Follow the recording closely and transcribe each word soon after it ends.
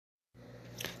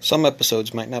Some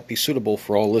episodes might not be suitable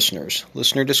for all listeners.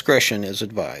 Listener discretion is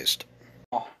advised.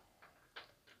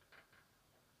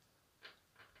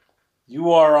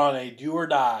 You are on a do or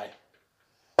die.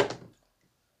 Oh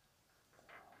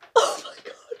my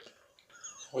god.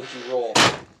 What'd you roll?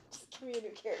 Just give me a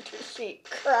new character sheet.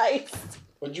 Christ.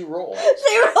 What'd you roll?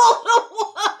 They rolled a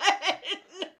 1!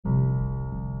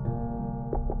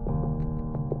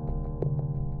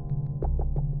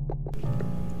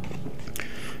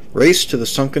 Race to the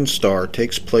Sunken Star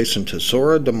takes place in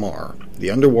Tesora de Mar,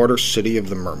 the underwater city of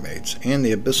the mermaids, and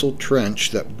the abyssal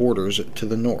trench that borders it to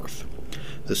the north.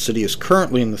 The city is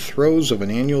currently in the throes of an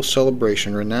annual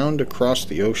celebration renowned across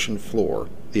the ocean floor,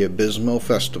 the Abysmal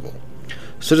Festival.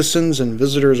 Citizens and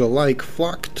visitors alike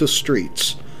flock to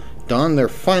streets, don their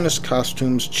finest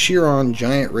costumes, cheer on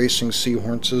giant racing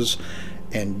seahorses,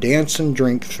 and dance and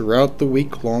drink throughout the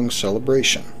week-long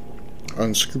celebration.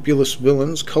 Unscrupulous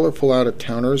villains, colorful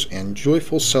out-of-towners, and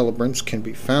joyful celebrants can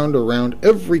be found around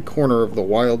every corner of the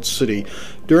wild city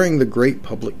during the great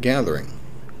public gathering.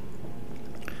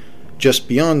 Just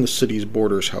beyond the city's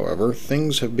borders, however,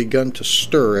 things have begun to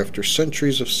stir after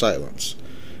centuries of silence.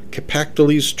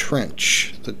 Capactoli's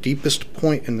Trench, the deepest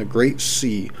point in the Great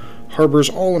Sea, harbors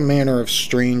all manner of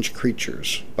strange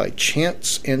creatures. By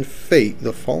chance and fate,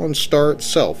 the fallen star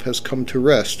itself has come to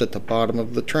rest at the bottom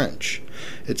of the trench,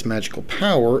 its magical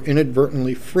power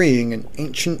inadvertently freeing an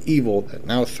ancient evil that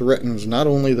now threatens not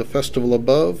only the festival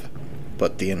above,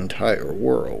 but the entire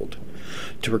world.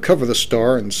 To recover the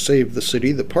star and save the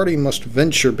city, the party must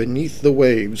venture beneath the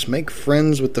waves, make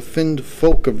friends with the finned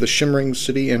folk of the shimmering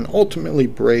city, and ultimately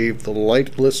brave the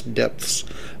lightless depths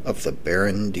of the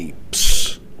barren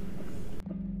deeps.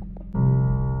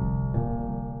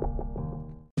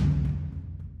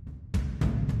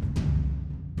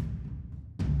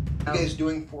 What are you guys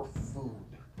doing for food?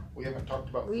 We haven't talked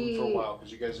about food for a while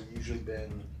because you guys have usually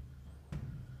been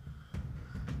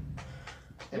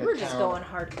You were just going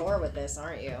hardcore with this,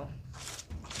 aren't you?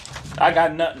 I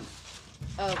got nothing.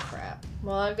 Oh crap.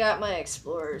 Well, I've got my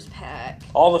explorer's pack.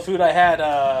 All the food I had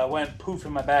went poof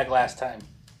in my bag last time.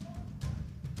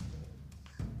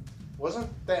 Wasn't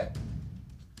that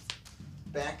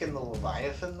back in the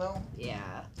Leviathan, though?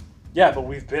 Yeah. Yeah, but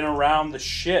we've been around the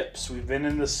ships. We've been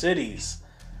in the cities.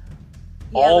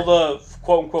 Yeah, All the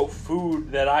quote-unquote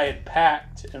food that I had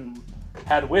packed and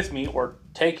had with me or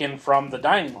taken from the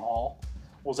dining hall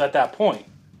was at that point.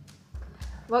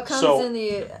 What comes in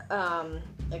the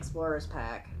explorer's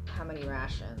pack? How many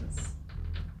rations?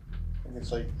 I think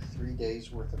it's like 3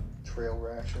 days worth of trail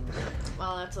rations.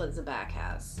 Well, that's what Zabak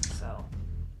has, so.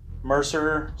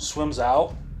 Mercer swims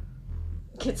out.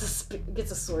 Gets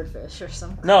a swordfish or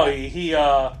something. No, he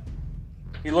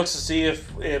looks to see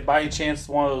if by any chance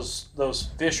one of those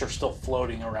fish are still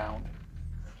floating around.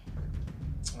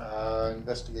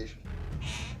 Investigation.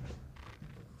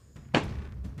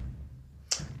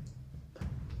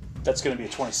 That's going to be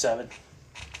a 27.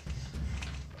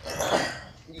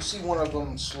 You see one of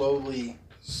them slowly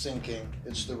sinking.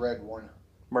 It's the red one.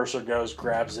 Mercer goes,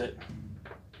 grabs it,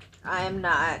 I am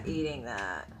not eating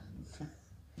that.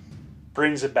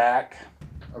 brings it back,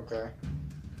 Okay.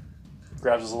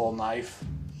 grabs his little knife,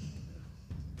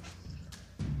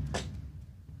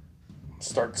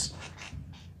 starts.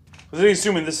 He's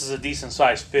assuming this is a decent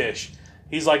sized fish.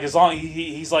 He's like, as long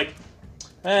he's like,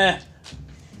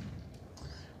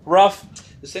 rough.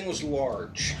 This thing was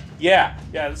large. Yeah,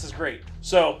 this is great.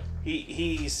 So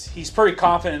he's pretty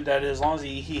confident that as long as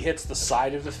he hits the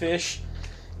side of the fish,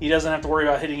 he doesn't have to worry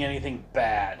about hitting anything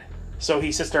bad. So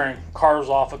he sits there and carves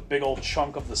off a big old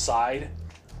chunk of the side.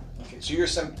 Okay, so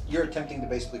you're attempting to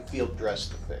basically field dress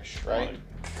the fish, right?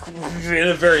 In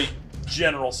a very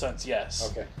general sense,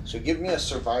 yes. Okay, so give me a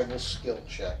survival skill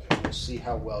check, and we'll see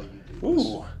how well you do this.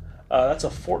 Ooh, that's a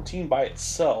 14 by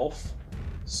itself.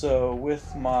 So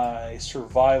with my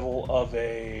survival of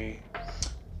a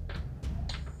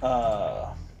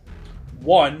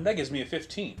 1, that gives me a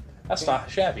 15. That's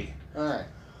not shabby. All right.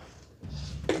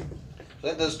 So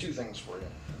that does two things for you.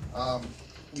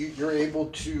 You're able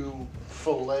to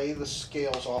fillet the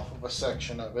scales off of a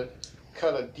section of it,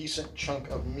 cut a decent chunk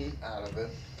of meat out of it.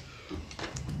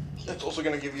 That's also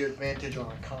going to give you advantage on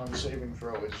a con saving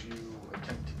throw as you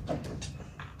attempt to eat it.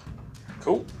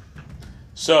 Cool.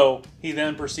 So he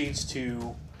then proceeds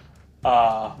to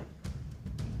I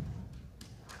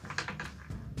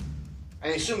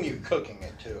assume you're cooking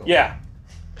it too. yeah.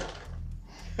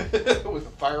 With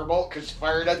a firebolt, because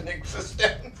fire doesn't exist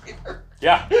down here.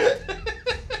 Yeah.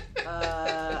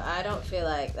 I don't feel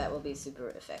like that will be super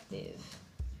effective.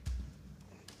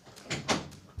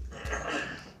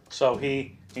 So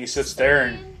he sits there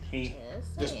and he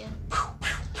Just saying.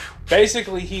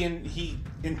 Basically, he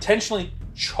intentionally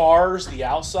chars the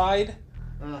outside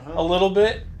a little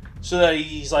bit so that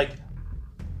he's like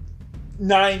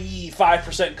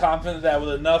 95% confident that with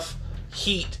enough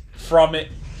heat from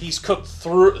it, he's cooked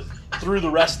through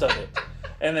the rest of it,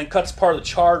 and then cuts part of the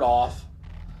chard off.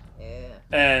 Yeah.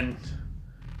 And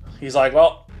he's like,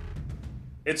 "Well,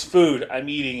 it's food. I'm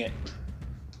eating it,"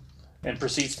 and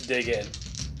proceeds to dig in.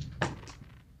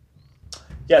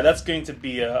 Yeah, that's going to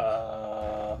be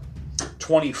a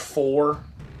 24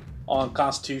 on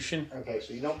Constitution. Okay,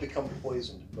 so you don't become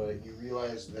poisoned, but you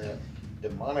realize that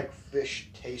demonic fish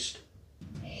taste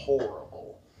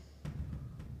horrible.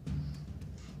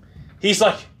 He's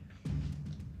like,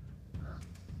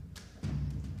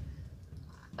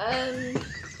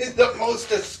 the most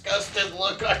disgusted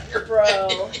look on your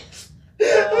face.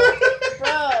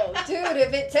 Bro, dude,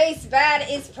 if it tastes bad,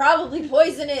 it's probably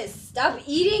poisonous. Stop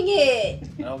eating it.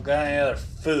 I don't got any other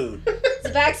food.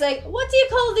 Zabak's like, what do you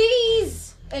call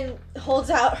these? And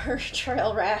holds out her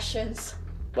trail rations.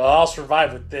 Well, I'll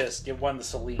survive with this. Give one to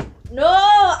Celine. No,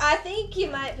 I think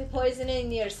you might be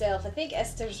poisoning yourself. I think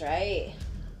Esther's right.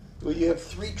 Well, you have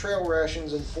 3 trail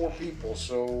rations and 4 people,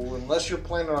 so unless you're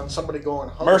planning on somebody going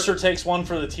hungry... Mercer takes one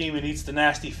for the team and eats the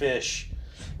nasty fish.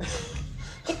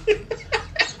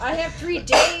 I have 3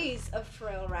 days of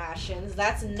trail rations.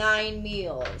 That's 9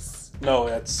 meals. No,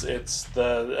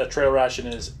 a trail ration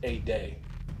is a day.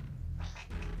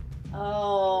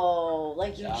 Oh,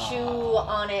 like you chew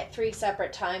on it 3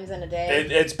 separate times in a day.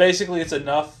 It's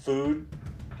enough food.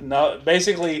 No,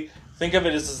 basically, think of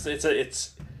it as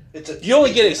you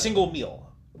only get a single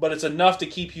meal, but it's enough to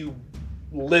keep you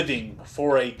living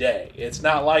for a day. It's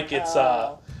not like it's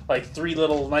like 3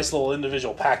 nice little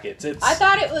individual packets. I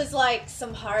thought it was like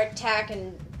some hardtack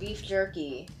and beef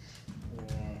jerky.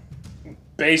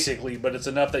 Basically, but it's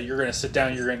enough that you're going to sit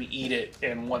down, you're going to eat it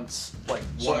in one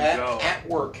go. At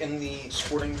work, in the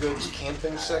sporting goods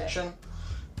camping section,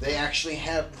 they actually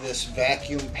have this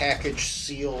vacuum package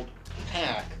sealed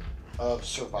pack of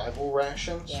survival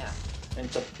rations. Yeah. And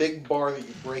it's a big bar that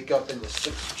you break up into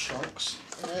 6 chunks.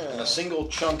 Ugh. And a single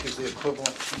chunk is the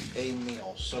equivalent to a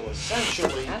meal. So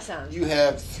essentially, you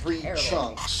have 3 terrible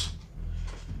chunks.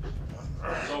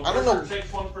 So I don't know.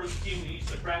 Takes one for the team and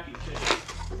eats the crappy fish.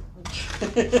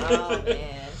 Oh,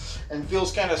 man. And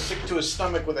feels kind of sick to his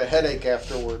stomach with a headache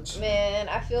afterwards. Man,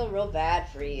 I feel real bad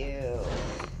for you.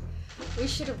 We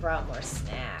should have brought more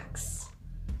snacks.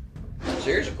 So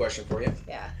here's a question for you.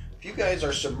 Yeah. If you guys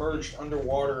are submerged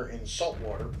underwater in salt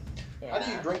water, how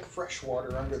do you drink fresh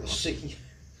water under the sea?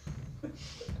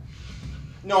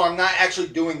 No, I'm not actually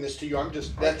doing this to you.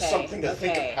 That's something to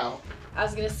think about. I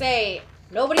was going to say,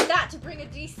 nobody thought to bring a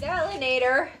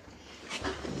desalinator.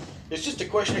 It's just a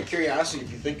question of curiosity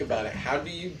if you think about it. How do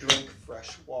you drink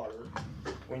fresh water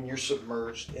when you're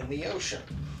submerged in the ocean?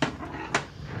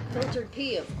 Filtered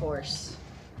pee, of course.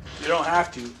 You don't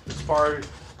have to. It's part of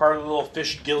the little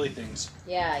fish gilly things.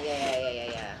 Yeah.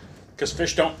 Because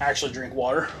fish don't actually drink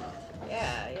water.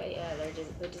 Yeah.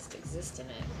 They just exist in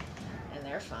it. And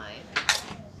they're fine.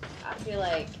 I feel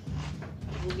like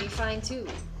we'll be fine too.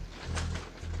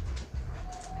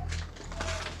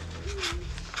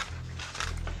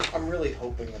 I'm really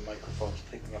hoping the microphone's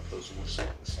picking up those whistling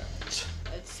sounds.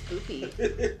 It's spooky.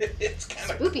 It's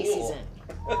kind of spooky cool. Season.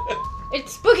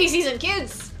 It's spooky season,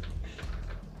 kids.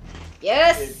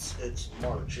 Yes. It's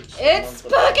March. It's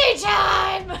spooky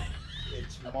time.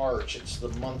 It's March. It's the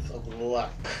month of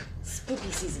luck.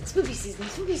 Spooky season. Spooky season.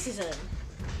 Spooky season.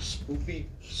 Spoopy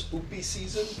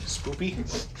season? Spoopy?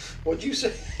 What'd you say?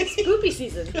 Spoopy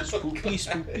season.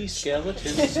 Spoopy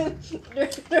skeletons. And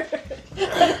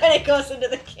it goes into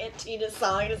the Cantina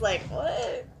song and it's like,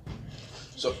 what?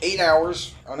 So 8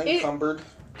 hours, unencumbered.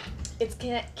 It's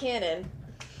canon.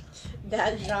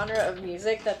 That genre of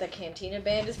music that the Cantina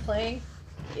band is playing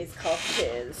is called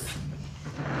Fizz.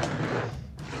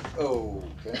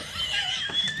 Okay.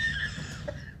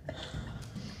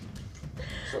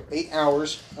 So 8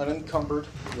 hours, unencumbered.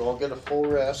 You all get a full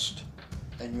rest,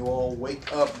 and you all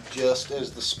wake up just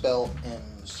as the spell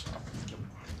ends.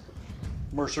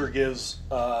 Mercer gives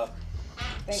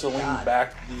Celine God.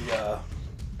 back the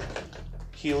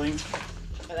healing. I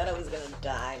thought I was gonna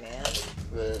die, man.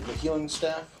 The healing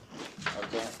staff?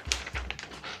 Okay.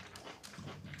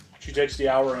 She takes the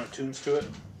hour and attunes to it.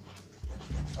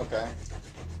 Okay.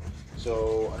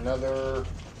 So another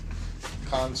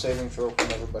con saving throw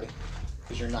from everybody.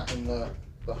 Because you're not in the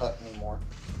hut anymore.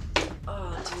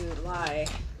 Oh, dude, why?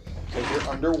 Because you're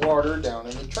underwater down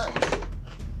in the train.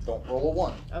 Don't roll a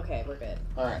 1. Okay, we're good.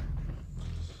 Alright.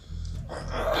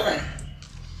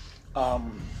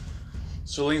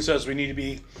 Celine says we need to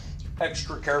be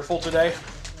extra careful today.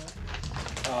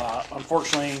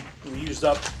 Unfortunately, we used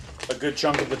up a good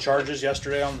chunk of the charges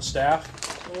yesterday on the staff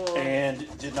and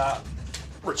did not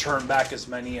return back as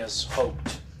many as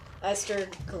hoped. Esther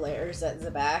glares at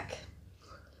Zabak.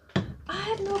 I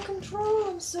had no control,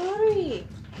 I'm sorry.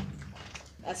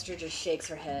 Esther just shakes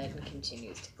her head and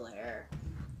continues to glare.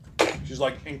 She's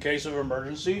like, in case of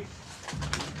emergency,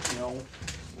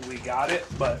 we got it,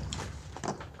 but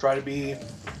try to be,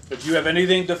 if you have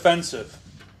anything defensive,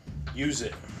 use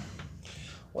it.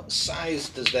 What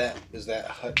size is that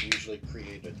hut usually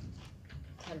created?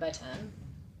 10 by 10.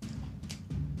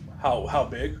 How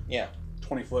big? Yeah.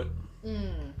 20 foot.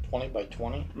 20 by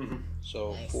 20? Mm-hmm.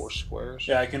 So Nice. 4 squares?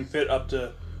 Yeah, I can fit up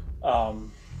to,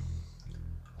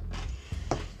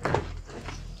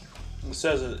 it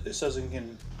says it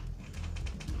can.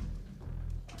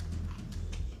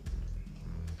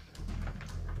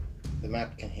 The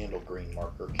map can handle green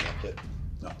marker, can't it?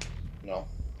 No. No?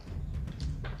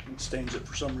 It stains it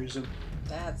for some reason.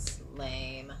 That's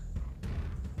lame.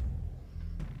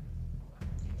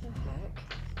 What the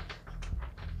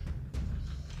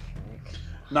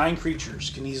heck? 9 creatures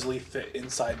can easily fit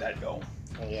inside that dome.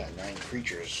 Oh yeah, 9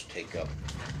 creatures take up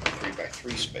a 3 by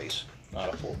 3 space,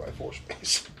 not a 4 by 4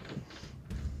 space.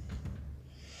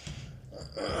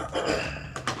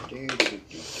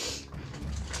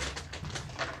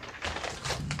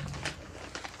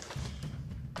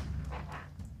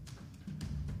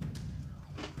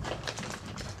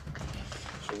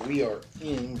 So we are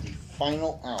in the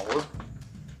final hour.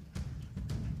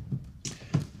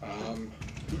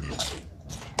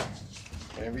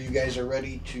 Whenever you guys are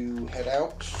ready to head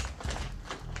out,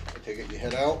 I take it you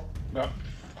head out. Yep.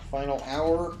 Final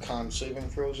hour, con saving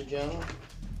throws again.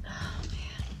 Oh,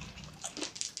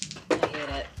 man. I hate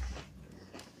it.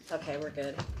 Okay, we're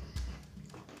good.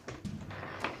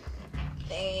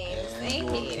 Thanks. I And hate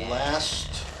your it.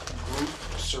 last group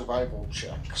survival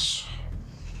checks.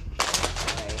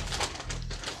 Okay.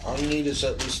 All you need is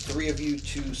at least 3 of you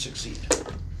to succeed.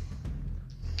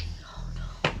 Oh,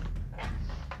 no.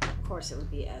 Of course it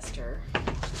would be Esther.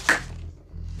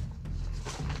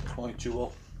 22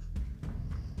 will.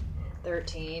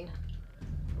 13.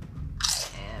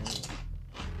 And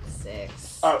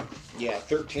 6. Oh, Yeah,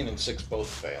 13 and 6 both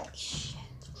fail. so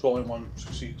only one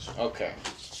succeeds. Okay.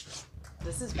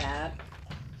 This is bad.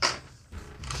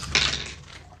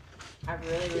 I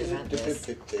really resent this.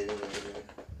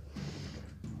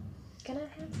 Can I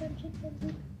have some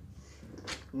chicken?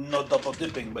 No double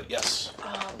dipping, but yes.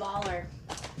 Oh, baller.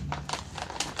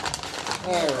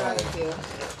 Alright. Barbecue.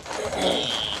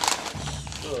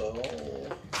 So.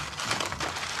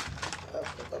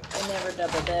 I never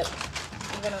double dip.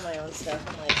 Even on my own stuff,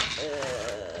 I'm like,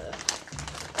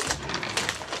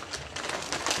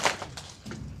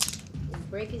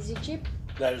 break is a chip,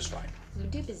 That is fine. you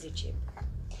dip is a chip.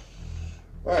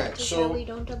 Alright, That's how so we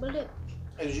don't double dip.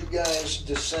 as you guys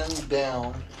descend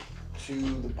down to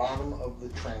the bottom of the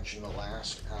trench in the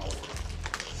last hour,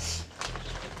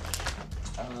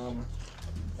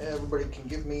 everybody can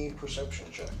give me perception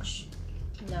checks.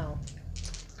 No.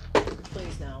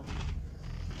 Please no.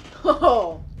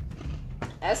 Oh!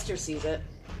 Esther sees it.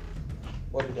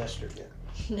 What did Esther get?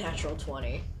 Natural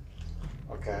 20.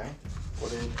 Okay.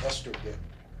 What did Esther get?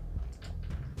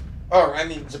 Oh, I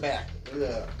mean, Zabak.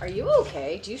 Ugh. Are you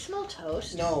okay? Do you smell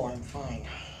toast? No, I'm fine.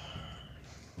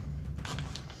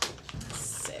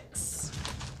 6.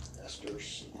 Esther,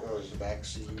 Zabak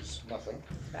sees nothing.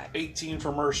 Back. 18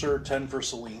 for Mercer, 10 for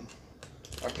Celine.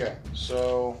 Okay,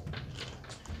 so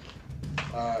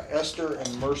Esther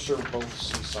and Mercer both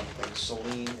see something.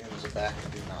 Celine and Zabak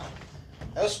do not.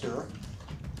 Esther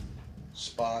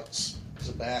spots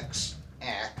Zabak's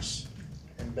axe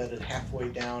embedded halfway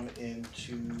down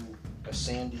into a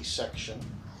sandy section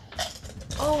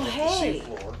Oh, of the hey!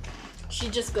 seafloor, She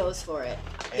just goes for it.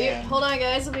 And- Hold on,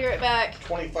 guys. I'll be right back.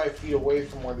 25 feet away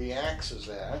from where the axe is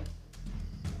at.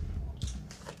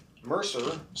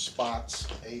 Mercer spots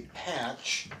a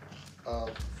patch of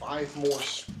 5 more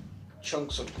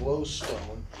chunks of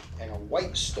glowstone and a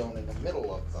white stone in the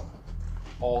middle of them,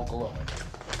 all glowing.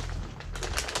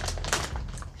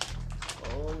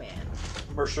 Oh, man.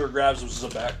 Mercer grabs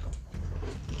Zabak.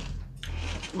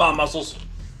 Come on, Muscles.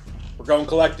 We're going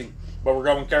collecting, but we're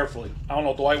going carefully. I don't know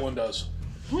what the white one does.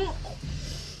 I'm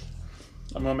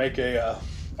going to make a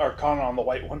Arcana on the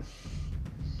white one.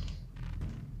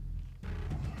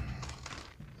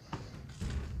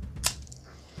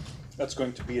 That's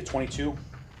going to be a 22.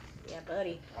 Yeah,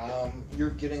 buddy. You're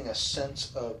getting a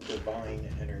sense of divine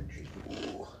energy.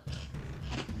 Ooh.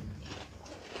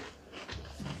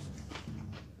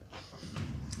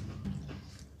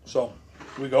 So,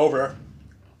 we go over.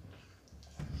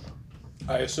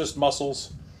 I assist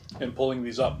Muscles and pulling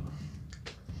these up.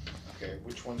 Okay,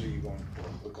 which ones are you going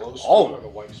for? The glowstone All or the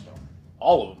white stone?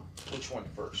 All of them. Which one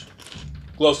first?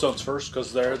 Glowstones first,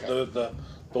 because they're Okay.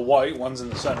 the white one's in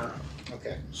the center.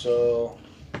 Okay, so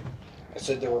I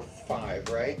said there were 5,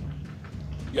 right?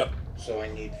 Yep. So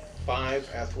I need 5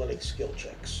 athletic skill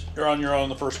checks. You're on your own,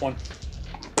 the first one.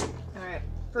 All right.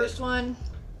 First one.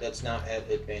 That's not at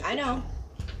advantage. I know.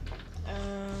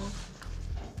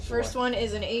 First one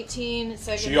is an 18.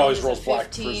 Second She one always is rolls a black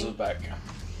 15. for the back.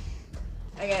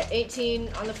 I got 18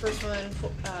 on the first one,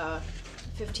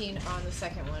 15 on the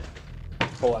second one.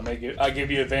 Hold on, I give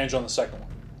you advantage on the second one.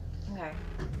 Okay.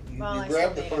 You, Well, you I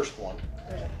grab still the made it. first one.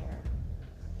 Where's it here?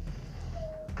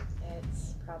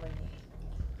 It's probably me.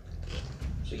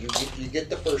 So you get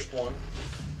the first one.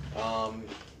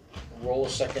 Roll a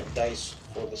second dice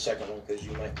for the second one because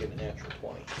you might get a natural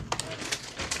 20.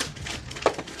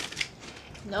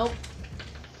 Nope.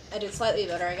 I did slightly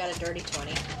better. I got a dirty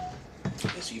 20.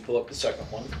 Okay, so you pull up the second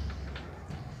one.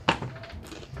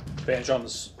 Advantage on the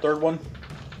third one.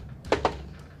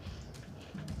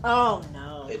 Oh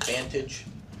no. Advantage.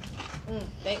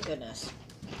 Thank goodness.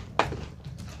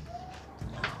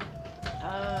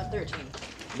 13.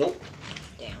 Nope.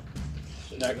 Damn.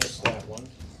 So you Next. missed that one.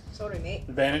 Sorry, mate.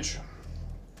 Advantage.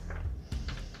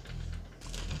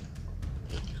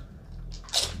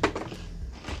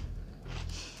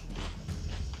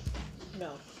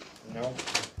 No. No.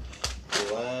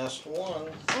 The last one.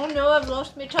 Oh no, I've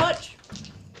lost my touch.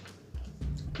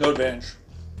 No advantage.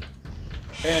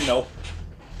 And no.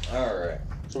 Alright.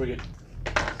 So we get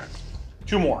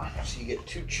 2 more. So you get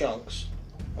 2 chunks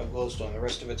of glowstone. The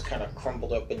rest of it's kind of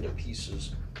crumbled up into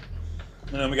pieces.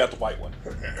 And then we got the white one.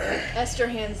 Esther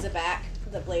hands the back,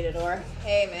 the bladed ore.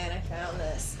 Hey man, I found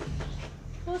this.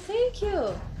 Well, thank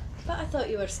you. But I thought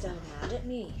you were still mad at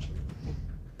me.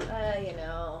 You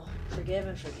know, forgive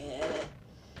and forget.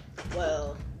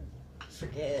 Well,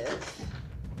 forgive.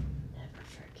 Never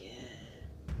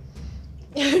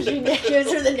forget. She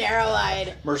gives her the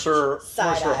narrow-eyed. Mercer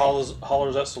Side-eye.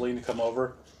 hollers at Celine to come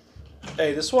over.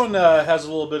 Hey, this one has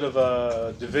a little bit of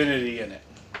a divinity in it.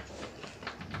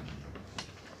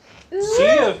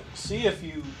 See if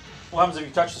you. What happens if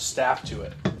you touch the staff to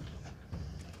it?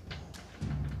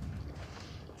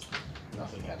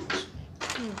 Nothing happens.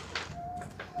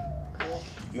 Cool.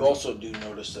 You also do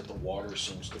notice that the water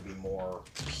seems to be more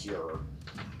pure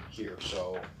here,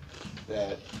 so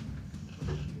that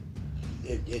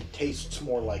it tastes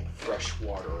more like fresh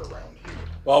water around here.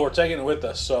 Well, we're taking it with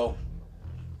us, so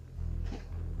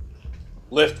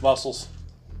lift muscles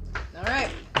All right.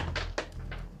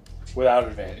 without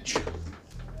advantage.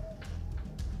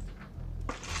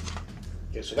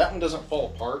 Okay, so that one doesn't fall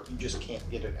apart. You just can't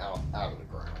get it out of the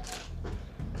ground.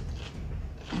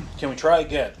 Can we try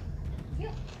again?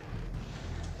 Yeah.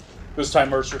 This time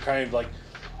Mercer kind of like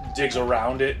digs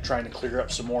around it, trying to clear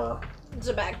up some more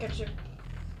Zabak, get your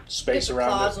space your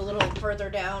around claws it. a little further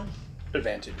down.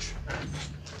 Advantage.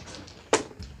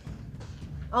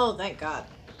 Oh, thank God.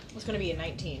 It's going to be a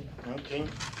 19. Okay.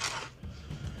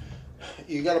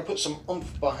 You got to put some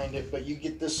oomph behind it, but you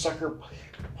get this sucker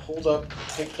pulled up,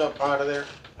 picked up out of there,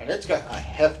 and it's got a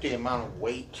hefty amount of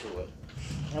weight to it.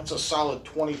 That's a solid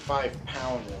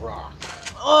 25-pound rock.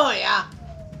 Oh, yeah.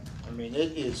 I mean,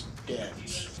 it is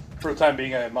dense. For the time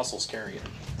being, I have muscles carry it.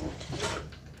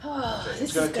 Oh, It's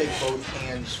this going is to take gonna... both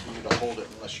hands for you to hold it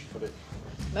unless you put it.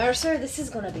 Mercer, this is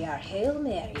going to be our Hail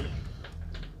Mary.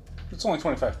 It's only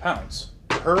 25 pounds.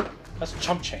 For her, that's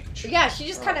chump change. Yeah, she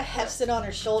just kind of hefts it on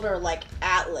her shoulder like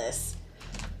Atlas.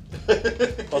 Well,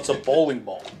 it's a bowling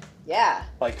ball. Yeah.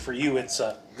 Like for you, it's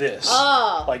this.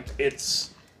 Oh. Like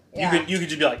it's Yeah. you could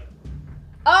just be like,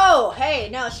 Oh, hey,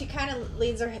 no, she kind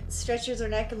of stretches her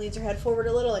neck and leans her head forward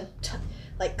a little and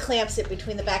like clamps it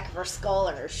between the back of her skull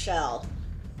and her shell.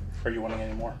 are you wanting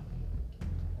any more?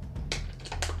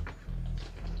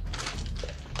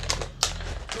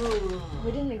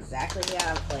 We didn't exactly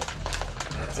have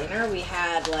like dinner. We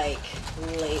had like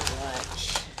late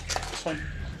lunch. This one.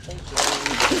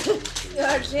 Thank you. You're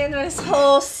our generous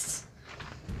host.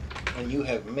 And you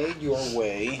have made your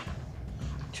way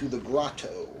to the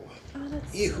grotto. Oh,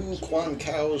 that's Ihu Kwan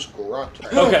Kao's grotto.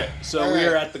 Okay, so we Alright.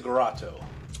 are at the grotto.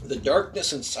 The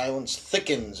darkness and silence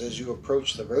thickens as you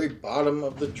approach the very bottom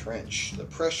of the trench. The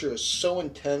pressure is so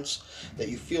intense that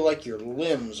you feel like your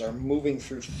limbs are moving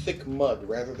through thick mud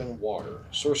rather than water.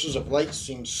 Sources of light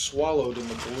seem swallowed in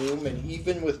the gloom, and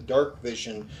even with dark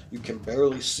vision, you can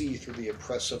barely see through the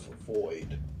oppressive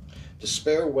void.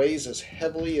 Despair weighs as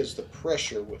heavily as the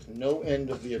pressure, with no end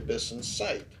of the abyss in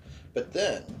sight. But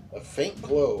then, a faint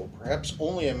glow, perhaps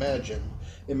only imagined,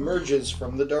 emerges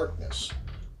from the darkness.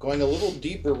 Going a little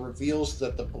deeper reveals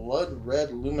that the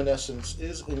blood-red luminescence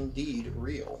is indeed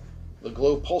real. The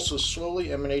glow pulses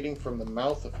slowly emanating from the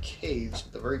mouth of caves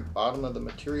at the very bottom of the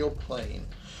material plane.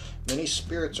 Many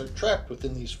spirits are trapped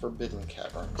within these forbidden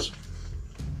caverns.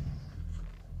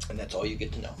 And that's all you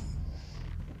get to know.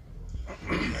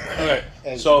 Okay.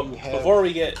 So before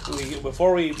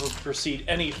we proceed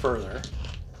any further,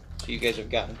 so you guys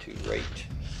have gotten to right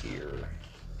here.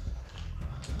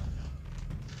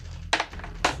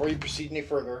 Before you proceed any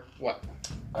further, what?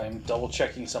 I'm double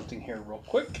checking something here real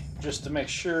quick, just to make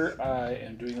sure I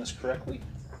am doing this correctly.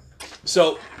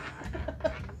 So,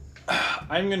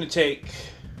 I'm going to take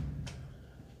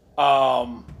a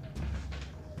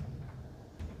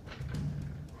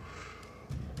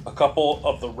couple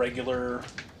of the regular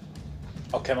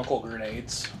alchemical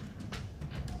grenades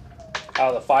out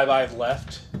of the 5 I have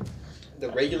left.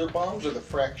 The regular bombs or the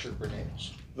fracture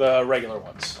grenades? The regular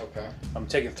ones. Okay. I'm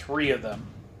taking 3 of them.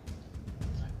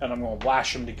 And I'm going to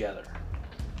lash them together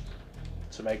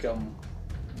to make them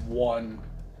one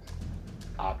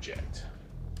object.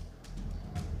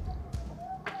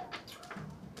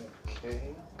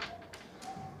 Okay.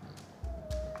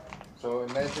 So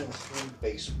imagine 3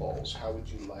 baseballs. How would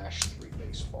you lash 3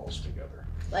 baseballs together?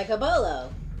 Like a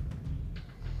bolo.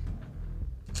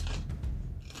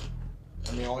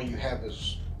 I mean, all you have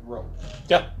is rope.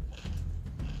 Yeah.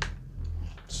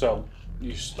 So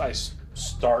I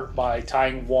start by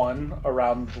tying one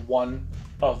around one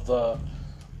of the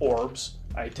orbs.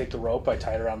 I take the rope, I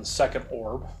tie it around the second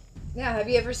orb. Yeah, have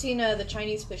you ever seen the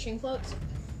Chinese fishing floats?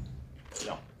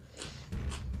 No.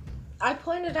 I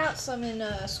pointed out some in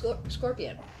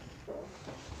Scorpion.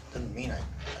 Doesn't mean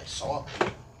I saw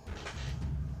it.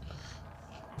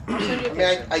 I'll send you a I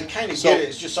mean, picture. I kind of get it.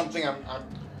 It's just something I'm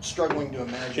struggling to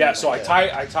imagine. Yeah, so I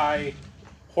tie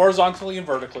horizontally and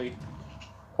vertically.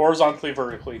 Horizontally,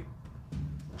 vertically.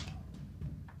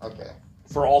 Okay.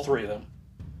 For all 3 of them.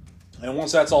 And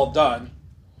once that's all done,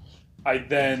 I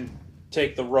then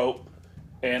take the rope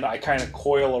and I kind of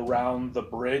coil around the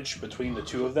bridge between the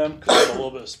 2 of them because there's a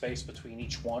little bit of space between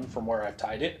each one from where I've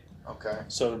tied it. Okay.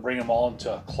 So to bring them all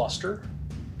into a cluster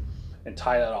and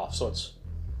tie that off. So it's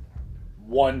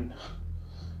one.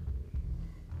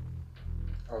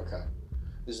 Okay.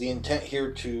 Is the intent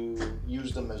here to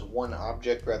use them as one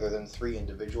object rather than 3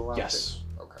 individual objects?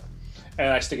 Yes. Okay.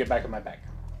 And I stick it back in my bag.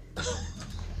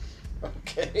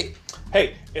 Okay.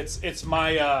 Hey, it's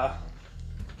my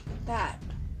That.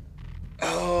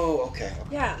 Oh, okay.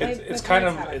 Yeah. it's kind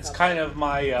of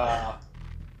my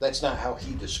That's not how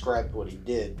he described what he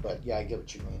did, but yeah, I get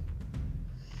what you mean.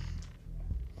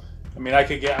 I mean, I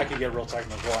could get real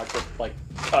technical. I could like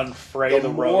unfray the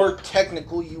rope. The more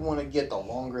technical you want to get, the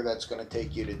longer that's going to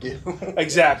take you to do.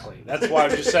 Exactly. That's why I'm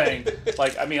just saying.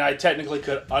 Like, I mean, I technically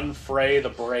could unfray the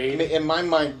braid. In my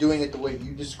mind, doing it the way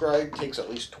you described takes at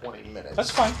least 20 minutes. That's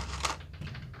fine.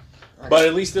 Right. But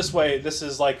at least this way, this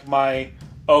is like my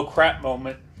oh crap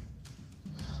moment.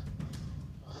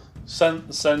 Send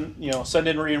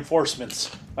in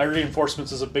reinforcements. My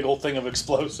reinforcements is a big old thing of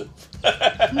explosive.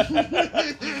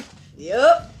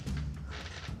 Yep.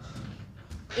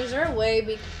 Is there a way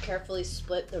we could carefully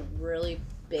split the really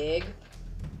big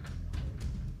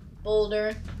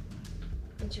boulder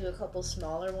into a couple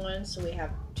smaller ones so we have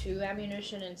 2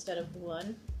 ammunition instead of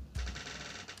 1?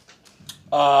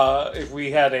 If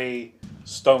we had a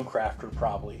stonecrafter,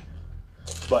 probably.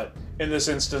 But in this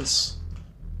instance,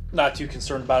 not too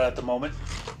concerned about it at the moment.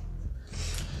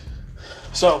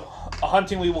 So, a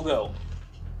hunting we will go.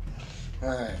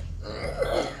 Alright.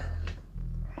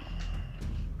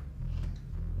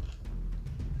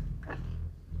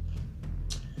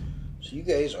 So you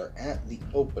guys are at the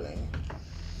opening.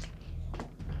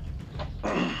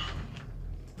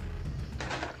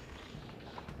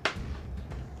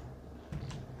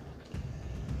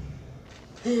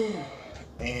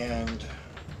 And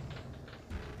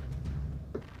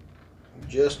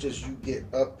just as you get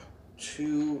up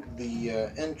to the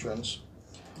entrance,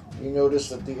 you notice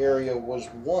that the area was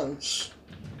once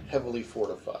heavily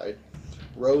fortified.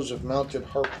 Rows of mounted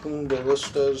harpoon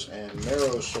ballistas and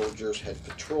marrow soldiers had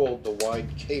patrolled the wide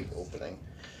cave opening.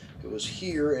 It was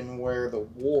here and where the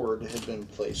ward had been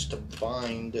placed to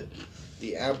bind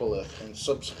the aboleth, and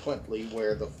subsequently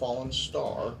where the fallen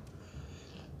star,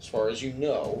 as far as you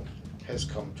know, has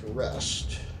come to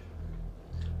rest.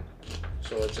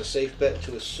 So it's a safe bet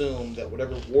to assume that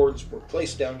whatever wards were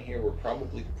placed down here were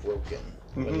probably broken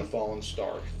when the fallen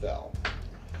star fell.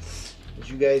 As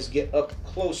you guys get up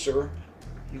closer,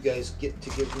 you guys get to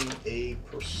give me a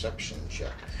perception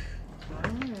check.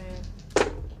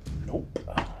 Alright. Nope.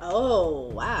 Oh,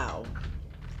 wow.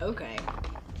 Okay.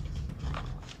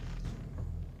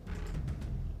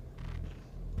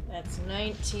 That's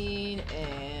 19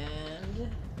 and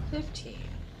 15.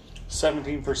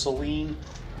 17 for Celine.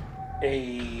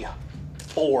 A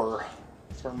 4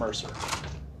 for Mercer.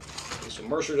 Okay, so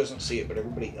Mercer doesn't see it, but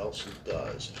everybody else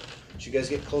does. So you guys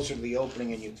get closer to the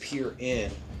opening and you peer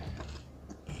in.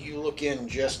 You look in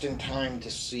just in time to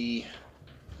see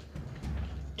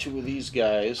two of these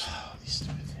guys. Oh, these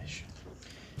stupid fish.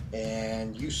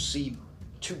 And you see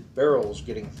two barrels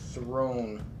getting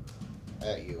thrown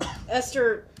at you.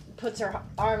 Esther puts her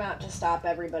arm out to stop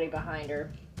everybody behind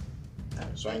her.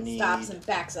 So I And need... stops and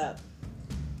backs up.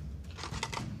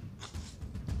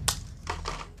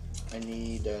 I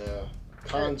need a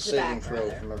con saving back, throw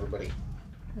rather. from everybody.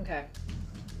 Okay.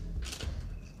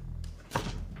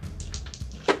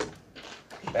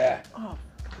 Bad. Oh.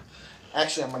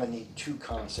 Actually, I'm going to need 2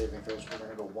 con saving throws. We're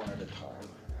going to go one at a time.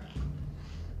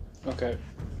 Okay.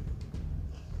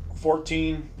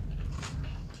 14.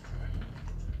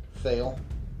 Fail.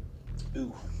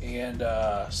 Ooh. And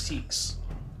 6.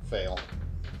 Fail.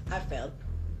 I failed.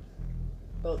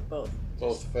 Both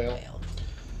Both fail. failed.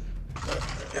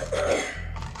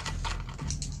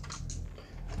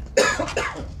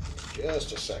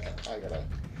 Just a second. I gotta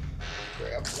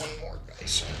grab one more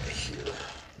dice out of here.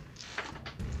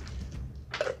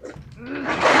 Come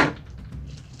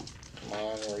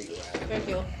on, where are you at? Thank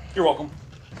you. You're welcome.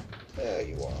 There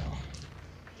you are.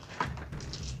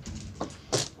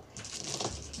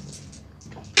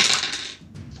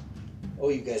 Oh,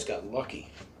 you guys got lucky.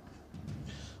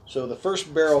 So the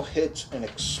first barrel hits and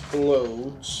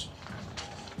explodes.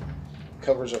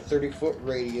 Covers a 30-foot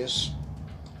radius.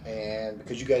 And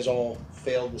because you guys all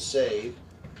failed to save,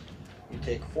 you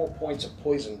take 4 points of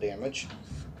poison damage.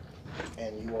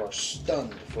 And you are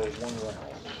stunned for 1 round.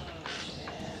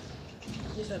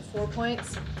 You said 4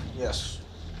 points? Yes.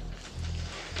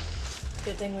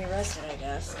 Good thing we rested, I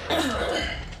guess.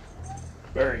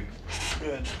 Very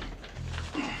good.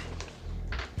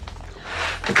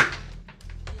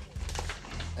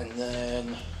 And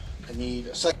then I need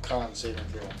a second con saving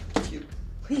throw. You.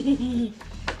 Do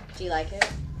you like it?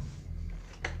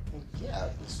 Yeah,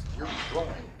 you're growing.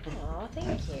 Oh,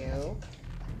 thank you.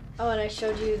 Oh, and I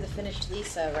showed you the finished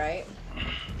Lisa, right?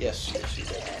 Yes, yes, you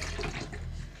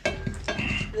did.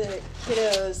 The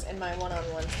kiddos in my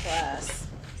one-on-one class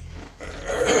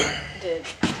did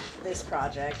this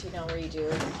project, where you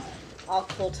do all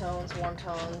cool tones, warm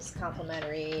tones,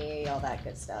 complimentary, all that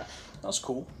good stuff. That's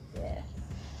cool. Yeah.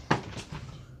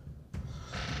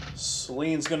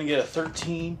 Celine's gonna get a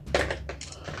 13.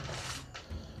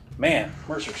 Man,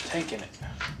 Mercer's tanking it.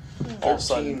 All of a 13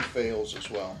 sudden. fails as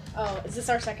well. Oh, is this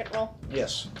our second roll?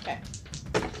 Yes. Okay.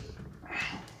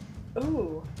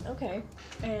 Ooh, okay.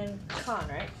 And con,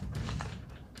 right?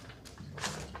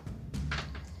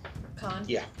 Con?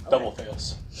 Yeah. Okay. Double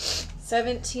fails.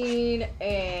 17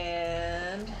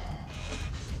 and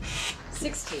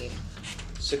 16.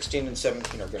 16 and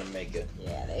 17 are going to make it.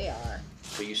 Yeah, they are.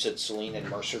 So you said Celine and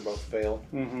Mercer both failed?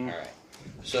 Mm-hmm. All right.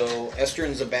 So Esther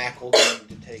and Zabak will going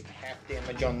to take half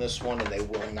damage on this one, and they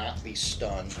will not be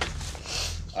stunned.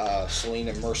 Celine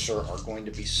and Mercer are going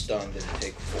to be stunned and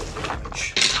take full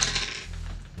damage.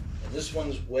 And this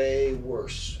one's way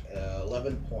worse.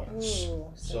 11 points.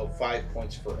 Ooh, So 5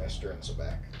 points for Esther and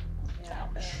Zabak. Yeah.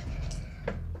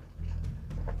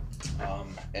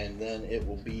 And then it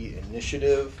will be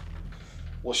initiative.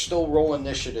 We'll still roll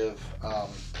initiative.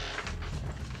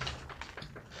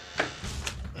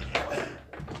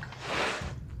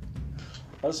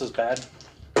 This is bad.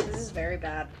 This is very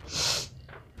bad.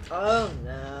 Oh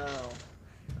no.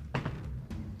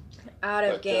 Out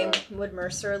of But, game, would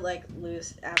Mercer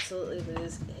absolutely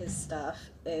lose his stuff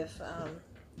if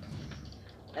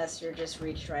Esther just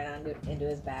reached right into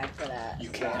his bag for that? You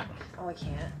can't. Oh, I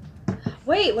can't.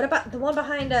 Wait, what about the one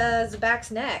behind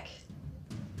Zabak's neck?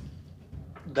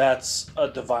 That's a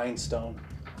divine stone.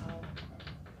 Oh,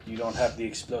 You don't have the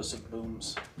explosive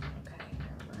booms. okay,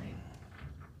 never mind.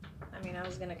 I mean, I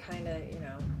was gonna kind of,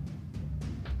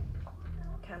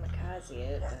 kamikaze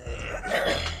it, but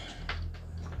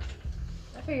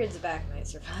I figured Zabak might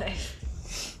survive.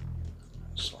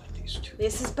 Select these two.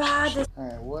 This is bad.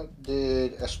 Alright, what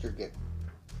did Esther get?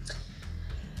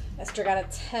 Esther got a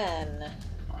 10.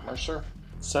 Mercer?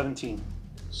 17.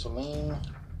 Celine?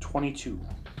 22.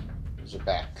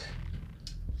 Zabak.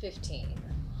 15.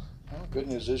 Well, good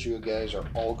news is you guys are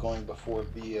all going before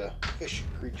the fish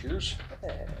creatures.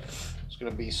 It's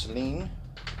going to be Celine,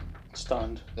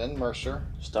 Stunned. then Mercer.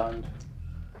 Stunned.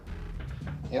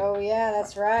 Yep. Oh yeah,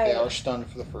 that's They right. are stunned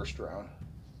for the first round.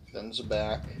 Then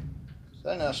Zabak,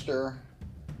 then Esther,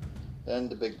 then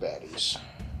the big baddies.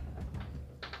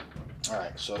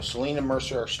 Alright, so Celine and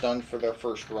Mercer are stunned for their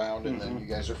first round, and then you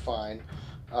guys are fine.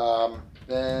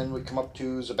 Then we come up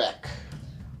to Zabek.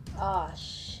 Oh,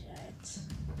 shit.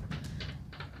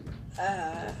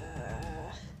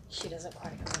 She doesn't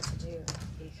quite know what to do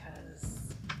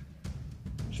because...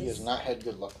 She has not had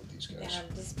good luck with these guys. Yeah,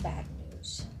 this is bad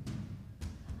news.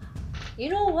 You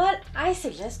know what? I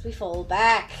suggest we fold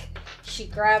back. She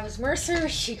grabs Mercer,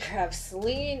 she grabs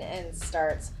Celine, and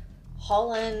starts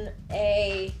hauling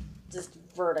just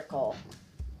vertical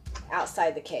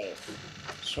outside the cave.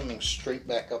 Swimming straight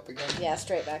back up again? Yeah,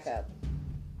 straight back up.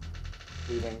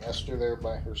 Leaving Esther there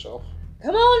by herself?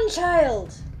 Come on,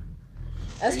 child!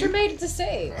 Esther made the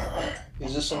save.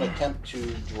 Is this an attempt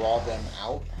to draw them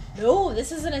out? No,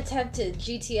 this is an attempted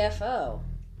GTFO.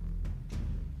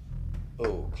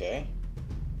 Okay.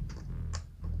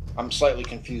 I'm slightly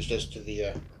confused as to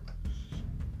the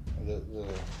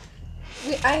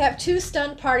I have 2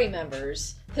 stunned party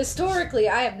members. Historically,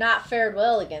 I have not fared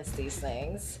well against these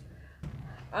things.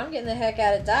 I'm getting the heck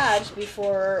out of Dodge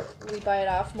before we bite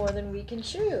off more than we can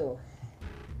chew.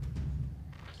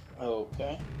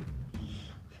 Okay.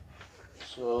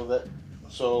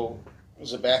 So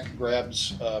Zabak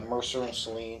grabs Mercer and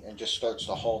Celine and just starts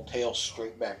to haul tail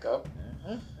straight back up.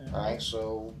 Alright,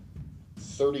 so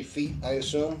 30 feet, I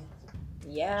assume?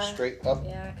 Yeah. Straight up.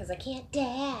 Yeah, because I can't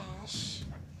dash.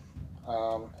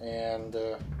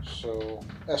 So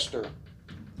Esther.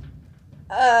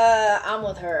 I'm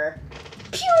with her.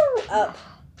 Pew! Up.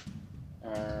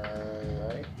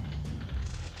 Alright.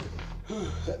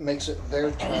 That makes it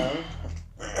their turn.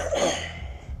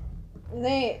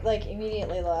 They,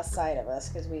 immediately lost sight of us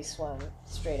because we swam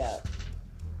straight up.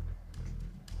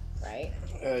 Right?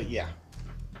 Yeah.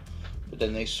 But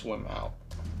then they swim out.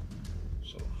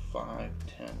 So 5,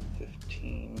 10,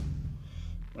 15.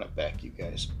 I'm going to back you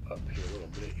guys up here a little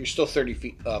bit. You're still 30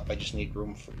 feet up. I just need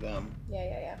room for them.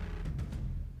 Yeah.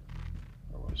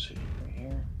 Where was he? Right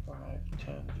here. 5,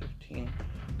 10, 15,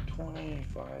 20,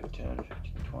 5, 10, 15,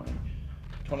 20,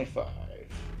 25.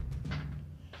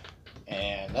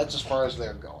 And that's as far as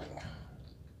they're going.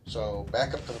 So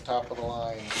back up to the top of the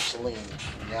line, Celine.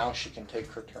 Now she can take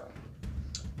her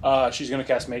turn. She's going to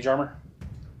cast Mage Armor.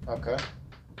 Okay.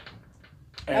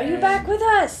 Are you back with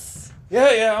us?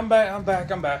 Yeah, I'm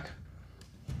back.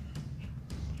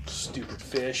 Stupid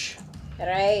fish.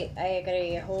 Right, I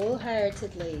agree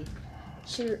wholeheartedly.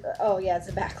 Oh yeah,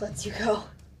 Zabak lets you go.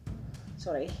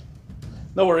 Sorry.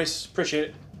 No worries. Appreciate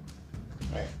it.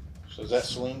 Right. So is that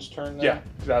Celine's turn then? Yeah,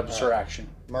 that was her action.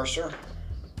 Mercer?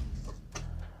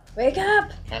 Wake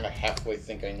up! Kind of halfway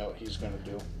think I know what he's going to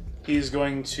do. He's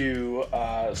going to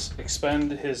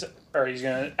expend his... he's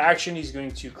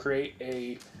going to create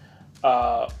a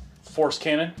force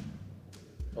cannon.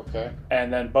 Okay.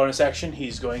 And then bonus action,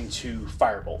 he's going to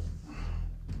firebolt.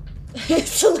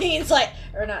 Celine's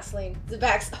not Celine.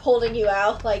 Zabak's holding you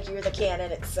out like you're the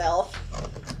cannon itself.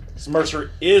 Mercer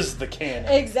is the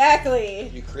cannon. Exactly.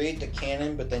 You create the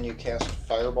cannon, but then you cast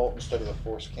firebolt instead of the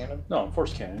force cannon? No,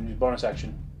 force cannon. Bonus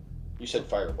action. You said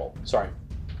firebolt. Sorry.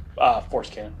 Force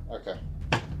cannon. Okay.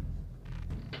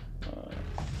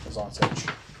 Was on stage.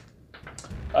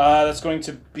 That's going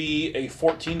to be a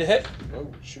 14 to hit. Oh,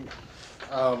 shoot.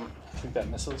 I think that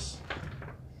misses.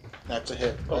 That's a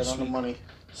hit. Right on the sweet. money.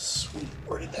 Sweet.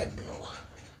 Where did that go?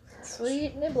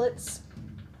 Sweet niblets.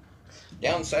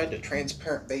 Downside to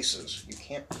transparent bases. You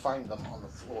can't find them on the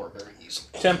floor very easily.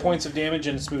 10 points of damage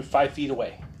and it's moved 5 feet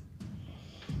away.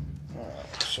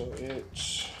 Alright, so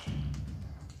it's...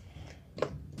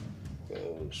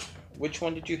 goes... Which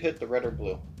one did you hit, the red or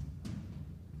blue?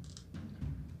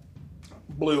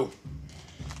 Blue.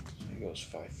 So he goes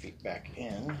 5 feet back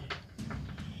in.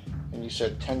 And you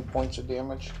said 10 points of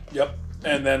damage? Yep.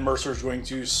 And then Mercer's going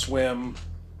to swim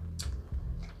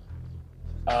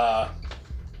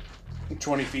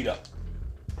 20 feet up.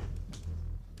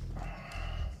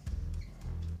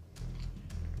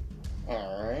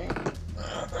 Alright.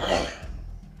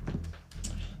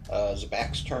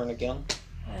 Zabak's turn again.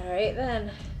 Alright then.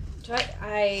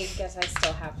 I guess I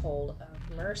still have hold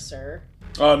of Mercer.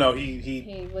 Oh no, he's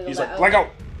wiggled like, out. let go!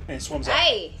 And he swims up.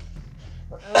 Hey!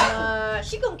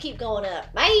 She gonna keep going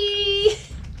up. Bye!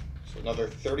 So another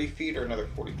 30 feet or another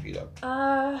 40 feet up?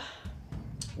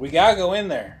 We gotta go in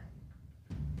there.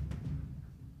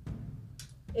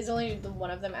 Is only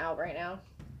one of them out right now?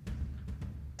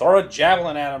 Throw a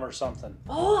javelin at him or something.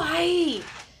 Oh, hi!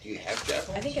 Do you have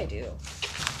javelins? I think I do.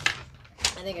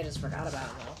 I think I just forgot about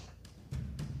him though.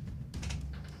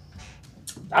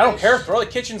 I don't care. Throw the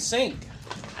kitchen sink.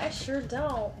 I sure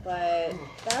don't, but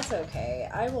that's okay.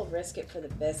 I will risk it for the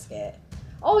biscuit.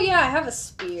 Oh yeah, I have a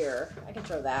spear. I can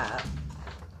throw that.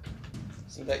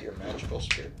 Isn't that your magical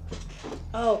spear?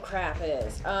 Oh crap, it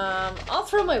is. I'll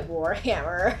throw my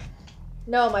warhammer.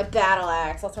 No, my battle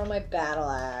axe. I'll throw my battle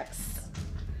axe.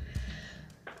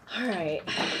 Alright.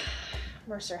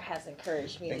 Mercer has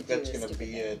encouraged me I think to do that's this. going to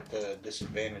be at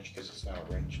disadvantage because it's not a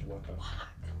ranged weapon.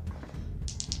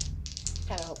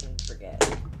 Kinda hoping you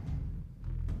forget.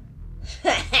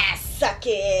 Suck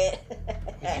it!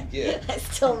 Yeah. I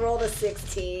still rolled a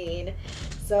 16.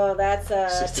 So that's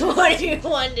 16.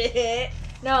 21 to hit.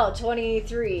 No,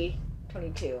 23.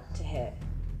 22 to hit.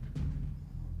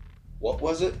 What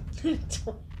was it? You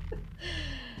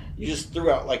just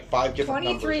threw out like 5 different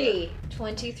numbers.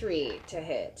 23 to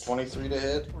hit. 23 to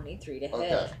hit? 23 to hit.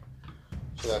 Okay.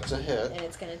 So that's a hit. And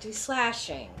it's going to do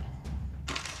slashing.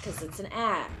 Because it's an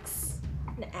axe.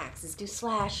 And axes do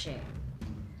slashing.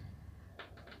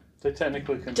 They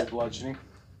technically can do bludgeoning.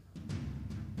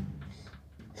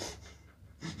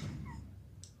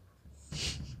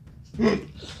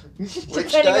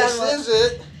 Which dice is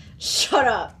it? Shut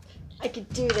up. I could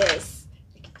do this.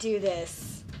 I could do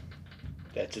this.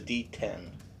 That's a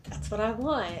D10. That's what I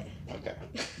want. Okay.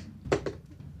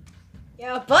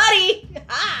 Yeah, buddy!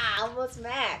 Ah, almost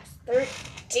max.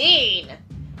 13.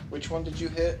 Which one did you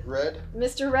hit? Red?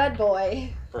 Mr. Red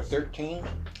Boy. For 13?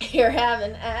 Here, have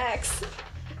an axe.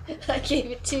 I gave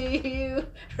it to you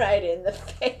right in the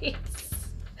face.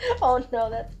 Oh no,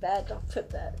 that's bad. Don't put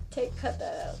that. Cut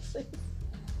that out, please.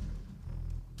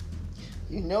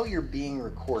 You know you're being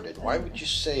recorded. Why would you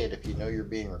say it if you know you're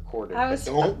being recorded? I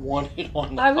don't want it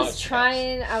on the I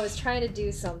podcast? was trying to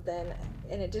do something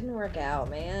and it didn't work out,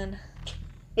 man.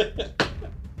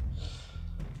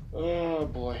 Oh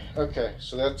boy. Okay,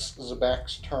 so that's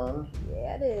Zabak's turn.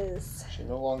 Yeah, it is. She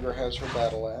no longer has her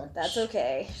battle axe. That's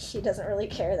okay. She doesn't really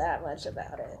care that much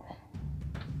about it.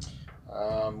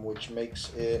 Which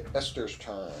makes it Esther's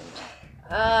turn.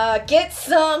 Get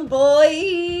some,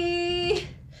 boy!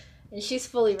 And she's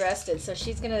fully rested, so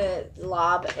she's gonna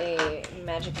lob a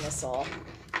magic missile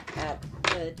at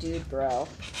the dude bro.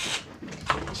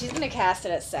 And she's gonna cast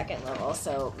it at 2nd level,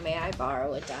 so may I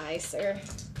borrow a die, sir?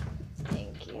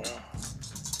 Thank you.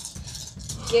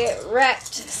 Get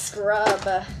wrecked,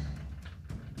 scrub.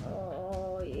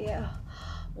 Oh, yeah.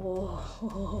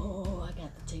 Oh, I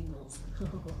got the tingles.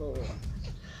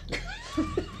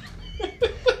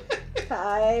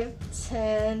 5,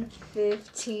 10,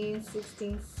 15,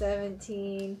 16,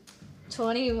 17,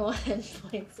 21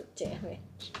 points of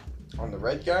damage. On the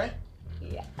red guy?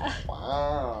 Yeah.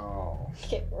 Wow.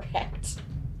 Get wrecked.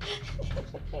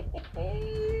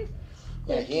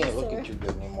 Yeah, he ain't looking too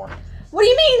good anymore. What do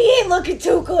you mean he ain't looking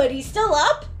too good? He's still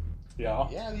up? Yeah.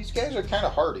 Yeah, these guys are kind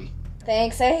of hardy.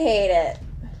 Thanks, I hate it.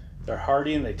 They're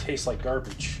hardy and they taste like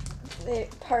garbage. They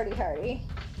party.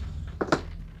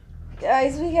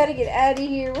 Guys, we gotta get out of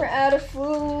here. We're out of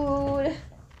food.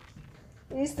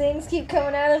 These things keep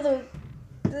coming out of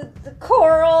the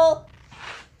coral.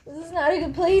 This is not a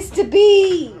good place to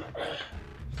be.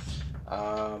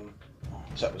 So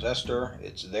that was Esther.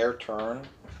 It's their turn.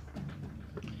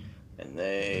 And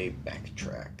they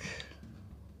backtrack.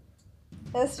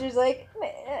 Esther's like,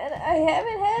 man, I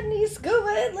haven't had any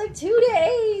scuba in like 2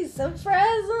 days. I'm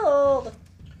frazzled.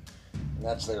 And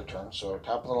that's their turn. So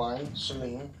top of the line,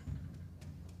 Celine.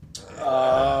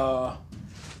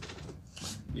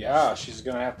 Yeah, she's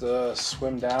gonna have to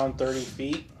swim down 30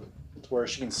 feet to where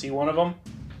she can see one of them.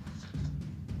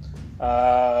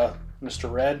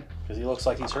 Mr. Red, because he looks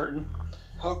like he's hurting.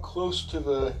 How close to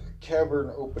the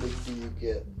cavern opening do you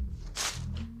get?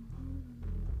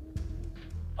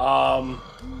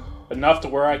 Enough to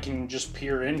where I can just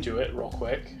peer into it real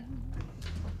quick.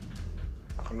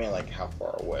 I mean, like how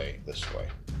far away? This way?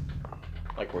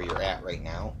 Like where you're at right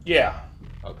now? Yeah.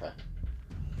 Okay.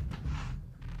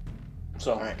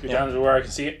 So All right, get yeah. down to where I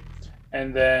can see it.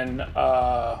 And then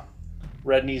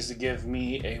Red needs to give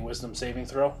me a wisdom saving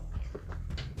throw.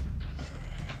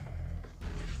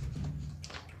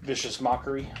 Vicious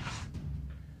Mockery.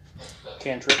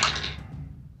 Cantrip.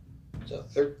 It's a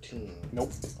 13.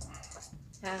 Nope.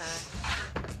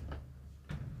 Uh-huh.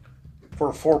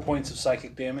 For 4 points of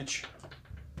psychic damage.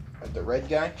 At the red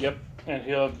guy? Yep. And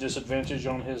he'll have disadvantage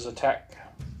on his attack.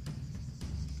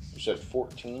 You said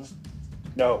 14?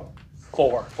 No.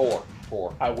 4.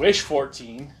 4. I wish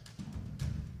 14.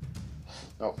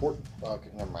 No, 4. Okay,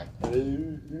 never mind.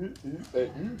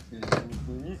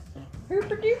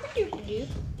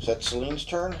 Is that Celine's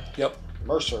turn? Yep.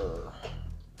 Mercer.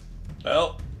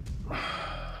 Well,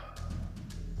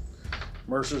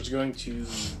 Mercer's going to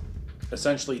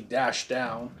essentially dash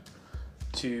down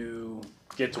to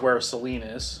get to where Celine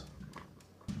is.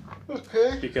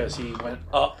 Okay. Because he went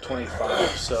up 25,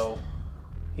 so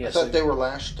he I has thought to... they were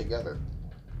lashed together.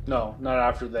 No, not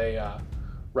after they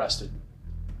rested.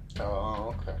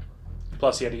 Oh, okay.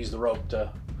 Plus, he had to use the rope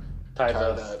to tie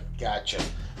the... Gotcha.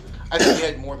 I think you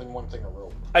had more than one thing of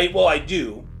rope. I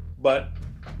do, but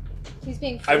He's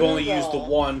being I've only frugal. used the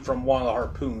one from one of the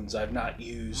harpoons. I've not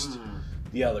used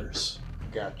the others.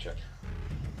 Gotcha.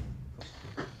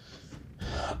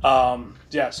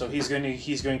 Yeah, so he's going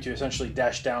to essentially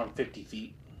dash down 50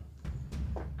 feet.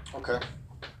 Okay.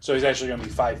 So he's actually going to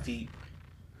be 5 feet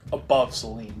above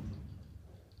Celine.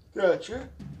 Gotcha.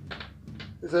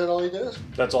 Is that all he does?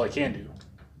 That's all I can do.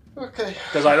 Okay.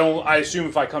 Because I assume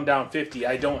if I come down 50,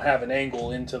 I don't have an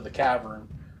angle into the cavern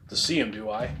to see him,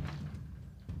 do I?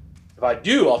 If I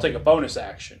do, I'll take a bonus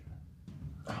action.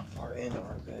 How far in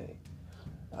are they?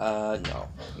 No.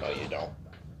 No, you don't.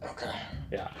 Okay.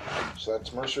 Yeah. So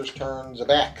that's Mercer's turn.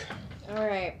 Zabak.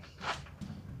 Alright.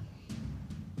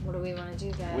 What do we want to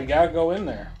do, guys? We gotta go in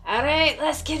there. Alright,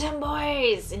 let's get them,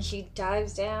 boys! And she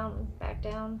dives down, back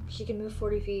down. She can move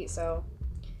 40 feet, so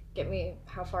get me,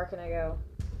 how far can I go?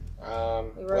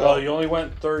 Well, you only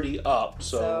went 30 up,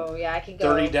 So, yeah, I can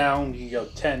go. 30 down, you go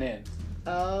 10 in.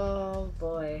 Oh,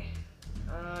 boy.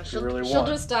 She'll want.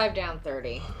 just dive down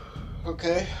 30.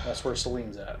 Okay. That's where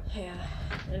Celine's at. Yeah.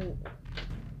 And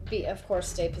of course,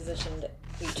 stay positioned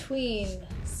between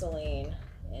Celine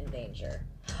and danger.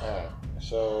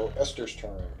 So Esther's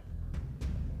turn.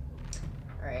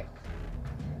 Alright.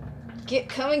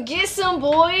 Come and get some,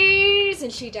 boys!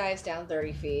 And she dives down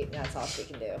 30 feet, and that's all she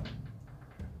can do.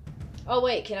 Oh,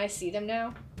 wait, can I see them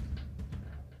now?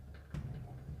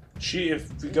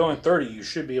 If you go in 30, you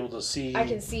should be able to see I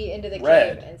can see into the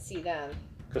red. cave and see them.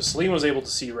 Because Celine was able to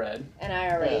see red. And I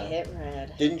already hit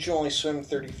red. Didn't you only swim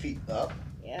 30 feet up?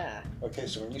 Yeah. Okay,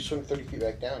 so when you swim 30 feet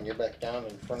back down, you're back down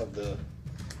in front of the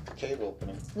cave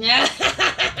opening.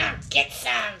 Get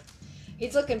some!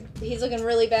 He's looking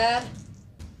really bad.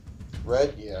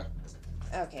 Red? Yeah.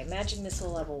 Okay, magic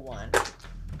missile level 1.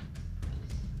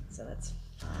 So that's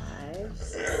 5,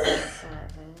 6,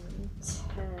 7,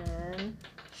 10,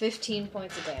 15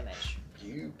 points of damage.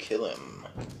 You kill him.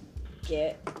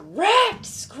 Get wrecked,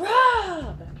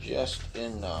 scrub! Just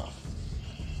enough.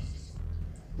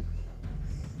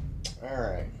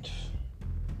 Alright.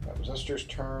 That was Esther's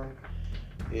turn.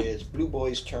 It's Blue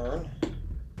Boy's turn.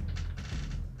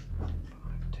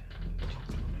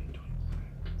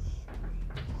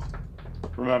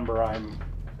 Remember, I'm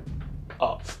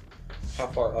up. How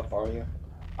far up are you?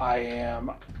 I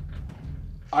am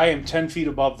 10 feet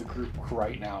above the group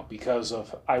right now because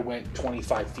I went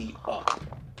 25 feet up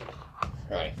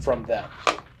from them.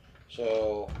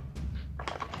 So,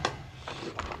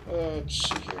 let's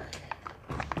see here.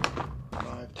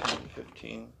 5, 10,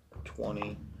 15,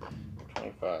 20,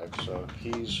 25. So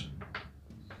he's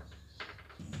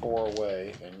 4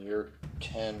 away and you're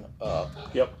 10 up.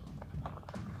 Yep.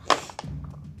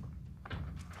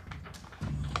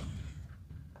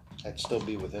 I'd still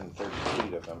be within 30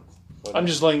 feet of him. I'm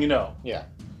just letting you know. Yeah.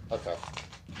 Okay.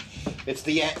 This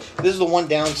is the one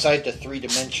downside to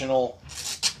 3-dimensional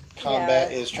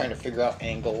combat is trying to figure out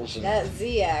angles and that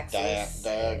Z-axis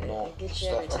diagonal gets you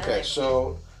every stuff. time. Okay,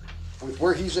 so with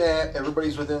where he's at,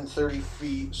 everybody's within 30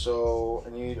 feet, so I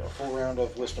need a full round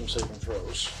of wisdom saving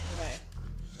throws. Okay.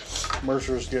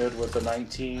 Mercer's good with a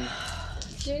 19.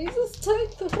 Jesus,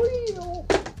 take the wheel!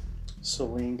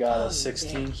 Celine got a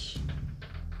 16. Bitch.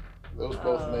 Those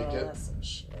both make it. That's some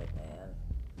shit, man.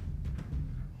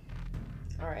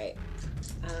 Alright.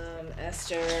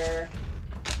 Esther.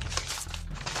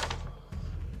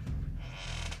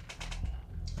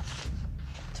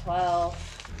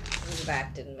 12. The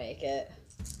back didn't make it.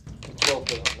 12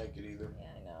 doesn't make it either. Yeah,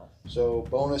 I know. So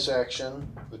bonus action.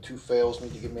 The 2 fails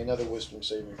need to give me another wisdom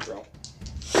saving throw.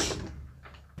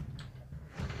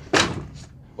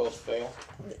 Both fail.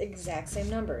 The exact same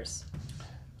numbers.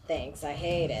 Thanks, I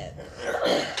hate it.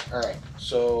 Alright,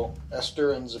 so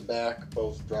Esther and Zabak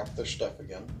both drop their stuff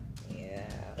again. Yeah.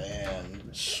 And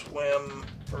swim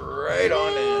right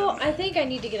on in. I think I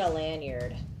need to get a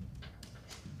lanyard.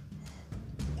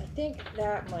 I think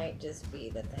that might just be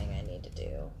the thing I need to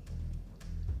do.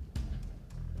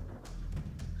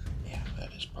 Yeah,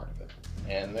 that is part of it.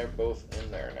 And they're both in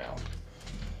there now.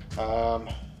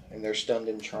 And they're stunned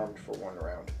and charmed for 1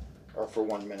 round. Or for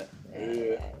 1 minute.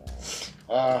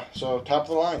 So top of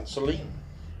the line, Celine.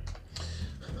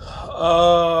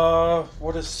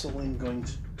 What is Celine going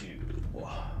to do?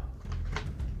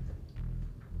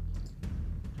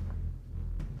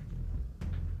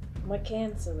 What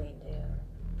can Celine do?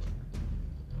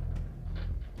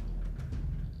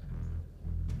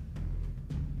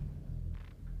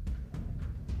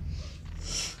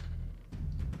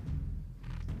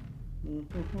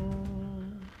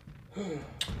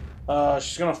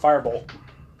 She's gonna firebolt.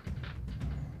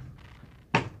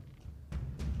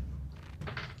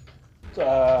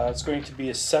 It's going to be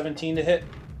a 17 to hit.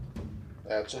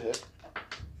 That's a hit.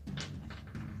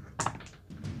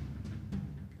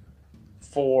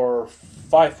 For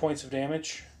 5 points of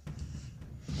damage.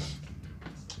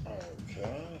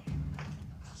 Okay.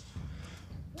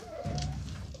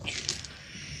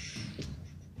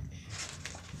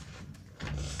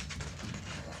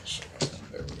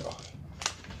 There we go.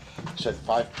 You said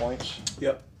 5 points?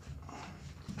 Yep.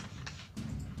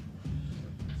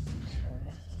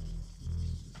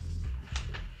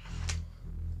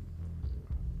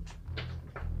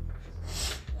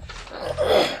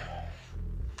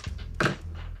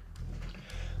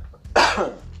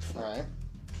 Alright.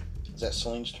 Is that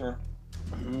Celine's turn?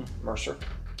 Mm-hmm. Mercer?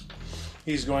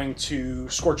 He's going to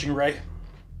Scorching Ray.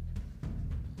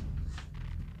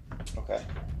 Okay.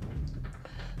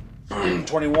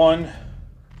 21.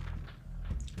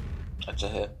 That's a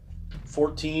hit.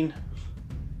 14.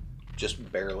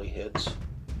 Just barely hits.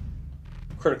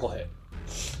 Critical hit.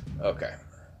 Okay.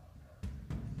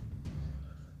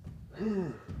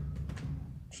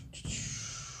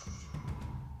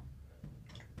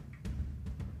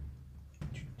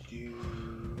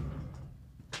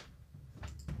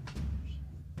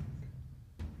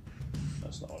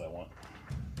 That's not what I want.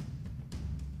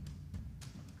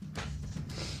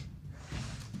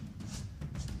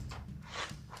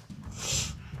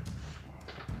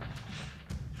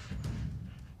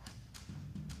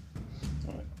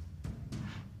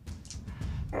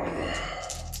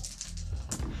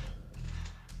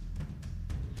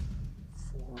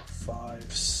 Four,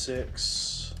 five,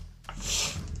 six.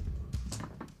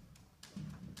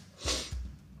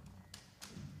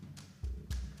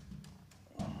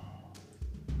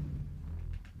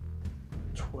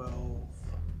 12,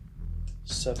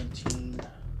 17,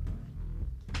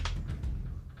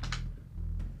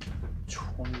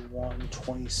 21,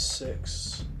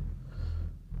 26.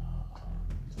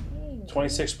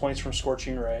 26 points from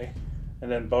Scorching Ray, and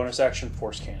then bonus action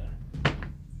Force Cannon.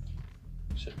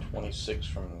 You said 26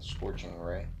 from the Scorching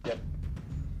Ray. Yep.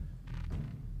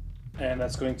 And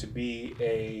that's going to be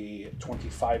a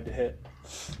 25 to hit.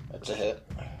 That's a hit.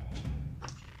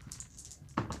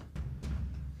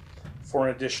 For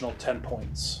an additional 10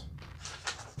 points.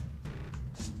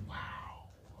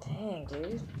 Dang,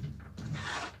 dude.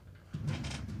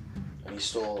 And he's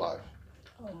still alive.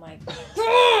 Oh my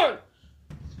god.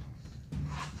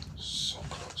 So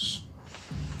close.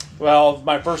 Well,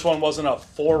 my first one wasn't a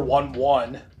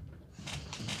 4-1-1.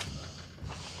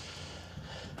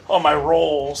 On my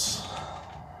rolls,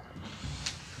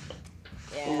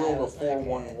 Yeah, Who rolled a that was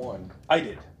not good. 4-1-1? I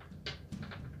did.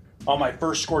 On my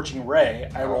first Scorching Ray,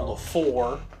 I rolled a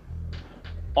 4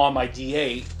 on my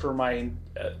D8 for my,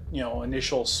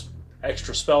 initial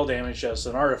extra spell damage as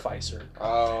an artificer,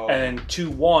 Oh. and then 2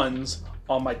 1s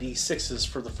on my D6s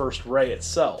for the first ray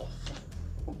itself.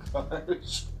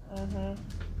 Gosh. Mm-hmm.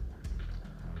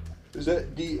 Is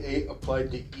that D8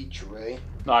 applied to each ray?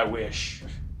 I wish.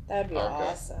 That'd be Okay.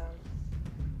 awesome.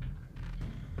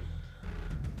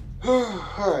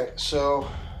 Alright, so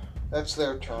that's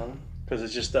their turn. Because it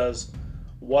just does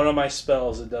one of my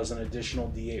spells, it does an additional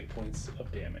D8 points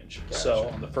of damage. Gotcha. So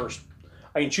on the first,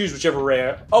 I can choose whichever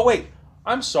ray. Oh, wait.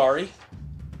 I'm sorry.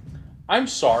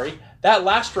 That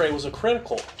last ray was a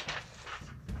critical.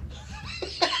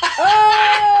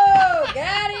 Oh,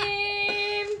 got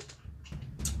him!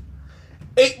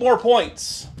 8 more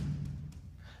points.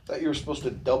 I thought you were supposed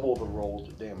to double the roll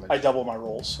to damage. I double my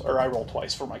rolls, or I roll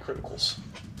twice for my criticals.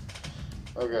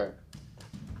 Okay.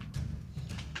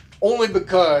 Only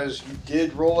because you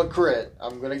did roll a crit,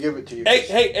 I'm going to give it to you.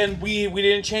 Hey, and we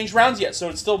didn't change rounds yet, so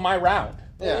it's still my round.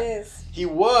 Yeah. It is. He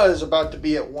was about to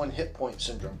be at 1 hit point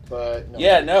syndrome, but no.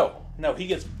 Yeah, no, he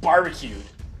gets barbecued.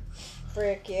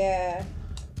 Frick, yeah.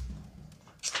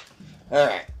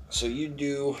 Alright, so you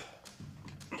do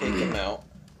take him out.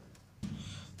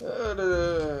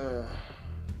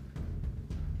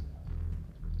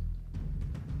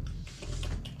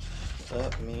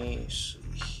 Let me see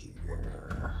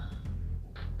here.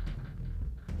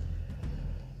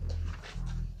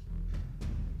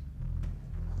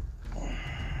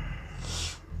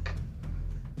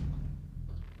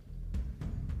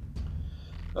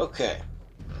 Okay.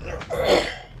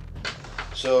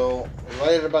 So,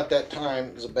 right at about that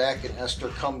time, Zabak and Esther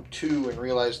come to and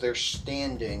realize they're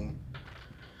standing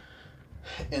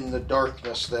in the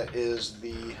darkness that is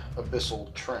the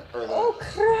abyssal trench, or the, Oh,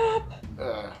 crap!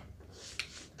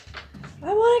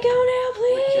 I want the to go now,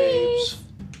 please! caves.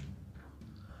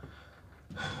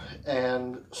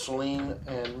 And Celine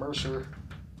and Mercer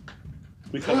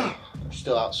We come in. They're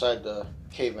still outside the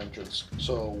cave entrance.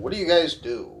 So, what do you guys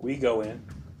do? We go in.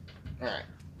 Alright.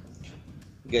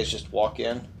 You guys just walk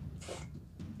in?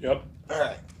 Yep.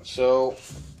 Alright. So,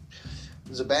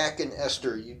 Zabak and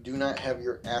Esther, you do not have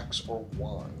your axe or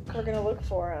wand. We're gonna look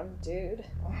for him, dude.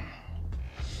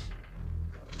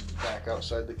 Back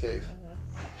outside the cave.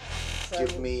 So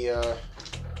Give me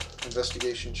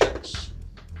investigation checks.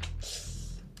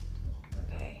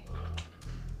 Okay.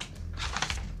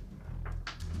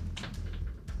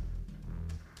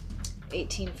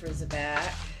 $18 for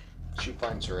Zabak. She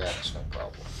finds her axe, no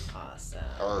problem. Awesome.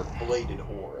 Or bladed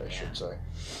ore, I should say.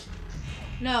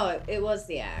 No, it was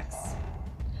the axe.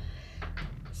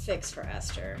 6 for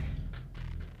Esther.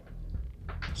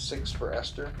 6 for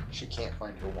Esther. She can't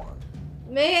find her wand.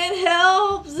 Man,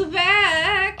 help!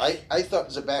 Zabak! I thought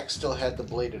Zabak still had the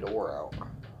bladed ore out.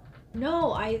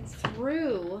 No, I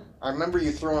threw. I remember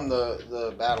you throwing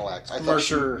the battle axe. I thought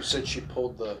Mercer- you said she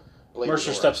pulled the bladed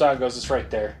Mercer ore. steps out and goes, "It's right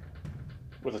there,"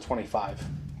 with a 25.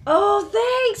 Oh,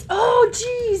 thanks! Oh,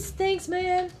 jeez! Thanks,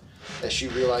 man! As she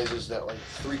realizes that like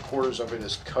 3/4 of it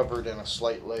is covered in a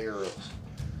slight layer of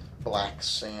black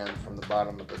sand from the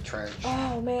bottom of the trench.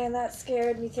 Oh, man, that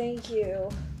scared me. Thank you.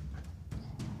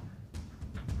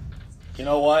 You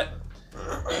know what?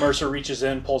 Mercer reaches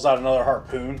in, pulls out another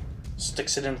harpoon,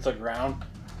 sticks it into the ground,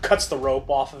 cuts the rope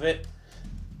off of it,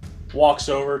 walks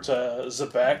over to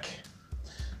Zabek,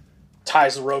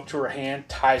 ties the rope to her hand,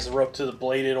 ties the rope to the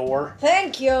bladed ore,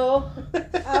 Thank you!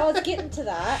 I was getting to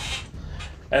that.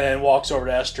 and then walks over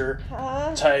to Esther,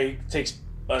 Huh? takes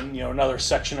another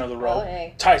section of the rope, Oh,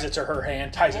 hey. ties it to her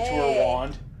hand, ties it to her Hey.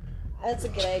 wand, That's a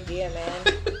good idea,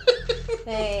 man.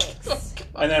 Thanks.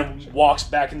 and then walks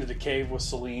back into the cave with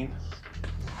Celine.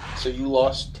 So you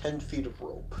lost 10 feet of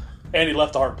rope. And he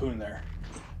left the harpoon there.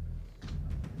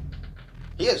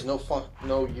 He has no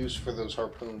use for those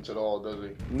harpoons at all, does he?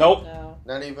 Nope. No.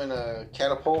 Not even a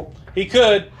catapult? He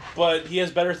could, but he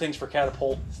has better things for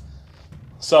catapult.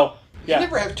 So, You yeah.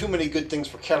 never have too many good things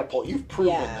for catapult. You've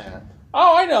proven Yeah. that.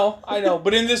 Oh, I know.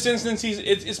 But in this instance,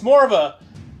 it's more of a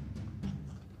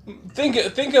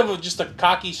think of just a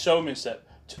cocky showmanship.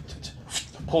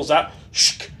 Pulls out,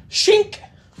 shink.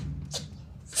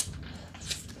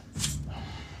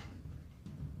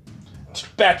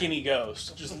 Back in he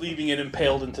goes, just leaving it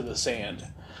impaled into the sand.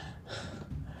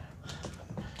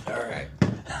 Alright.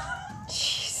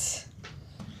 Jeez.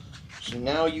 So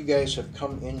now you guys have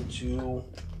come into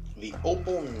the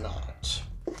Opal Knot.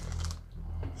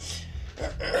 So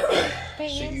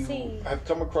you Fancy. have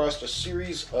come across a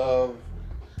series of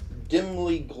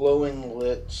dimly glowing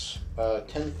lit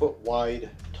 10-foot wide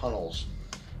tunnels.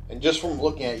 And just from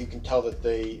looking at it, you can tell that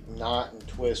they knot and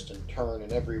twist and turn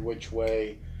in every which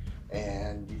way.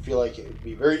 And you feel like it would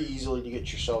be very easily to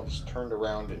get yourselves turned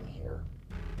around in here.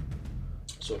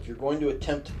 So if you're going to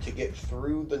attempt to get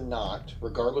through the knot,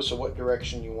 regardless of what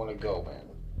direction you want to go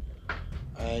in,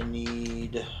 I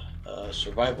need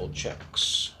survival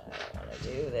checks. I want to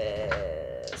do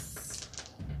this.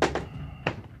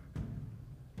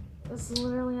 This is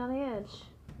literally on the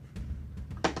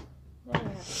edge. Never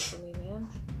happens to me, man.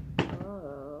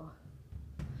 Oh.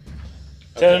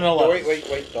 10 and 11.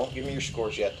 Wait. Don't give me your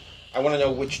scores yet. I want to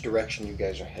know which direction you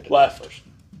guys are headed Left. first.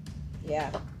 Yeah,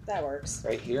 that works.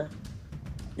 Right here?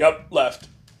 Yep, left.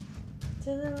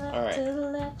 To the left, All right. to the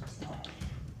left.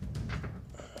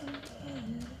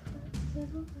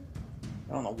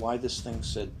 I don't know why this thing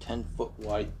said 10-foot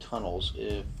wide tunnels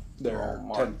if They're all 10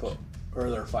 marked. foot, or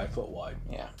they're 5 foot wide,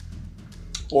 Yeah.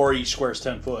 or each square's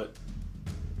 10 foot.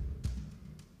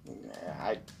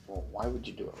 Well, why would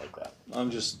you do it like that?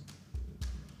 I'm just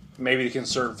maybe to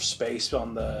conserve space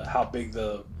on how big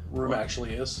the room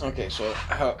actually is. Okay, so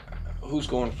who's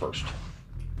going first?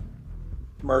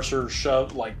 Mercer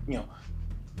shoved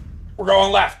we're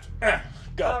going left.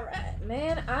 Go. All right,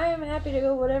 man. I am happy to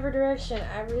go whatever direction.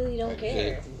 I really don't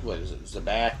care. What is it?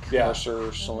 Zabak, Yeah.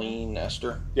 Mercer, Celine,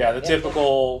 Esther? Yeah, the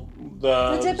typical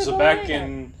The typical Zabek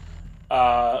lineup.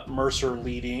 and Mercer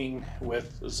leading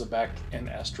with Zabek and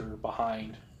Esther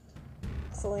behind.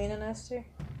 Selena and Esther.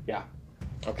 Yeah,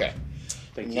 Okay.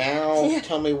 thank you. Now Yeah.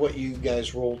 tell me what you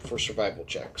guys rolled for survival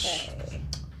checks. Okay.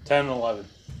 10 and 11.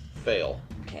 Fail.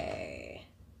 Okay.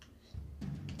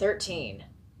 13.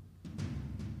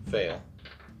 Fail.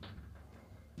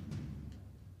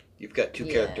 You've got two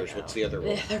Yeah, characters. no. What's the other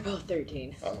roll? Yeah, they're both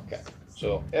 13. Oh, okay.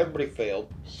 So everybody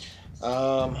failed.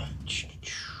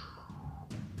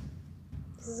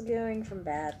 This is going from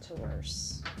bad to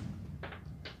worse.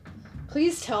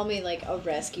 Please tell me like a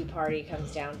rescue party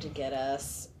comes down to get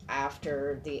us at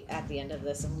the end of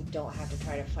this and we don't have to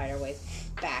try to fight our way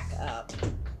back up.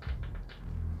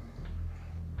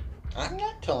 I'm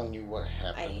not telling you what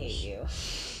happens. I hate you.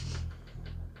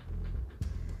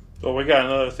 Well, we got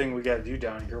another thing we got to do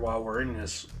down here while we're in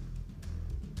this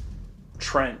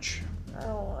trench. I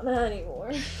don't want that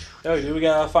anymore. Oh, we do. We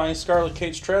got to find Scarlet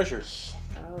Kate's treasure.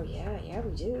 Oh, yeah,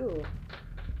 we do.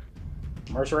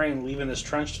 Mercer ain't leaving this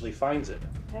trench till he finds it.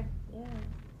 Heck, yeah.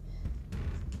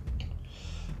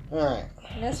 Alright.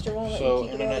 Nestor won't let So,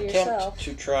 you keep in it an over attempt yourself.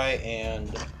 to try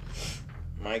and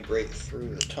migrate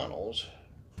through the tunnels,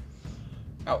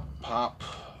 out pop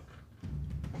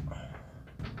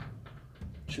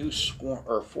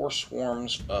four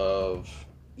swarms of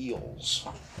eels.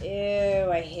 Ew,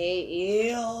 I hate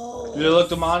eels. Do they look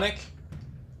demonic?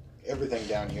 Everything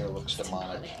down here looks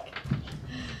demonic.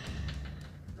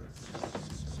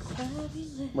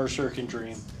 Mercer can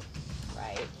dream.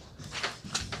 Right.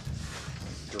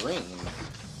 Dream?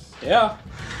 Yeah.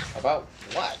 About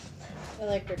what?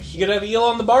 Electric You sheep. could have eel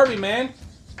on the Barbie, man.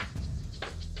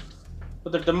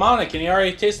 But they're demonic, and he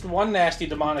already tasted one nasty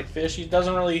demonic fish. He's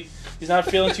not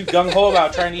feeling too gung-ho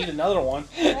about trying to eat another one.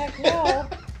 Heck no.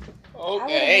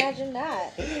 Okay. I would imagine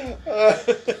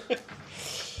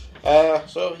that.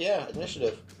 So yeah,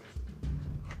 initiative.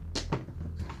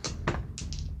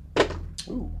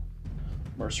 Ooh.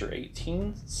 Mercer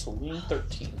 18, Celine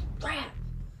 13. Crap.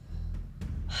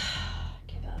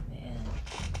 Give up, man.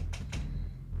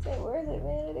 Is it worth it,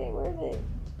 man? It ain't worth it.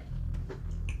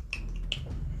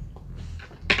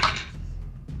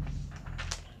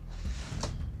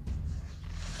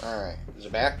 Alright, is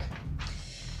it back?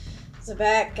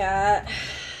 Zabak got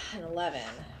an 11.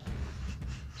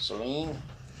 Celine?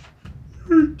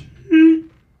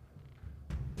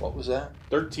 What was that?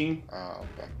 13. Oh,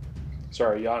 okay.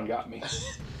 Sorry, Jan got me.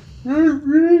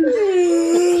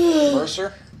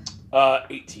 Mercer?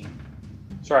 18.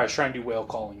 Sorry, I was trying to do whale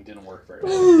calling. It didn't work very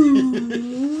well.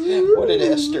 What did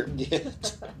Esther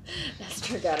get?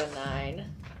 Esther got a 9.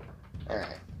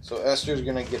 Alright, so Esther's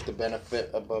gonna get the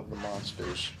benefit above the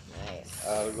monsters. Nice.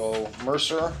 We'll go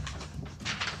Mercer,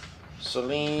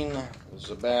 Celine,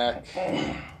 Zabak,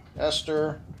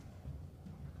 Esther.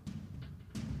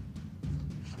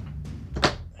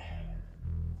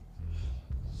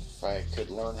 If I could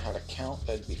learn how to count,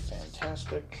 that'd be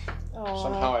fantastic. Aw.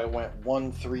 Somehow I went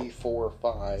 1, 3, 4,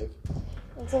 5.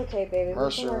 It's okay, baby.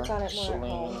 Mercer, we can work on it more at Celine.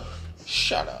 home.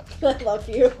 Shut up. I love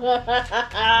you.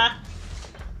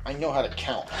 I know how to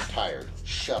count. I'm tired.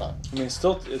 Shut up. I mean,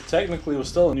 it technically was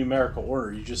still a numerical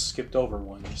order. You just skipped over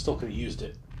one. You still could have used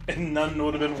it. And none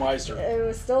would have been wiser. It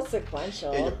was still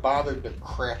sequential. It bothered the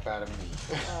crap out of me.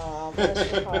 Oh,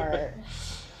 bless your heart.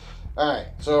 Alright,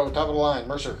 so top of the line.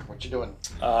 Mercer, what you doing?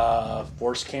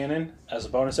 Force cannon as a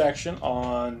bonus action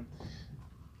on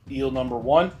eel number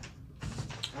 1.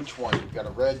 Which one? You've got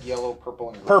a red, yellow, purple,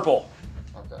 and green. Purple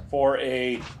Okay. for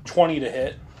a 20 to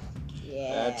hit.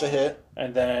 Yeah. That's a hit.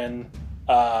 And then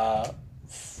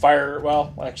fire.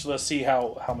 Well, actually, let's see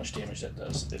how much damage that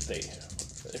does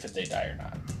if they die or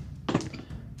not.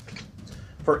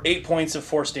 For 8 points of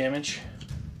force damage.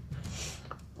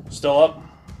 Still up.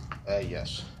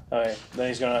 Yes. Okay. Then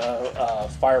he's gonna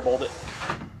firebolt it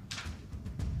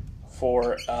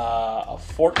for a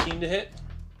 14 to hit.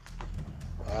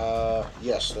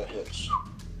 Yes, that hits.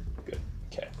 Good.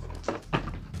 Okay.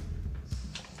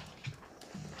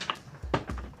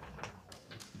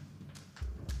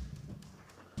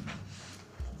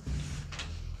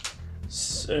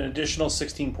 An additional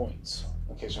 16 points.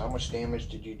 Okay, so how much damage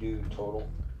did you do total?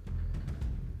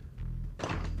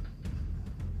 I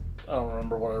don't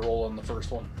remember what I rolled on the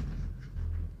first one.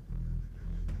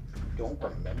 Don't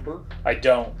remember? I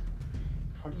don't.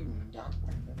 How do you not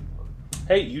remember?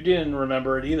 Hey, you didn't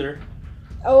remember it either.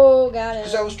 Oh, got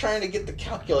Because it. I was trying to get the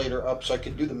calculator up so I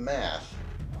could do the math.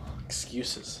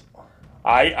 Excuses.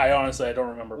 I honestly, I don't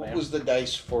remember, What man. was the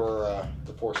dice for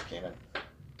the force cannon?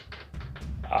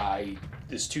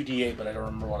 It's 2d8, but I don't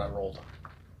remember what I rolled.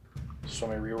 Just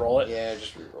want me to re-roll it? Yeah,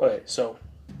 just reroll. Okay, so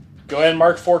go ahead and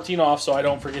mark 14 off so I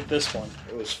don't forget this one.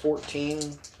 It was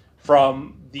 14.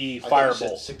 From the I thought you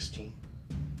said firebolt. 16.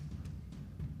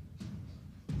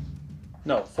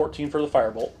 No, 14 for the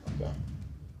firebolt. Okay.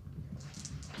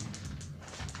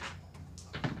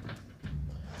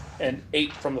 And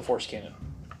 8 from the force cannon.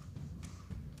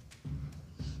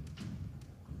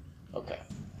 Okay.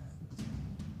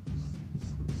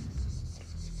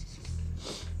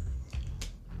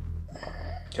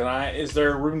 Is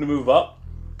there room to move up?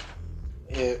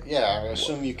 Yeah, I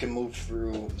assume you can move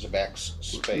through Zabak's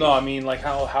space. No, I mean, like,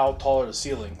 how tall are the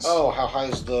ceilings? Oh, how high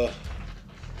is the...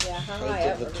 Yeah, how Height high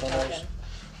of up the are we tunnels?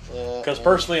 talking? Because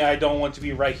personally, I don't want to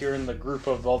be right here in the group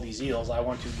of all these eels. I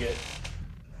want to get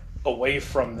away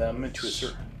from them into a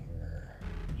certain...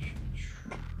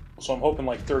 So I'm hoping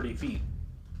like 30 feet.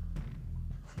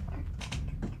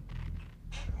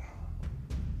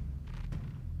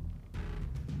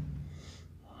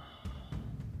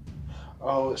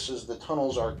 Oh, it says the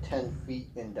tunnels are 10 feet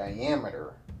in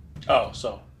diameter. Oh,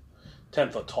 so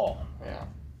 10 foot tall. Yeah.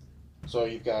 So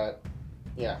you've got,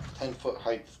 10-foot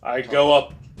height. I'd go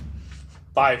up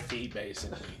 5 feet,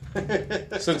 basically.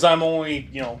 Since I'm only,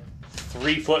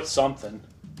 3 foot something.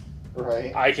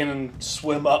 Right. I can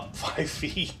swim up 5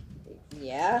 feet.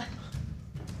 Yeah.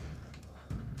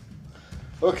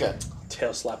 Okay.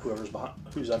 Tail slap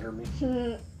who's under me.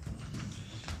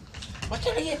 What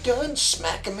are you doing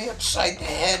smacking me upside the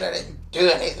head? I didn't do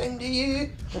anything to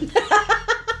you.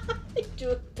 You do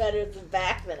it better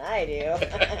back than I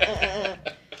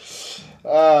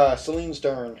do. Celine's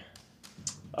turn.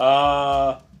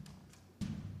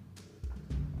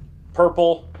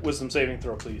 Purple, wisdom saving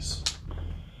throw, please.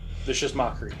 Vicious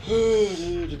mockery.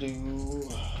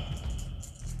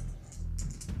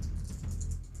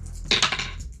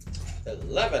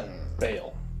 11.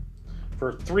 Fail.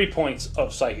 For 3 points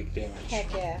of psychic damage.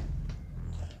 Heck yeah.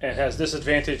 And it has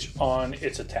disadvantage on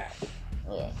its attack.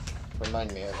 Yeah.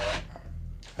 Remind me of that.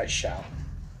 I shall.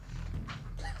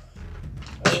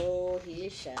 Oh, he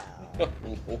shall.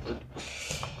 Lord.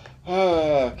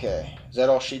 Okay. Is that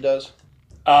all she does?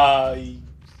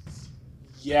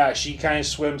 Yeah, she kind of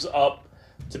swims up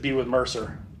to be with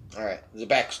Mercer. Alright.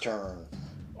 Zabak's turn.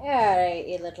 Alright,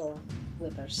 you little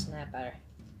whippersnapper.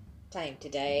 Time to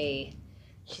die.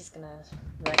 She's gonna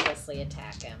recklessly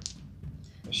attack him.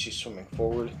 Is she swimming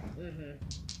forward? Mm-hmm.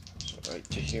 So right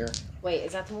to here. Wait,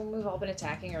 is that the one we've all been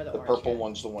attacking, or the The orange purple guy?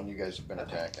 one's the one you guys have been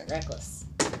Okay. attacking. Reckless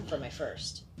for my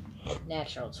first.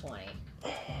 Natural 20.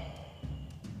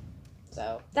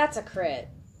 So, that's a crit.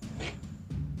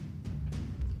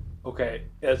 Okay,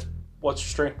 what's your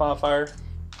strength modifier?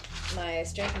 My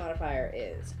strength modifier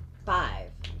is 5.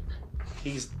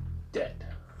 He's dead.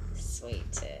 Sweet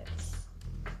tits.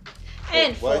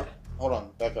 And what? 4. Hold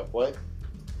on. Back up. What?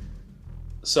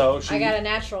 So I got a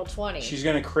natural 20. She's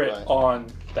going to crit Right. on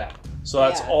that. So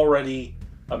that's Yeah. already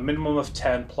a minimum of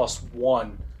 10 plus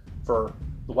 1 for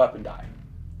the weapon die.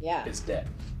 Yeah. It's dead.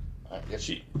 Yep.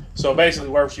 So basically,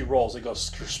 wherever she rolls, it goes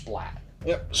splat.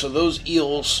 Yep. So those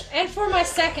eels. And for my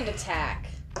second attack,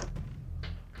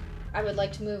 I would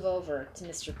like to move over to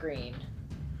Mr. Green.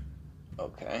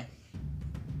 Okay.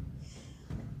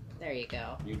 There you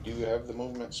go. You do have the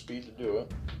movement speed to do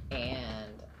it.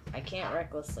 And I can't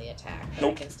recklessly attack, but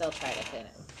Nope. I can still try to hit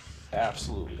him.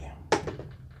 Absolutely.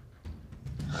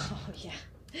 Oh, yeah.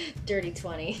 Dirty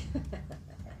 20.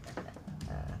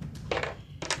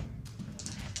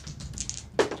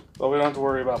 But we don't have to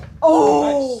worry about.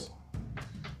 Oh!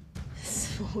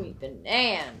 Nice. Sweet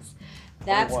bananas.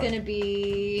 That's 21. going to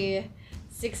be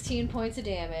 16 points of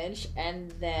damage, and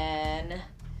then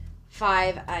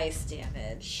 5 ice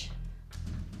damage.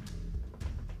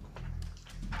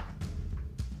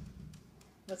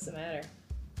 What's the matter?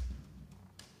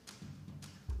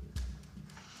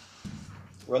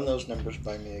 Run those numbers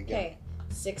by me again. Okay,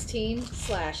 16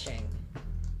 slashing,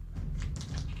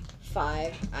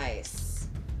 5 ice.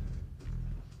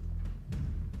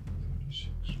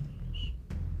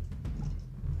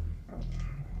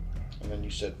 And then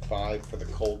you said 5 for the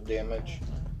cold damage.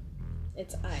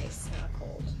 It's ice, not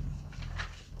cold.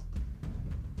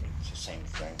 It's the same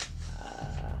thing.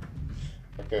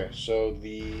 Okay, so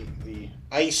the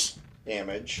ice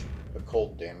damage, the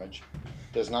cold damage,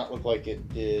 does not look like it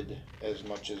did as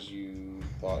much as you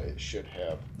thought it should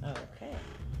have. Okay.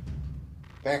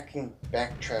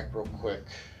 Backtrack real quick.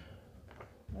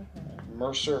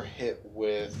 Mercer hit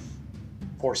with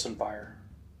Force and fire.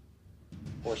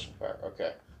 force and fire.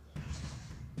 Okay.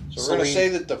 So we're going to say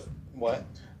that the... What?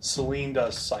 Celine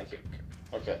does psychic.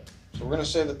 Okay. So we're going to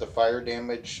say that the fire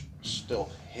damage still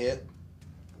hit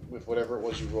with whatever it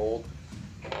was you rolled,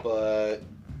 but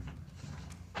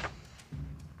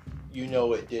you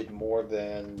know it did more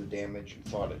than the damage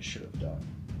you thought it should have done.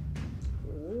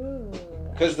 Ooh.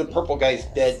 Because the purple guy's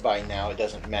dead by now, it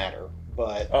doesn't matter,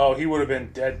 but... Oh, he would have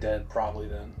been dead probably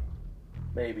then.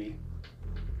 Maybe.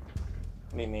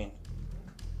 What do you mean?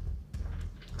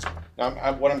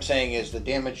 What I'm saying is the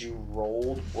damage you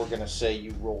rolled, we're going to say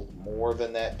you rolled more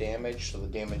than that damage, so the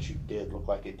damage you did looked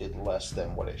like it did less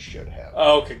than what it should have.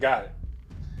 Oh, okay, got it.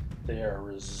 They are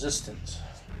resistant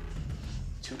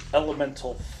to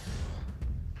elemental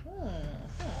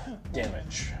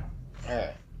damage.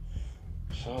 Alright.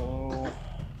 So,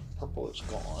 purple is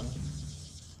gone.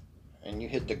 And you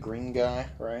hit the green guy,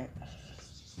 right?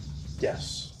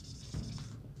 Yes.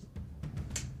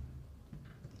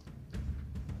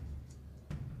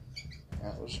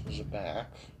 That was a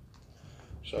back.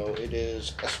 So it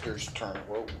is Esther's turn.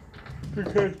 Whoa.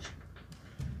 Okay.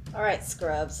 Alright,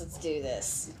 scrubs, let's do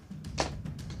this.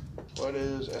 What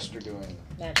is Esther doing?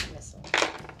 Magic missile.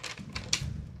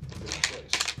 Good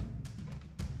place.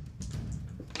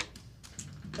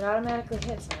 It automatically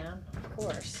hits, man. Of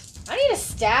course. I need a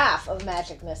staff of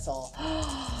magic missile.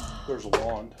 There's a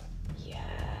wand.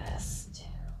 Yes.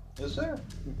 Is there?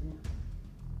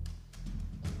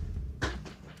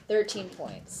 13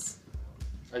 points.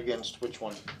 Against which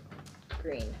one?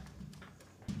 Green.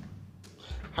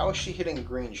 How is she hitting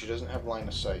green? She doesn't have line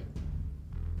of sight.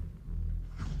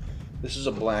 This is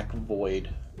a black void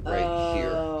right here.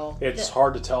 Oh. It's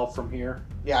hard to tell from here.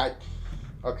 Yeah.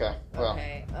 Okay. Well.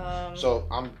 Okay. So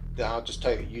I'll just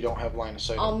tell you, you don't have line of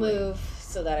sight. I'll on green. move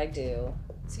so that I do.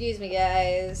 Excuse me,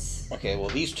 guys. Okay. Well,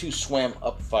 these two swam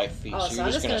up 5 feet, Oh, so so you're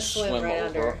I'm just just gonna swim right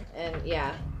over. under, and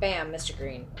yeah, bam, Mr.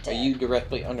 Green. Are Dead. you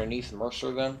directly underneath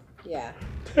Mercer then? Yeah.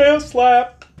 Tail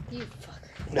slap. You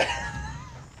fucker.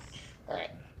 All right.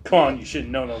 Come on, you should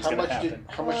have known that was How going to much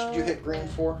happen. did you hit green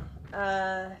for?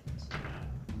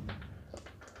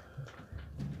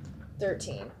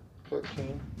 13.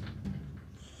 13.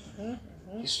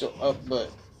 Mm-hmm. He's still up, but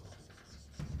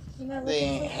You're not they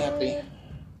looking ain't so happy. good.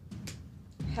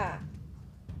 Ha.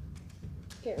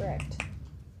 Get wrecked.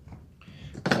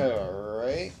 All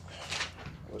right.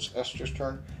 It was Esther's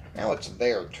turn. Now it's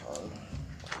their turn.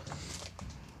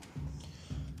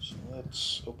 So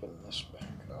let's open this back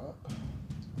up.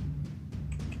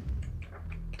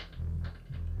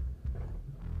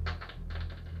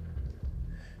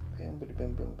 Bam, bam,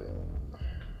 bam, bam, bam.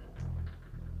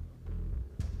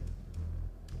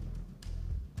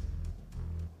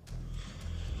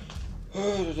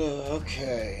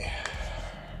 Okay.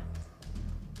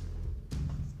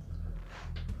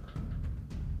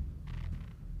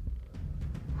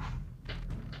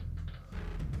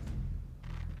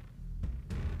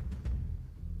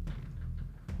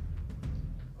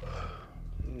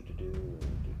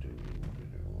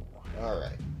 All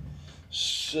right.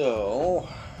 So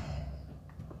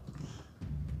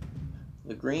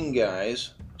the green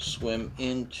guys swim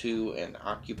into and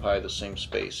occupy the same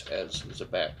space as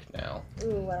Zabak now.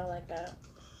 Ooh, I don't like that.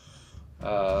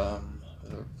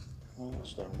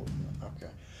 What's their movement?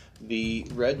 Okay. The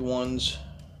red ones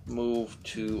move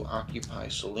to occupy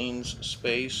Celine's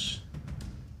space,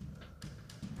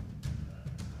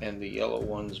 and the yellow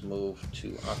ones move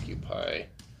to occupy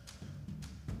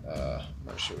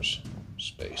Mercer's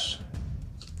space.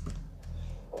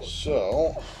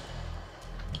 So,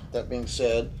 that being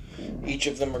said, each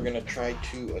of them are going to try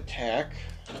to attack.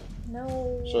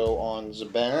 No. So on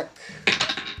Zabak,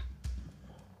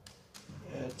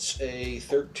 it's a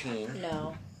 13.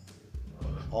 No.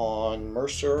 On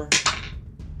Mercer,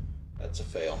 that's a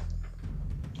fail.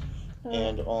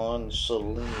 And on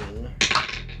Celine,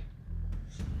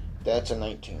 that's a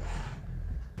 19.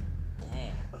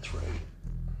 Dang. That's right.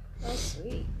 Oh,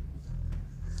 sweet.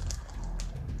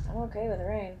 I'm okay with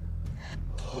rain.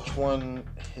 Which one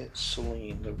hit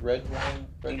Celine? The red one?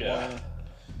 Red one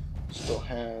still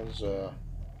has...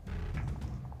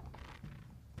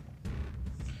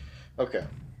 Okay.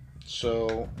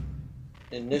 So,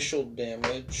 initial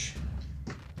damage...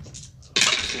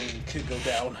 Celine could go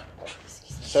down.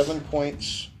 7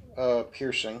 points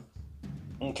piercing.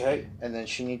 Okay. And then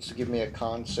she needs to give me a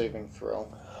con saving throw.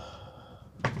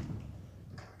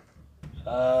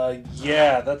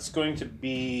 Yeah, that's going to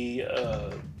be,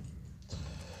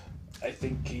 I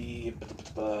think,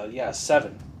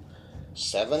 7.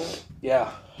 7?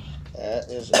 Yeah. That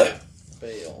is a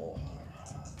fail.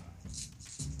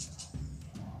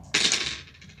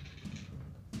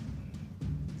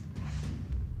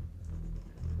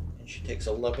 And she takes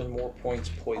 11 more points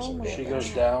poison my damage. She goes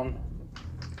down.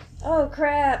 Oh,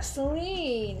 crap.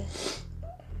 Celine.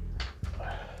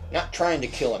 Not trying to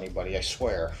kill anybody, I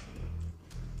swear.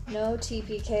 No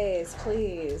TPKs,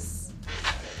 please.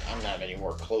 I'm not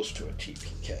anywhere close to a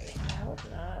TPK. I hope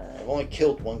not. I've only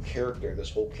killed one character this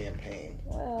whole campaign.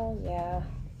 Well, yeah.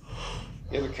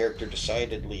 The other character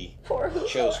decidedly Poor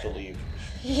chose to leave.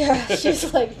 Yeah,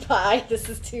 she's like, bye, this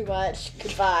is too much.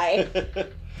 Goodbye.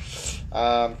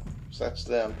 So that's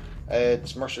them.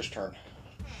 It's Mercer's turn.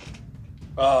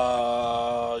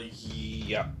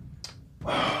 Yeah.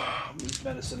 Move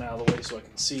medicine out of the way so I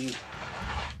can see.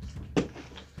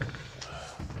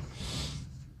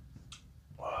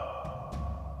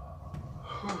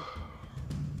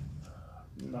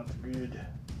 Not good.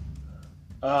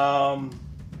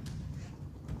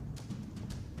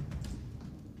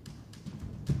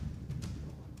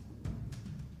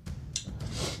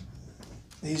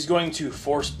 He's going to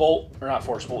force bolt, or not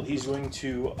force bolt. He's going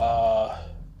to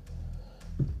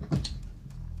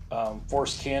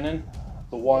Force cannon.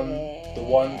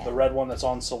 The red one that's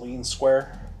on Celine's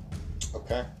square.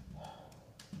 Okay.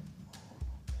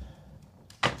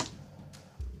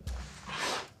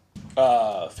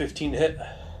 Uh, 15 to hit.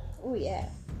 Oh yeah.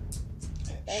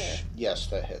 Better. Yes,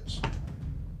 that hits.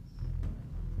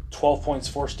 12 points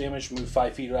force damage. Move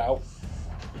 5 feet out.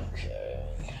 Okay.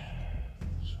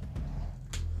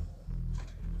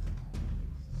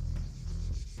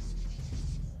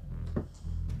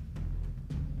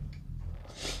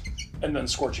 And then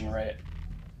scorching ray it.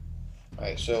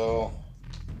 Alright, so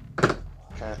I'm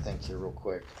trying to think here real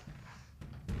quick.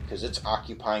 Because it's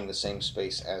occupying the same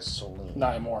space as Celine.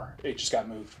 Not anymore. It just got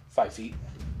moved 5 feet.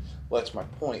 Well, that's my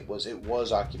point, was it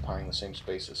was occupying the same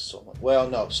space as Celine. Well,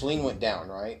 no, Celine went down,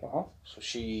 right? Uh-huh. So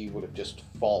she would have just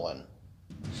fallen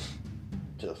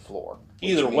to the floor.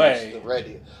 Either way.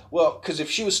 Well, because if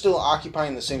she was still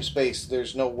occupying the same space,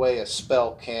 there's no way a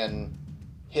spell can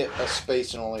hit a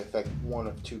space and only affect one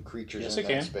of two creatures in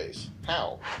that space.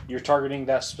 How? You're targeting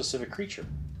that specific creature.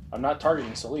 I'm not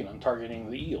targeting Celine. I'm targeting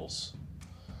the eels.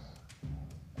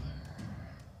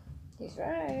 He's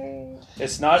right.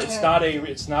 It's not an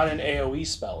AoE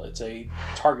spell. It's a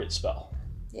target spell.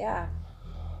 Yeah.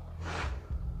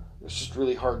 It's just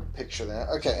really hard to picture that.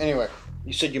 Okay, anyway,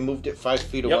 you said you moved it 5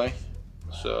 feet away?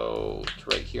 So it's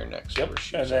right here next. Yep.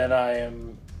 And then I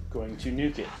am going to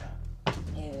nuke it.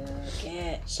 Nuke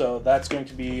it. So that's going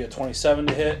to be a 27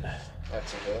 to hit.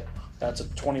 That's a hit. That's a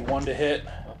 21 to hit.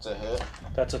 That's a hit.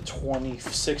 That's a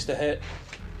 26 to hit.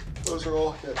 Those are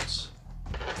all hits.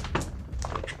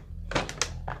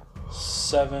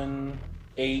 7,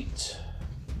 8.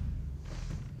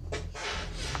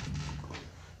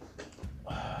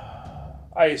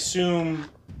 I assume,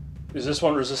 is this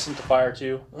one resistant to fire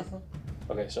too? Mm-hmm.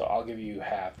 Okay, so I'll give you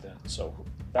half then. So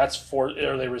that's 4.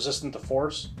 Are they resistant to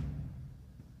force?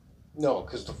 No,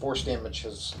 because the force damage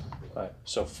has... Right.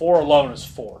 So 4 alone is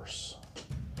force.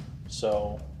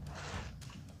 So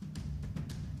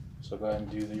go ahead and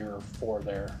do your 4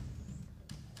 there.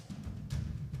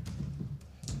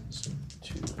 So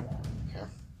 2. Okay.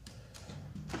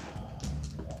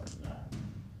 1.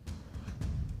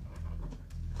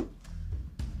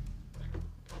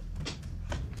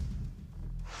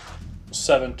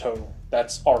 7 total.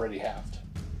 That's already halved.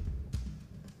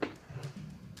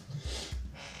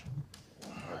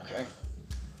 Okay.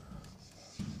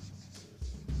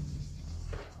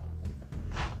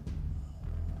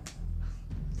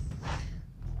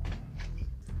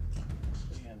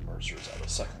 And Mercer's out of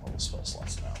second level spell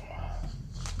slots now.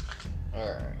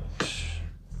 Alright.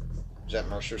 Is that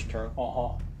Mercer's turn?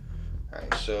 Uh-huh.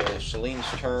 Alright, so Celine's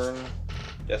turn.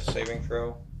 Death saving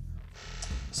throw.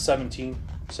 17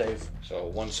 save. So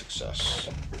 1 success.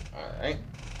 Alright.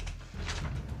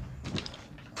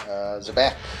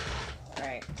 Zabak.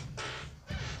 Alright.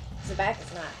 Zabak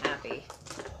is not happy.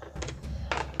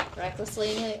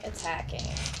 Recklessly attacking.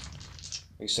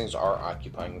 These things are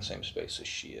occupying the same space as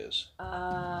she is.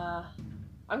 I'm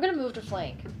gonna move to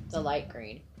flank the light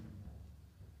green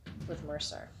with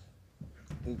Mercer.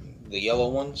 The yellow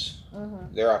ones,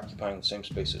 Mm-hmm. they're occupying the same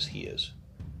space as he is.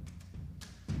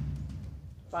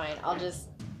 Fine, I'll just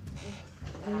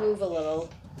move a little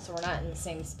so we're not in the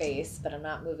same space, but I'm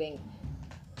not moving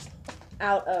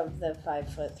out of the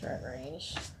 5-foot threat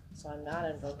range. So I'm not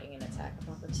invoking an attack of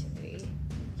opportunity.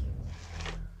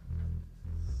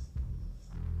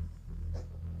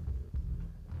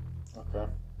 Okay.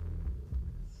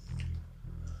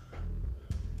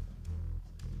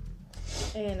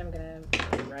 And I'm gonna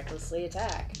recklessly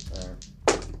attack.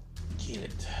 Get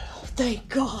it. Oh, thank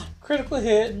God. Critical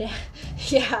hit.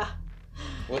 Yeah.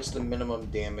 What's the minimum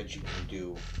damage you can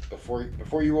do before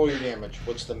you roll your damage?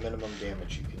 What's the minimum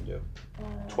damage you can do?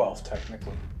 12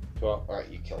 technically. 12. All right,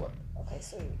 you kill it. Okay,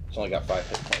 sweet. It's only got 5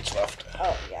 hit points left.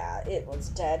 Oh yeah, it was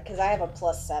dead because I have a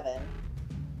 +7.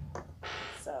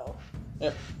 So.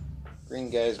 Yep. Green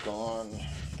guy's gone.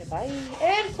 Goodbye.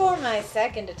 And for my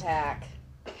second attack.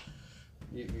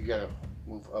 You gotta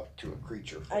move up to a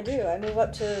creature first. I do. I move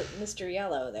up to Mr.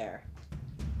 Yellow there.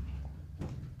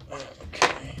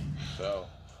 Okay. So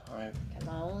 5, Come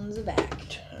on, Zabak.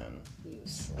 10. You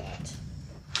slut.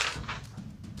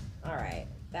 Alright,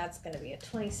 that's gonna be a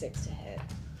 26 to hit.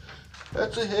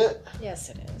 That's a hit. Yes,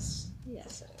 it is.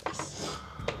 Yes, it is.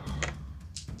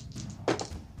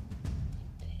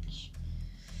 Bitch.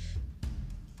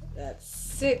 That's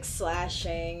 6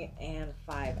 slashing and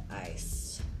 5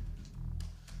 ice.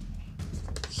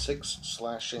 6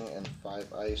 slashing and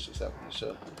 5 ice. Is that what you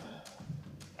said?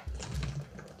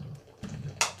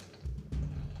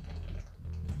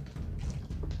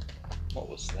 What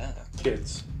was that?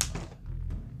 Kids.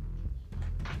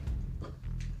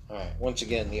 Alright, once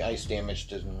again, the ice damage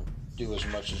didn't do as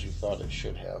much as you thought it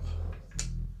should have.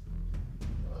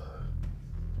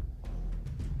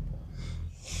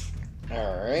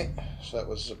 Alright, so that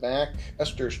was the back.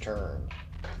 Esther's turn.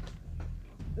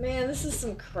 Man, this is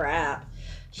some crap.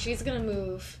 She's gonna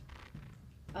move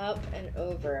up and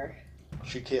over.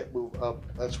 She can't move up.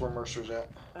 That's where Mercer's at.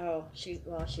 Oh, she's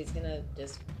gonna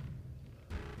just.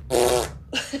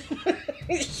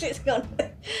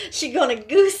 she's gonna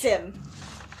goose him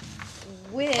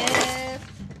with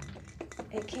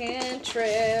a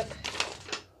cantrip.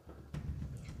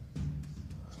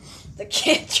 The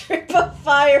cantrip of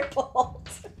firebolt.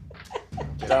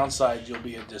 Downside, you'll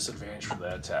be at disadvantage for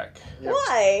that attack. Yep.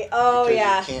 Why? Oh, Because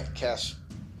yeah. you can't cast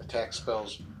attack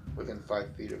spells within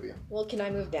 5 feet of you. Well, can I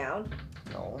move down?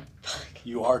 No.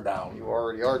 You are down. You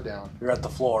already are down. You're at the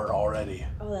floor already.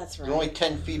 Oh, that's right. There's only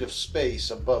 10 feet of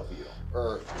space above you.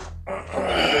 Or from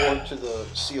the floor to the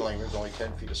ceiling, there's only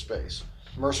 10 feet of space.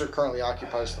 Mercer currently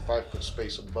occupies the 5-foot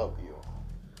space above you.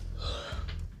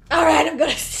 Alright, I'm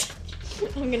gonna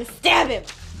stab him.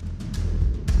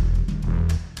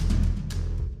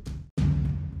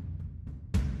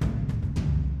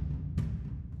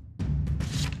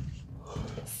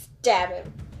 Stab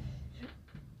him.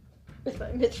 With my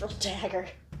mithril dagger.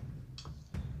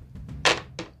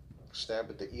 Stab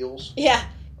at the eels. Yeah.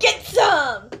 Get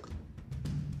some!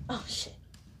 Oh, shit.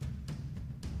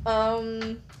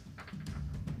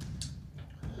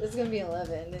 This is gonna be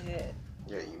 11 to hit.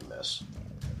 Yeah, you miss.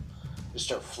 You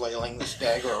start flailing this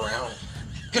dagger around.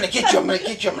 Gonna get you, I'm gonna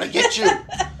get you, I'm gonna get you!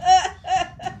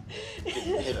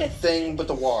 Didn't hit a thing but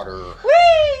the water.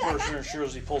 Whee! Mercer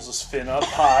ensures he pulls his fin up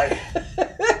high.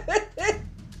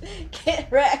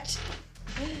 Get wrecked.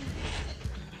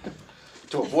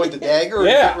 To avoid the dagger or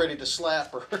Yeah. get ready to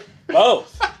slap her?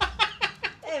 Both.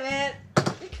 Hey, man.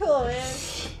 You're cool, man.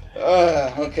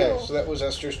 Okay, Cool. so that was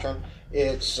Esther's turn.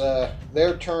 It's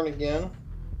their turn again.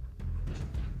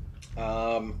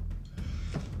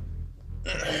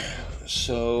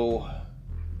 So,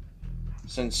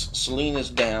 since Celine is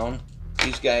down,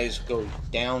 these guys go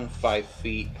down 5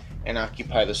 feet and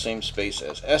occupy the same space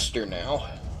as Esther now.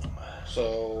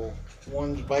 So,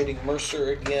 one's biting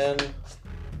Mercer again,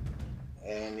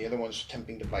 and the other one's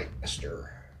attempting to bite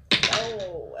Esther.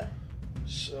 Oh.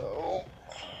 So,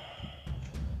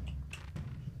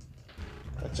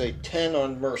 that's a 10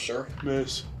 on Mercer.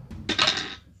 Miss.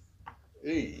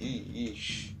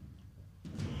 Eesh.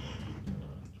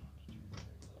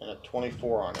 And a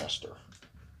 24 on Esther.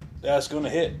 That's going to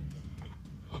hit.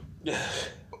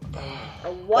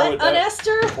 A what Oh, on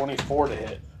Esther? 24 to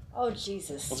hit. Oh,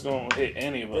 Jesus. What's going to hit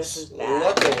any of This us? is bad.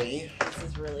 Luckily, This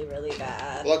is really, really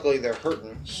bad. they're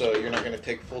hurting, so you're not going to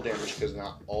take full damage because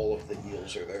not all of the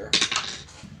eels are there.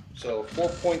 So 4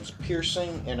 points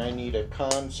piercing, and I need a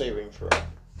con saving throw.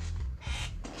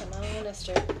 Come on,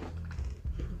 Esther.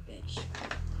 Bitch.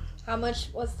 How much?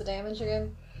 What's the damage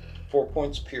again? 4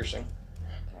 points piercing.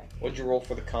 Okay. What'd you roll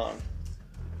for the con?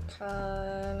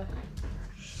 Con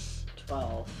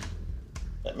 12.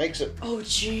 That makes it. Oh,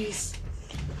 jeez.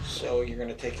 So you're going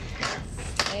to take half.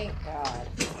 Thank God.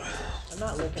 I'm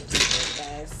not looking too good,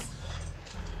 guys.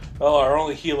 Well, our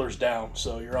only healer's down,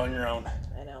 so you're on your own.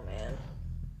 I know, man.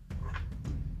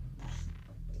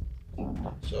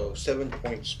 So 7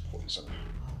 points poison.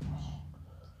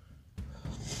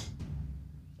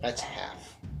 That's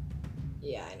half.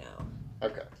 Yeah, I know.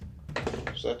 Okay.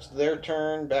 So that's their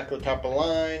turn. Back at the top of the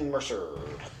line, Mercer.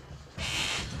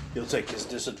 You'll take his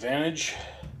disadvantage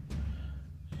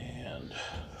and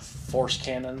force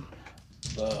cannon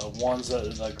the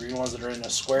green ones that are in a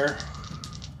square.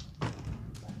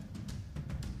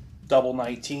 Double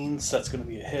 19s. That's going to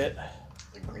be a hit.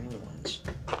 The green ones.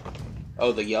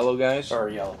 Oh, the yellow guys? Or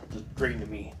yellow. The green to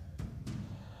me.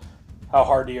 How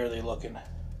hardy are they looking?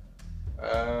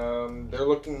 They're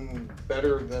looking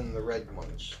better than the red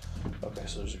ones. Okay,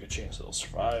 so there's a good chance they'll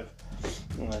survive.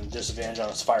 And then disadvantage on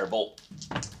his firebolt.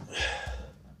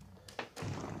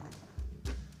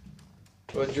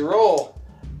 What'd you roll?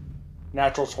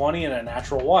 Natural 20 and a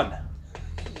natural 1.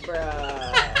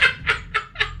 Bruh.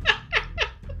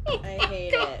 I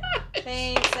hate it.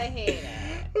 Thanks, I hate it.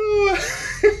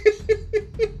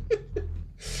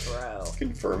 Bro.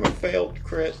 Confirm a failed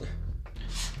crit.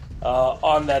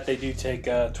 On that, they do take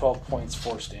 12 points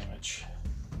force damage.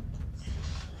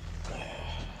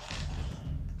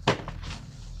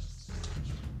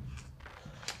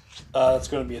 That's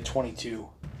going to be a 22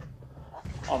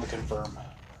 on the confirm.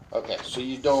 Okay, so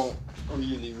you don't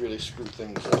really screw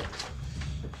things up.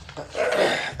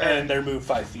 And they're moved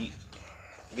 5 feet.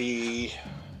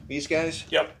 These guys?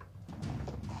 Yep.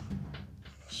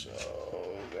 So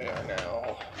they are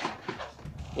now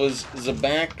Was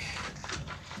Zabak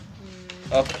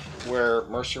up where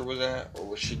Mercer was at, or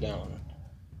was she down?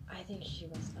 I think she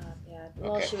was up, yeah.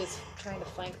 Well, Okay. she was trying to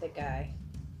flank the guy.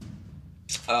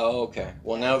 Oh, okay.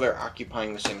 Well, now they're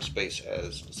occupying the same space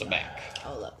as Zabak.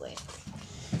 Oh, lovely.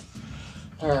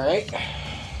 Alright.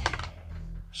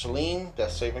 Celine,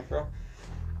 death saving throw.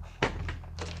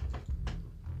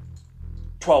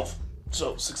 12.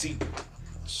 So, succeed.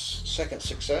 Second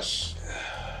success.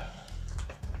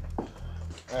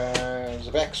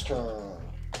 Zabak's turn.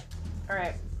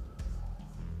 Alright.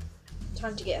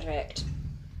 Time to get wrecked.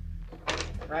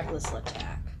 Reckless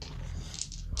attack.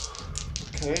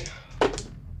 Okay.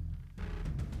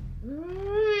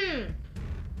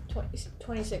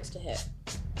 26 to hit.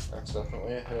 That's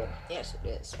definitely a hit. Yes, it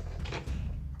is.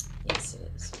 Yes,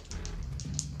 it is.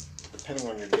 Depending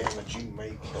on your damage, you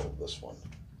may kill this one.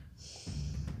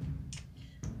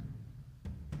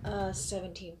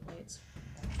 17 points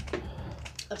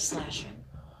of slashing.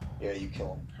 Yeah, you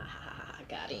kill him. Ha ha ha,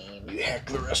 got him. You hack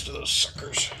the rest of those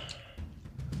suckers.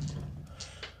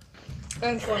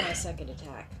 And for my second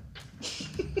attack.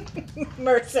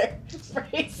 Mercer,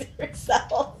 brace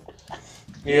yourself.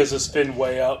 He has his fin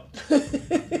way up.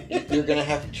 You're gonna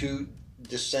have to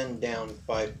descend down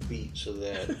 5 feet so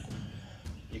that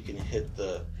you can hit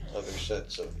the other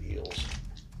sets of eels.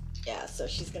 Yeah, so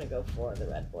she's gonna go for the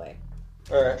red boy.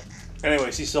 Alright.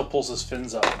 Anyways, he still pulls his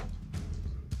fins up.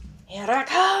 Here I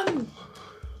come!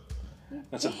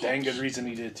 That's a dang good reason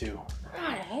he did too.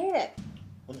 God, I hate it.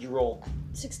 What'd you roll?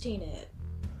 16 to hit.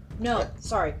 No,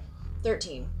 sorry.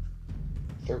 13.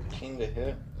 13 to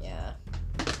hit? Yeah.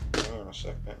 Hang on a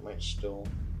sec, that might still...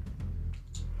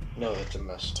 No, that's a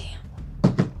miss.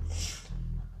 Damn.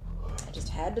 I just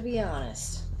had to be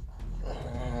honest.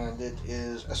 And it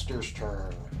is Esther's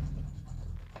turn.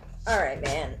 Alright,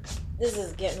 man. This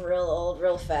is getting real old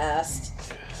real fast.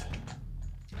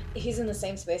 He's in the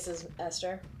same space as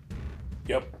Esther.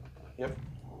 Yep. Yep.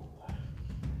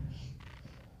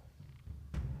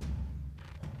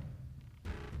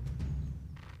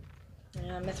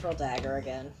 Yeah, Mithril Dagger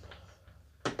again.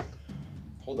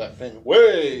 Hold that fin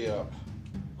way up.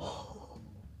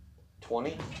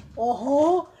 20?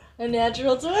 Oh, a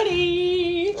natural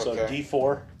 20! So Okay.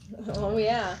 D4 Oh,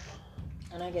 yeah.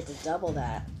 And I get to double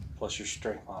that. plus your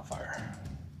strength modifier.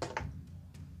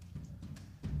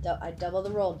 I double the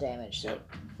roll damage. Yep.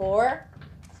 4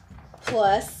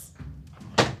 plus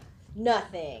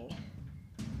nothing.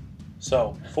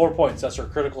 So 4 points. That's her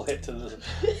critical hit to the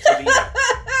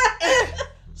eye.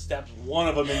 Stabs one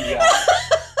of them in the eye.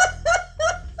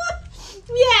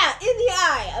 Yeah, in the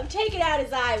eye. I'm taking out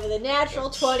his eye with a natural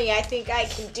 20. I think I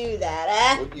can do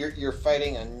that, Well, you're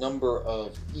fighting a number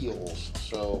of eels,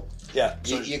 so Yeah.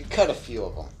 So you cut a few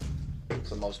of them. It's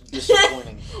the most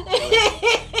disappointing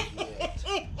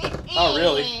Oh,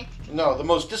 really? No, the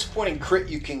most disappointing crit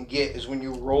you can get is when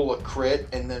you roll a crit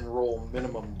and then roll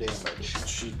minimum damage.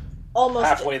 she Almost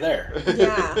halfway there.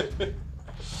 Yeah.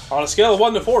 On a scale of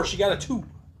 1 to 4, she got a 2.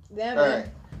 Yeah, man. Alright,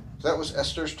 so that was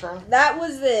Esther's turn. That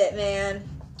was it, man.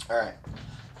 Alright,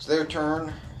 it's their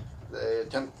turn. They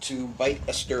attempt to bite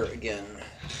Esther again.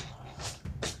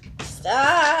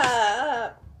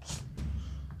 Stop.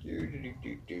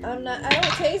 I'm not. I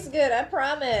don't taste good. I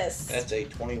promise. That's a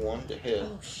 21 to hit.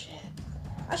 Oh shit!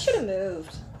 I should have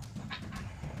moved.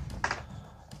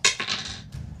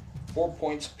 4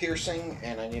 points piercing,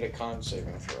 and I need a con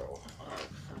saving throw.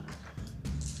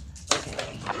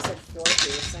 Okay, you said 4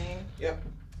 piercing. Yep.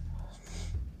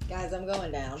 Guys, I'm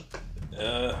going down.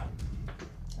 I'm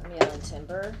yelling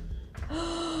timber.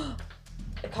 A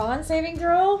con saving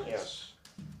throw? Yes.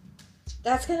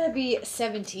 That's gonna be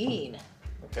 17.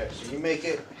 Okay, so you make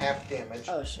it half damage.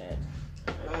 Oh shit!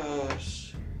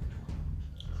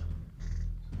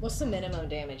 What's the minimum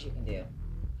damage you can do?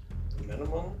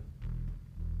 Minimum?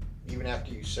 Even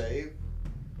after you save?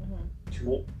 Mm-hmm.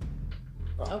 2.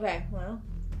 Okay, well,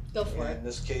 go for And it. in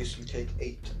this case, you take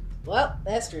 8. Well,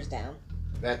 Esther's down.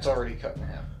 That's already cut in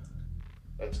half.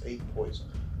 That's 8 poison.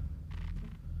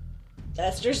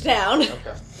 Esther's down.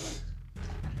 Okay.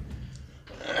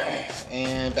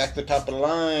 And back to the top of the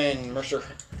line, Mercer.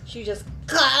 She just.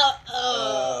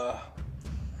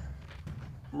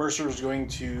 Mercer's going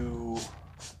to...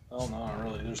 Oh, no, not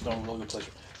really. There's no real good place.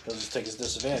 He'll just take his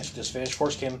disadvantage. Disadvantage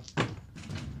force cannon.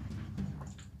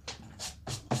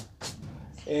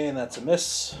 And that's a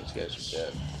miss. These guys are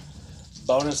dead.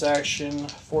 Bonus action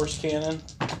force cannon.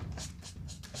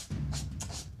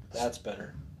 That's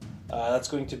better. That's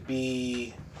going to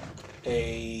be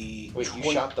a... Wait,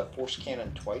 you shot the force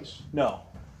cannon twice? No.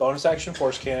 Bonus action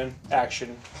force cannon.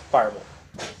 Action. Fireball.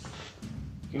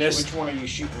 Missed. Which one are you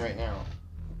shooting right now?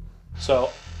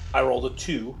 So, I rolled a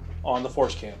 2 on the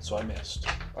force cannon, so I missed.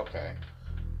 Okay.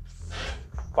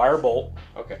 Firebolt.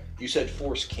 Okay. You said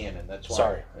force cannon. That's why.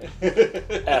 Sorry.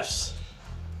 Fs.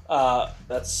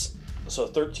 That's so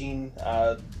 13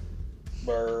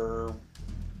 or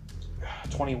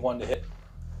 21 to hit.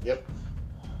 Yep.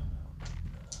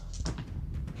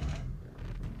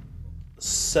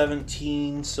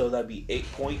 17, so that'd be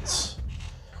 8 points.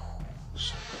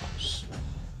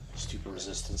 Stupid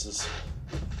resistances.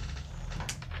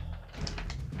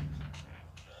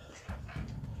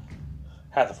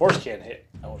 Had the force cannon hit,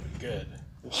 that would have been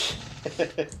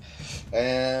good.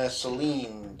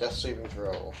 Celine, death saving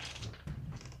throw.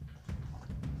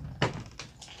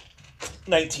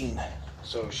 19.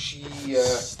 So she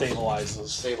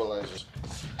stabilizes.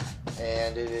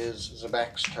 And it is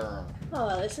Zabak's turn. Oh,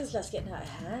 well, this is just getting out of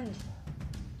hand.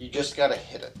 You just gotta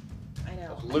hit it. I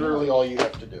know. That's literally all you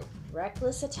have to do.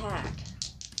 Reckless attack.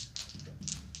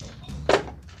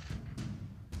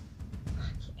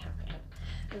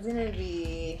 It's gonna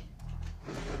be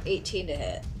 18 to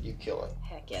hit. You kill it.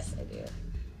 Heck yes, I do.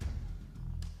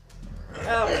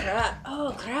 Oh crap!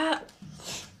 Oh crap!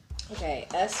 Okay,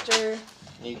 Esther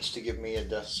Needs to give me a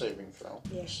death saving throw.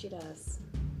 Yes, she does.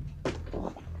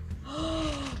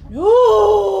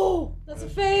 No! That's a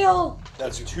fail.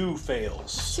 That's 2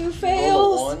 fails. 2 roll a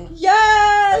fails. 1?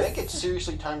 Yes. I think it's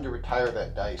seriously time to retire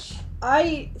that dice.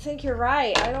 I think you're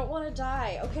right. I don't want to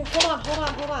die. Okay, hold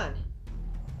on.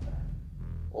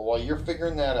 Well, while you're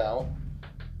figuring that out,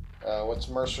 what's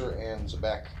Mercer and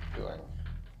Zabak doing?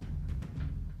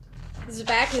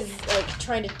 Zabak is like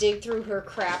trying to dig through her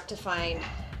crap to find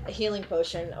a healing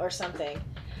potion or something.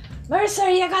 Mercer,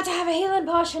 you got to have a healing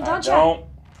potion, don't you? I don't.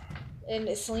 And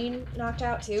is Celine knocked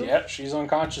out too? Yep, she's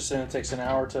unconscious and it takes an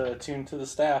hour to attune to the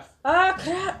staff. Ah,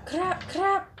 crap.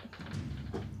 You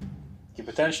could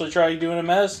potentially try doing a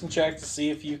medicine check to see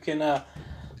if you can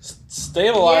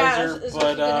stabilize her, that's but what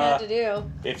you're gonna have to do.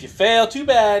 if you fail, too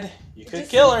bad. You could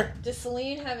kill her. Does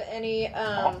Celine have any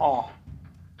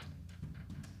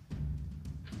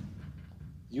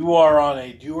You are on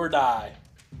a do or die.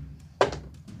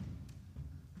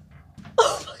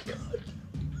 Oh my god.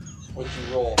 What'd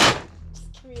you roll?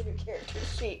 Just give me a new character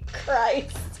sheet.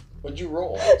 Christ. What'd you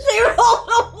roll? She rolled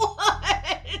a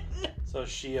 1! So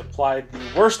she applied the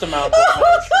worst amount of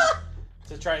medicine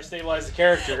to try to stabilize the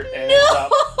character and ends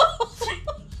up.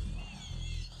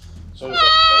 So does a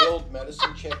failed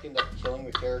medicine check end up killing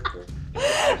the character?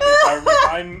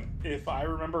 If I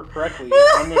remember correctly,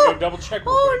 I'm going to go double check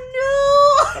real quick.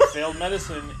 Oh no! A failed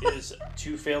medicine is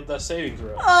 2 failed death saving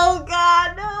throws. Oh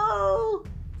god, no!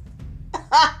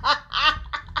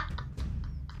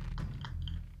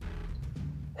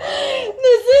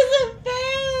 This isn't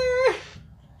fair!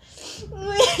 Oh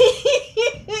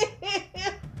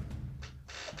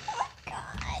god.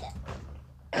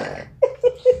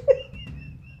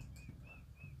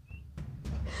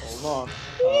 Hold on.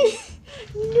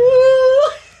 No!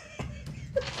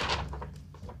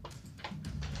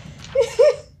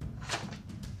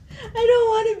 I don't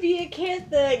want to be a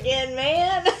Cantha again,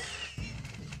 man.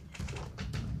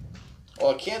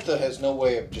 Well, Acantha has no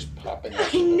way of just popping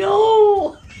up. I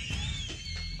know.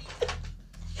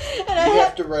 And You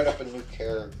have to write up a new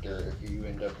character if you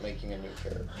end up making a new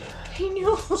character. I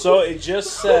know. So it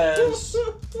just says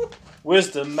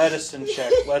wisdom medicine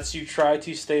check lets you try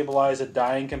to stabilize a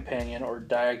dying companion or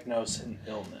diagnose an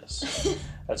illness.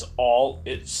 That's all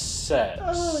it says.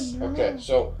 Oh no. Okay,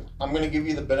 so I'm going to give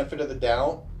you the benefit of the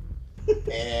doubt,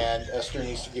 and Esther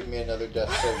needs to give me another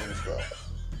death saving throw.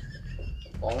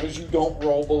 As long as you don't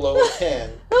roll below a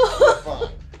 10, you're fine.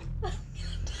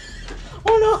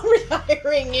 Oh no, I'm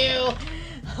retiring you.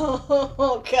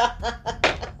 Oh god.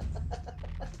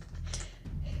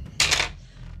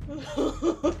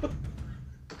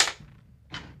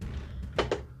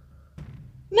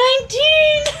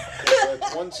 19! So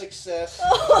it's 1 success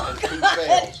and 2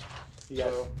 God.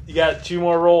 fails. You got 2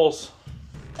 more rolls.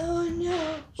 Oh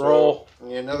no. Roll. So,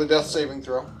 you need another death saving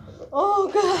throw.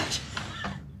 Oh god.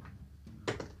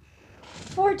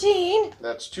 14.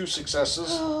 That's 2 successes.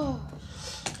 Oh.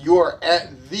 You are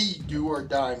at the do or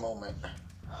die moment.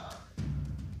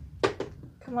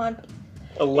 Come on.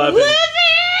 11.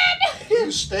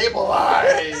 You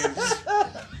stabilize.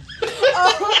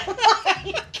 Oh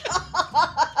my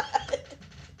god.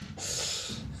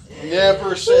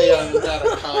 Never say I'm not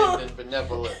a kind and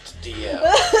benevolent DM.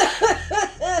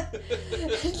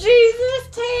 Jesus,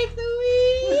 take the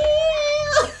wheel.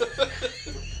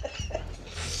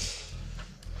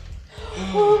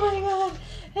 Oh my god.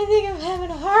 I think I'm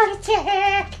having a heart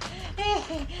attack.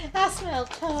 I smell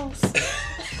toast.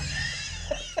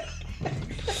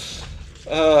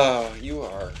 Oh, you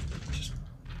are just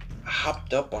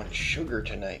stocked up on sugar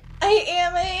tonight. I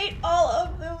am. I ate all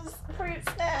of those fruit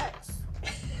snacks.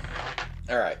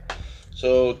 Alright.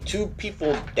 So, 2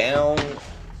 people down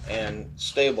and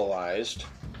stabilized.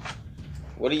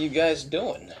 What are you guys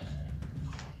doing?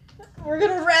 We're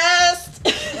gonna rest.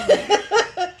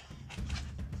 That's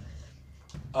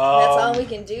all we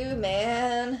can do,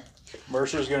 man.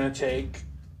 Mercer's gonna take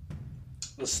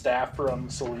the staff from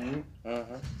Celine,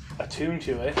 attune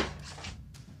to it.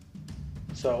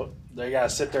 So they gotta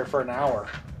sit there for an hour.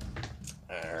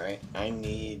 Alright. I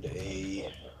need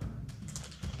a...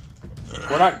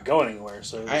 We're not going anywhere,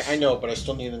 so... I know, but I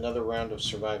still need another round of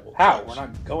survival. How? checks. We're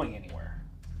not going anywhere.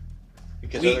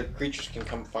 Because other creatures can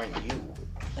come find you.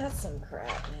 That's some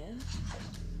crap, man.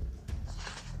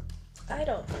 I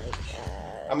don't like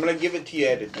that. I'm gonna give it to you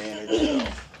at advantage, though.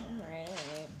 Alright.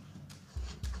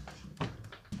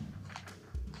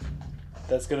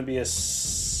 That's gonna be a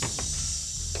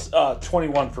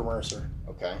 21 for Mercer.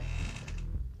 Okay.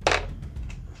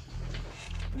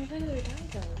 Where'd my other die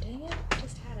go? Dang it. I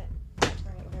just had it.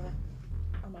 Alright, whatever.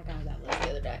 Oh my god, that was the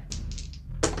other die.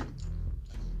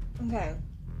 Okay.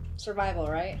 Survival,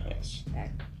 right? Yes. Okay.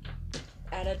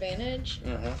 At advantage?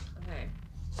 Okay.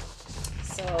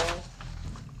 So,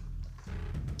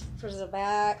 for the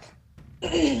back,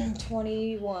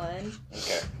 21.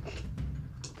 Okay.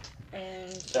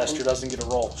 And... Esther doesn't get a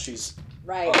roll. She's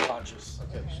Right. unconscious.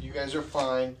 Okay, so you guys are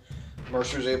fine.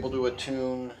 Mercer's able to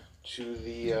attune to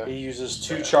the... He uses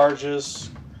 2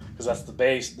 charges, because that's the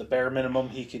bare minimum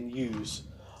he can use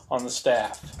on the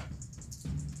staff.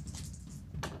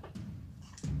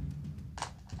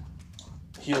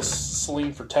 Heals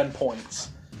Celine for 10 points.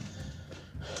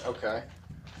 Okay.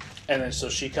 And then so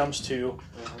she comes to,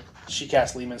 she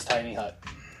casts Lehman's Tiny Hut.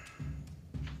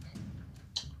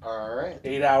 Alright.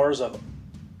 8 hours of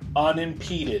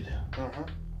unimpeded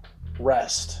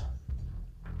rest.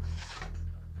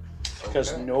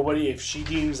 Because nobody, if she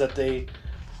deems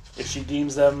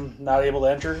them not able to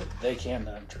enter, they can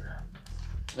enter.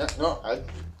 Yeah, no, I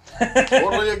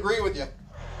totally agree with you.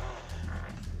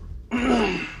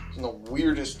 It's in the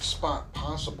weirdest spot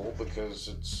possible because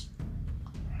it's...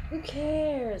 Who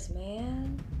cares,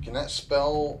 man? Can that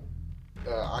spell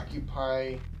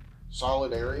occupy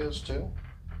solid areas too?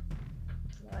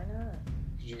 Why not?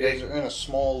 You guys are in a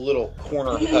small little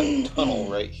corner hut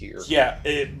tunnel right here. Yeah,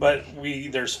 but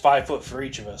there's 5 foot for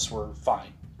each of us. We're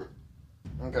fine.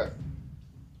 Okay.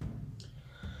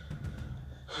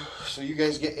 So you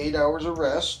guys get 8 hours of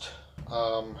rest.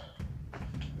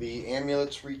 The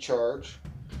amulets recharge.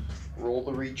 Roll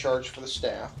the recharge for the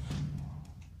staff.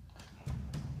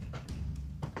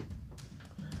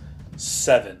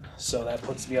 7. So that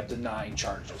puts me up to 9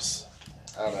 charges.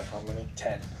 Out of how many?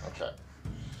 10. Okay.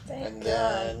 Thank And God.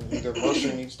 then either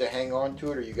Mercer needs to hang on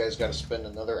to it, or you guys got to spend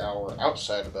another hour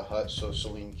outside of the hut so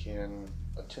Celine can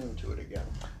attune to it again.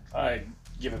 I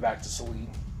give it back to Celine.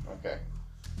 Okay.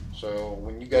 So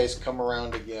when you guys come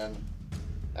around again,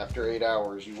 after 8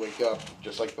 hours, you wake up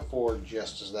just like before,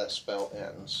 just as that spell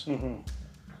ends.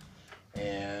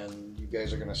 And you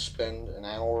guys are going to spend an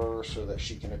hour so that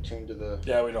she can attune to the...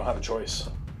 Yeah, we don't have a choice.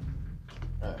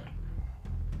 Alright.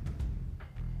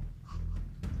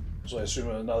 So I assume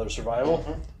another survival.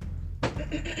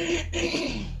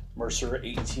 Mercer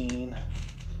 18.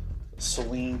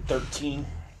 Celine 13.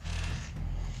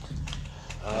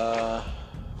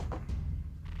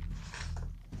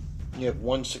 You have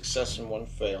 1 success and 1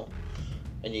 fail.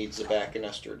 And needs the back and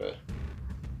Esther to...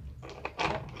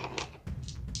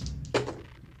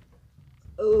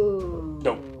 Ooh.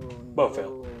 Nope. Both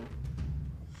failed.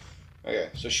 Okay,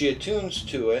 so she attunes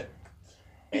to it.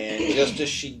 And just as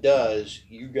she does,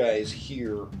 you guys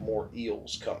hear more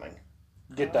eels coming.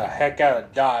 Get the heck out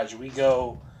of Dodge. We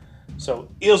go... So,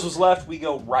 Eels was left, we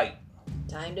go right.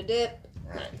 Time to dip.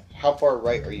 Alright. How far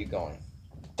right are you going?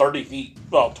 30 feet.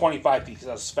 Well, 25 feet, because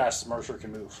that's as fast as Mercer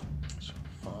can move. So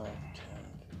 5, 10,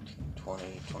 15,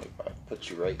 20, 25. Puts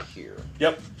you right here.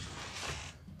 Yep.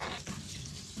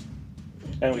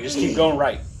 And we just keep going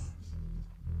right.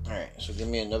 Alright, so give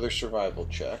me another survival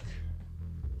check.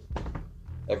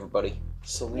 Everybody.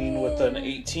 Celine with an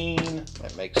 18.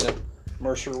 That makes it.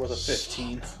 Mercer with a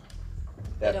 15.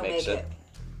 That don't makes make it.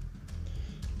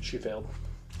 She failed.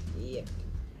 Yep.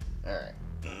 Alright.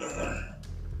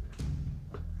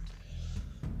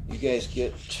 You guys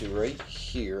get to right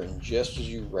here, and just as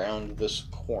you round this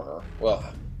corner, well,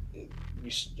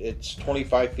 it's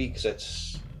 25 feet because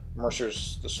that's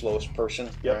Mercer's the slowest person,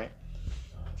 Yep. right?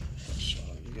 So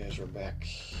you guys are back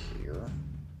here.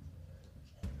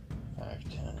 5,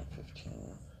 10,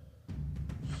 15.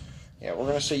 Yeah, we're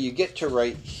going to say you get to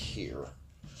right here.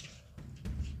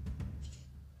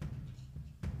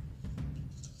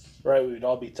 Right, we'd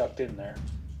all be tucked in there.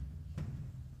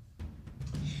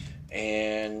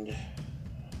 And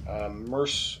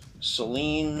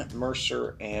Celine,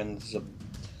 Mercer, and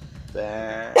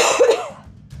Zabak.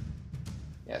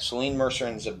 Yeah, Celine, Mercer,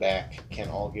 and Zabak can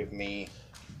all give me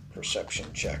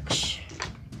perception checks.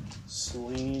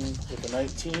 Celine with a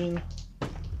 19.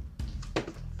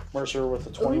 Mercer with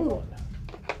a 21. Ooh.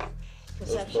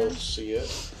 Perception? Those both see it.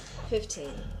 15.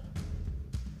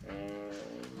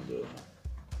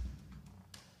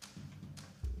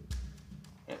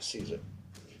 And it sees it.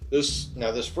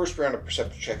 This first round of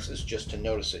perception checks is just to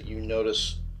notice it. You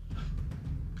notice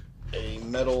a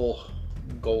metal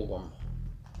golem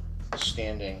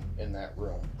standing in that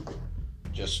room.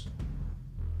 Just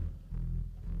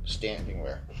standing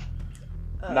there.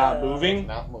 Not moving?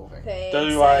 Not moving. Thanks,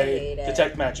 Do I I hate it.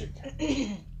 detect magic?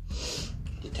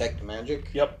 Detect magic?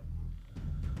 Yep.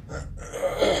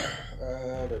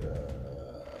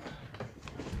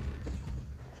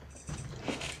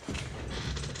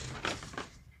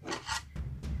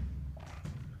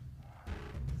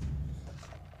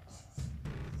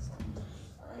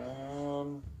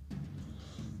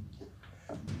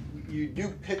 You do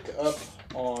pick up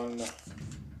on let's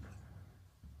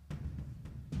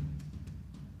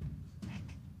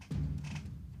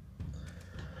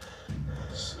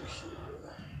see here.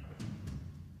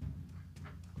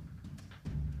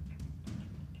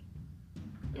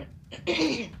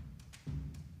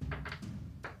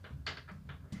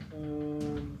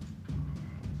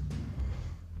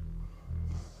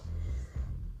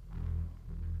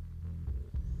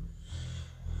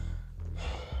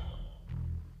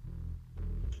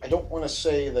 I don't want to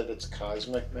say that it's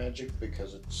cosmic magic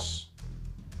because it's...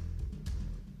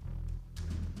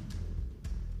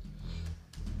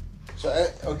 So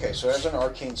as an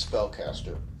arcane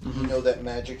spellcaster, you know that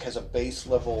magic has a base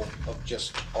level of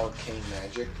just arcane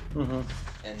magic,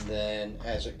 and then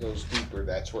as it goes deeper,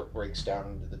 that's where it breaks down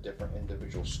into the different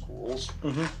individual schools.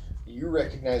 You're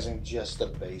recognizing just the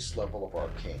base level of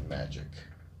arcane magic.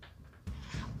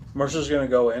 Mercer's going to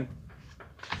go in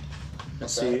and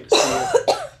Okay.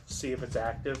 see if it's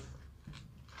active.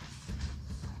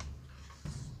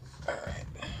 Alright.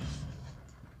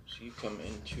 So you come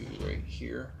into right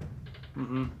here.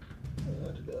 You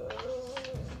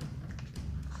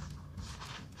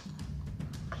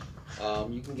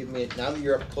can give me, now that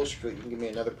you're up closer to it, you can give me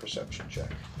another perception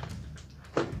check.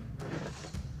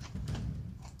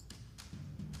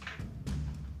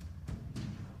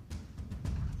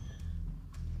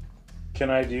 Can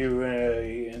I do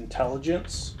a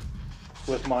intelligence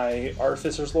with my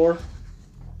artificer's lore?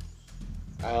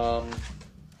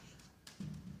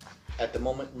 At the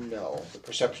moment, no. The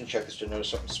perception check is to notice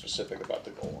something specific about the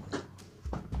golem.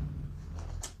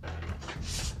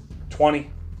 20.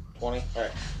 20?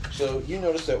 Alright. So you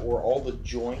notice that where all the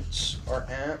joints are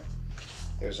at,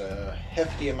 there's a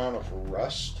hefty amount of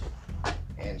rust.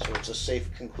 And so it's a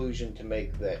safe conclusion to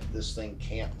make that this thing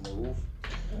can't move.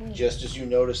 Just as you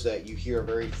notice that, you hear a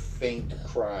very faint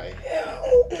cry.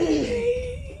 Help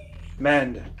me!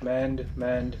 Mend.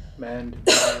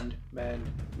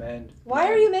 Why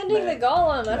are you mending the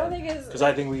golem? I don't think it's... Because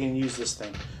I think we can use this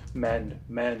thing. Mend.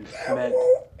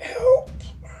 Help!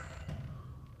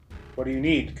 What do you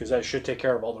need? Because that should take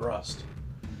care of all the rust.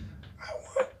 I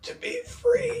want to be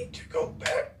free to go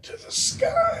back to the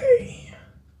sky.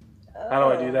 How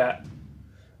do I do that?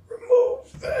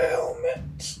 Remove the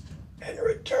helmet and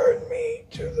return me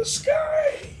to the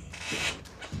sky.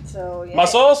 So, yeah.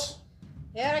 Muscles,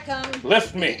 Here I come.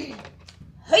 lift me.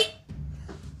 Hey!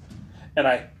 And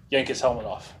I yank his helmet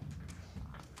off.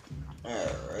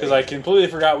 Alright. Because I completely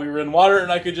forgot we were in water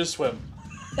and I could just swim.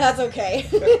 That's okay.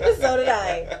 So did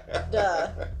I. Duh.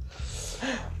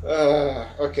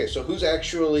 Okay, so who's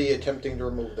actually attempting to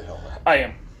remove the helmet? I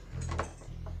am.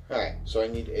 Alright, so I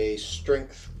need a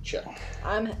strength check.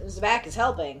 Zabak is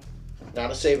helping. Not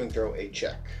a saving throw, a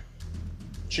check.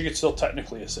 She could still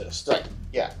technically assist. Right,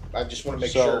 yeah. I just want to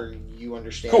make So- sure you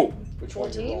understand Cool. which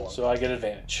one you're 14? rolling. So I get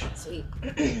advantage. Sweet.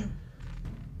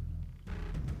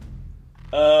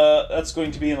 That's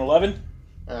going to be an 11.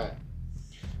 Alright.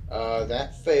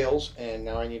 That fails, and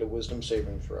now I need a wisdom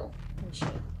saving throw. Oh, shit.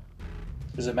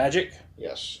 Is it magic?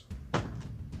 Yes.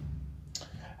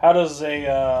 How does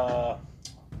a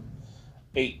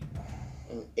 8?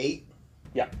 An 8?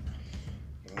 Yeah.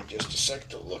 Give me just a sec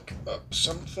to look up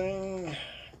something.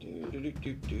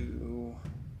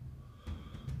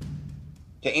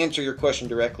 To answer your question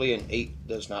directly, an 8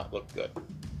 does not look good.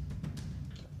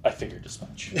 I figured as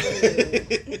much.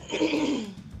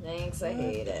 Thanks, I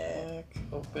hate it.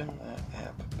 Open that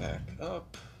app back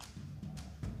up.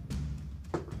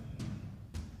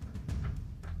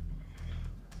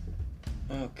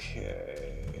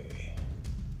 Okay.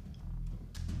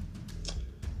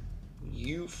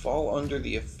 You fall under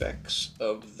the effects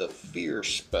of the fear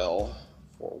spell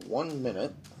for 1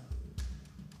 minute.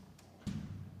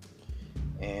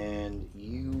 And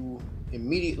you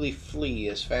immediately flee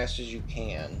as fast as you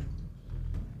can.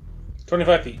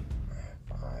 25 feet.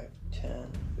 5, 10,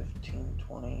 15,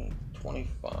 20,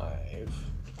 25.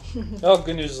 Oh,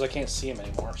 good news is I can't see him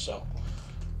anymore, so.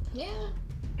 Yeah.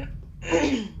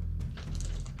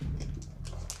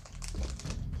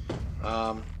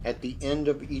 At the end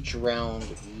of each round,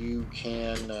 you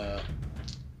can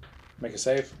Make a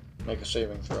save. make a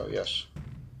saving throw, yes.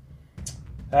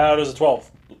 How does a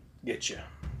 12 get you?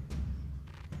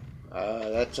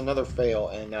 That's another fail,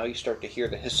 and now you start to hear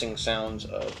the hissing sounds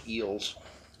of eels.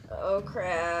 Oh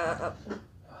crap.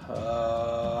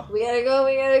 I We gotta go,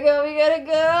 we gotta go, we gotta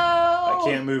go!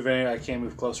 can't move any. I can't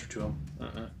move closer to him.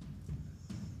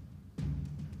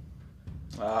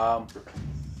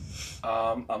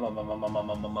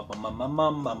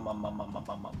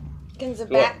 Can Look,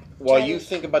 Zabak while try you to-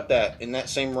 think about that, in that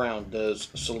same round, does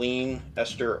Celine,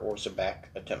 Esther, or Zabak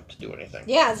attempt to do anything?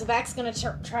 Yeah, Zabak's gonna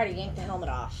try to yank the helmet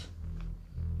off.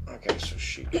 Okay, so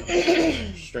she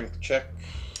can strength check.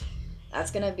 That's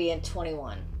gonna be in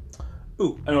 21.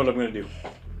 Ooh, I know what I'm gonna do.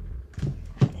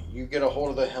 You get a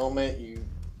hold of the helmet, you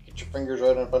get your fingers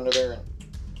right up under there,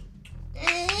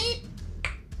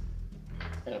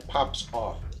 and it pops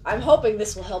off. I'm hoping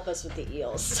this will help us with the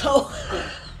eels, so...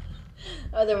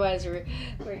 Otherwise, we're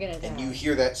gonna die. And you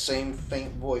hear that same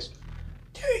faint voice,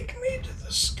 "Take me to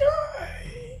the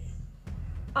sky."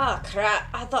 Ah, crap.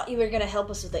 I thought you were gonna help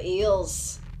us with the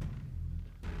eels.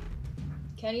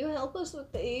 Can you help us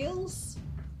with the eels?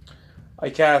 I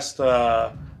cast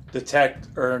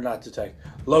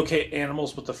locate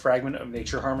animals with the fragment of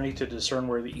nature harmony to discern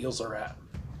where the eels are at.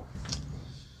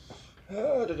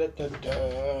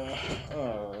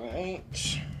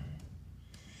 Alright.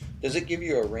 Does it give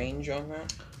you a range on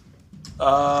that?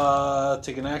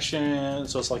 Take an action,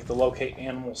 so it's like the locate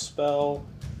animal spell,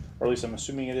 or at least I'm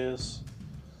assuming it is.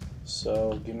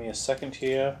 So give me a second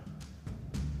here.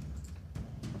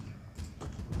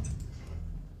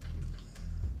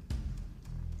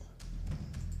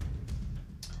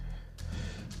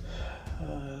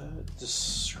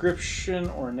 Description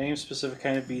or name specific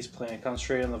kind of beast, plant,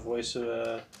 concentrate on the voice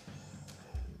of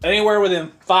anywhere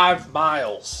within 5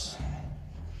 miles.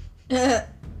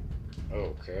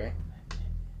 Okay.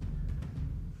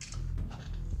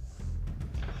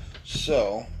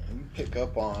 So, you pick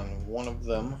up on one of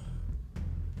them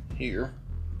here.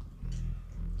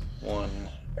 One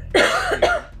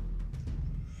here.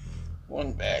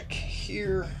 One back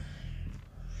here.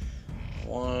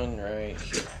 One right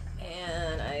here.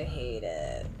 And I hate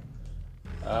it.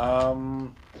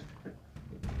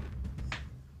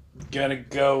 Gonna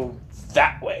go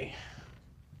that way.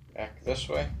 Back this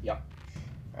way? Yep.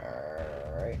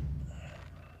 Alright.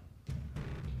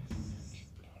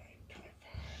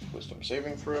 Wisdom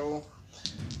saving throw.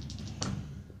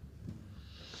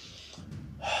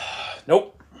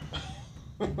 Nope.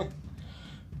 Alright,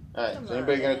 is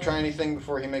anybody going to try anything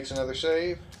before he makes another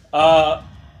save? Hold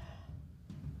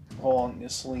on,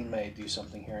 Celine may do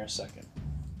something here in a second.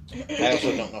 I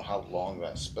also don't know how long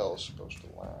that spell is supposed to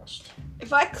last.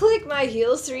 If I click my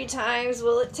heels 3 times,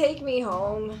 will it take me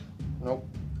home? Nope.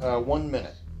 1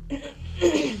 minute.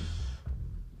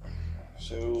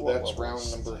 So that's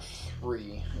round number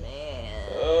 3.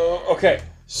 Man. Okay,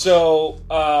 so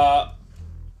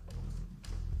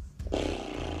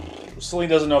Celine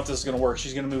doesn't know if this is going to work.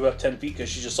 She's going to move up 10 feet because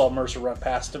she just saw Mercer run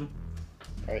past him.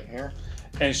 Right here.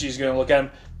 And she's going to look at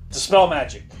him. Dispel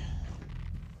magic.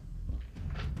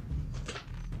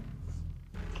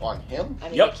 On him? I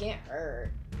mean, Yep. it can't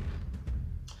hurt.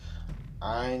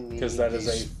 I need... Because that is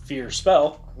a fear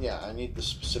spell. Yeah, I need the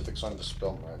specifics on the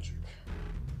spell magic.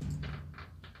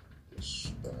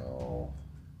 Dispel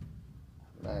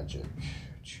magic.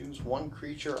 Choose one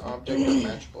creature, object, or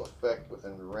magical effect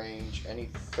within range. Any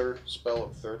third spell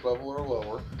of 3rd level or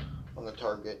lower on the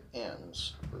target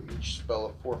ends. For each spell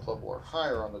of 4th level or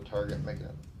higher on the target, making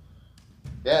it...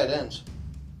 Yeah, it ends.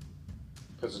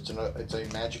 Because it's a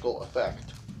magical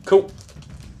effect. Cool.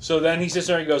 So then he sits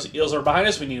there and goes, eels are behind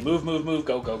us. We need to move, move, move.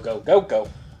 Go, go, go, go, go.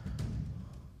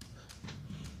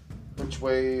 Which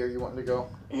way are you wanting to go?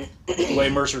 The way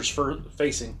Mercer's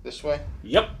facing. This way?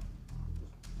 Yep.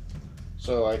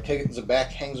 So I take it Zabak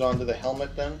hangs onto the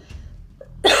helmet then?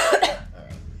 Alright.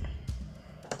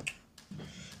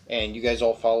 And you guys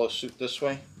all follow suit this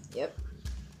way? Yep.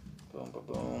 Boom, boom,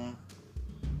 boom.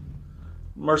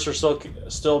 Mercer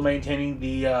still maintaining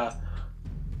the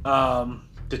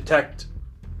detect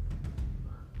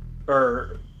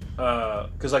or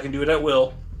because I can do it at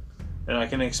will, and I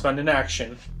can expend an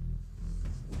action.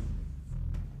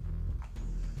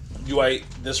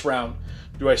 This round,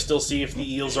 do I still see if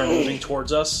the eels are moving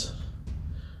towards us,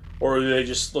 or do they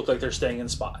just look like they're staying in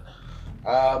spot?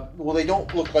 Well, they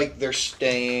don't look like they're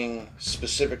staying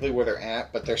specifically where they're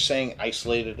at, but they're staying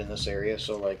isolated in this area.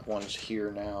 So, like, one's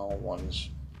here now, one's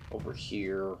over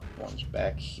here, one's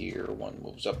back here, one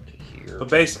moves up to here. But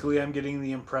basically, I'm getting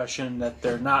the impression that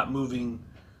they're not moving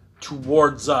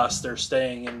towards us. They're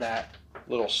staying in that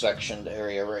little sectioned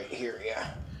area right here,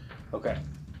 yeah. Okay.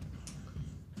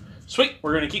 Sweet.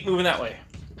 We're going to keep moving that way.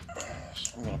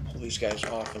 So I'm going to pull these guys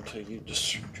off until you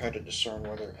just try to discern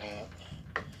where they're at.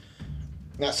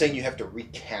 Not saying you have to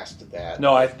recast that.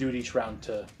 No, I have to do it each round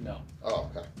to know. Oh,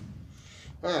 okay.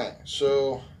 Alright,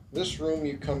 so this room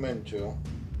you come into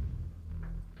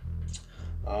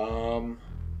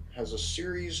has a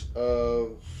series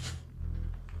of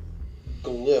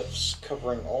glyphs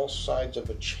covering all sides of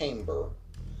a chamber,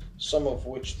 some of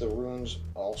which the runes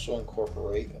also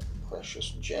incorporate precious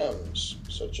gems,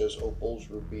 such as opals,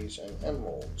 rubies, and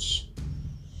emeralds.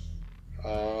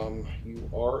 You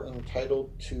are entitled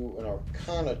to an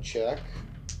Arcana check.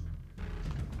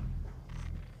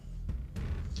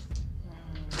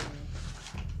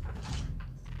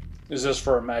 Is this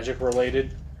for magic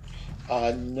related?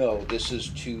 No, this is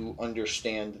to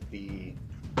understand the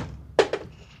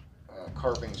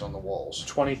carvings on the walls.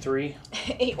 23.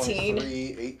 18.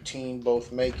 23, 18,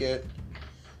 both make it.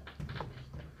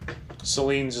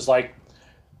 Celine's just like,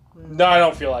 no, I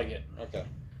don't feel like it. Okay.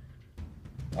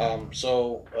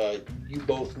 So you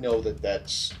both know that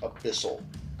that's abyssal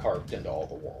carved into all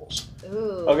the walls.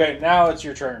 Ooh. Okay, now it's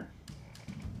your turn.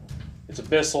 It's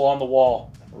abyssal on the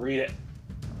wall. Read it.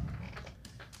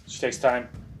 She takes time.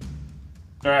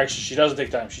 Or actually, she doesn't take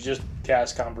time. She just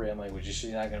casts comprehend language.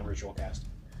 She's not going to ritual cast.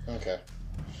 Okay.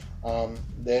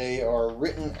 They are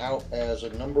written out as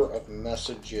a number of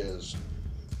messages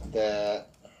that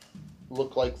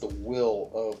look like the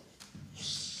will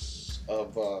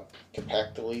of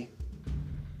Capactuli,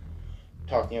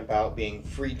 talking about being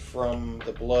freed from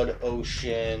the blood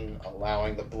ocean,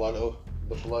 allowing the blood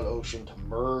ocean to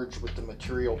merge with the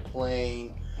material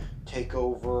plane, take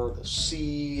over the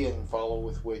sea, and follow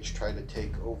with which try to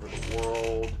take over the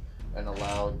world and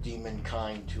allow demon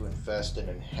kind to infest and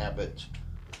inhabit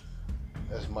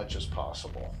as much as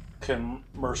possible. Can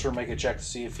Mercer make a check to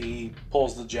see if he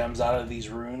pulls the gems out of these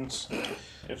runes?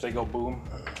 If they go boom?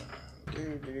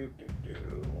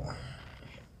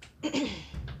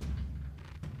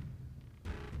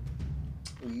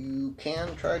 You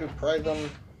can try to pry them.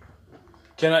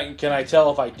 Can I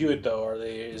tell if I do it though, or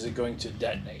is it going to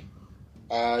detonate?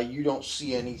 You don't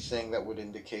see anything that would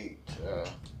indicate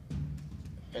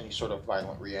any sort of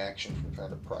violent reaction from trying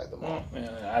to pry them off. Yeah,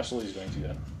 absolutely is going to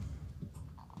then.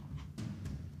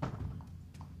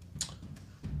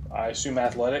 I assume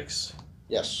athletics.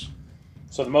 Yes.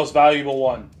 So the most valuable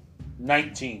one,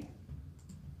 19.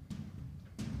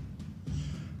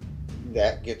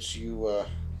 That gets you.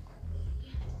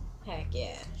 Heck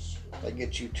yeah. That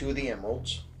gets you 2 of the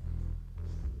emeralds.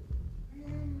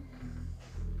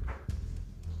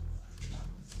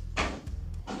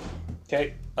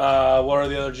 Okay. What are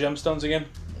the other gemstones again?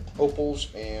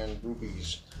 Opals and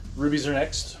rubies. Rubies are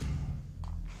next.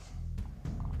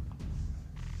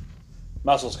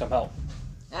 Muscles, come help.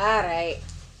 Alright.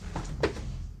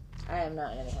 I am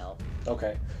not any help.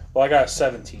 Okay. Well, I got a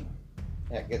 17.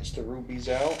 That gets the rubies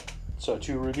out. So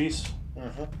 2 rubies.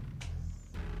 Mm-hmm.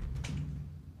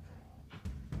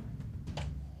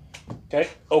 Okay.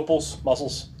 Opals,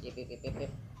 muscles. Yep.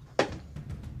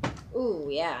 Ooh,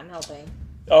 yeah, I'm helping.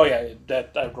 Oh yeah,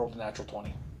 that I rolled a natural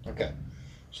 20. Okay.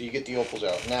 So you get the opals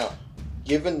out. Now,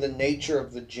 given the nature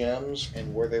of the gems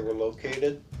and where they were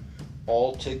located,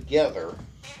 all together,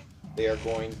 they are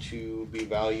going to be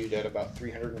valued at about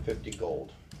 350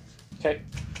 gold. Okay.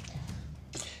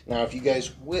 Now, if you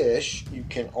guys wish, you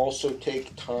can also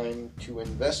take time to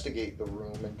investigate the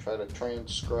room and try to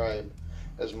transcribe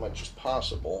as much as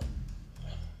possible.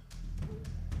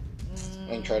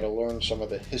 And try to learn some of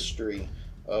the history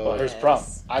of... Well, here's the problem.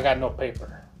 I got no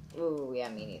paper. Ooh, yeah,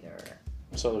 me neither.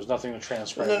 So there's nothing to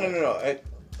transcribe. No.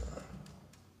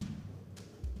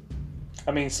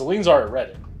 I mean, Celine's already read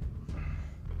it.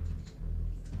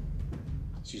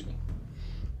 Excuse me.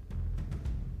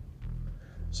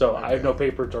 So I have no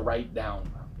paper to write down.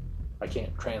 I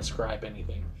can't transcribe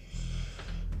anything.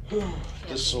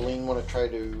 Does Celine want to try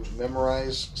to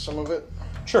memorize some of it?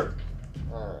 Sure.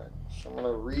 Alright, so I'm going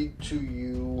to read to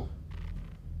you...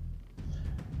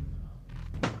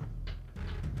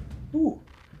 Ooh.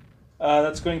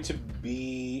 That's going to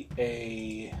be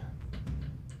a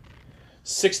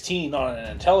 16 on an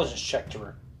intelligence check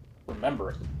to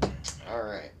remember it. All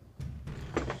right.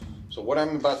 So what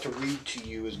I'm about to read to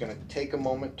you is going to take a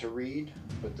moment to read,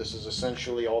 but this is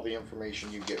essentially all the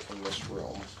information you get from this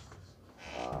room.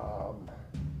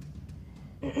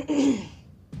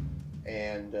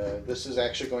 And this is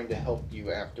actually going to help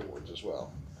you afterwards as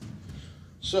well.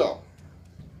 So,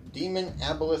 Demon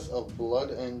Aboleth of Blood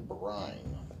and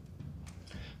Brine.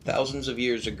 Thousands of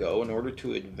years ago, in order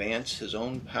to advance his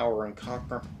own power and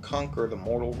conquer the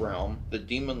mortal realm, the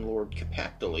demon lord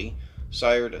Capactali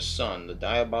sired a son, the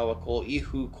diabolical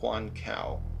Ihu Quan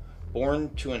Kao. Born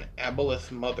to an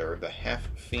Aboleth mother, the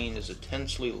half-fiend is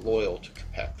intensely loyal to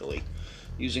Capactali.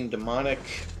 Using demonic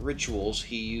rituals,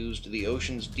 he used the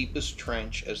ocean's deepest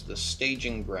trench as the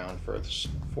staging ground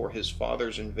for his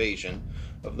father's invasion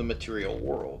of the material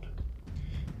world.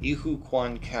 Ihu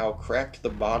Quan Kao cracked the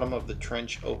bottom of the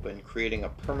trench open, creating a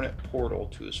permanent portal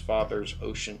to his father's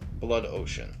blood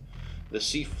ocean. The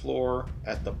seafloor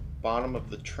at the bottom of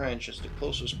the trench is the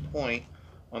closest point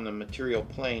on the material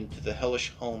plane to the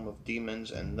hellish home of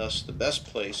demons, and thus the best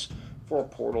place for a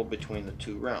portal between the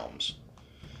two realms.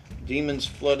 Demons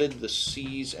flooded the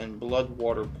seas and blood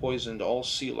water poisoned all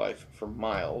sea life for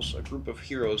miles. A group of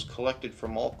heroes collected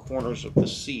from all corners of the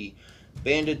sea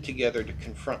banded together to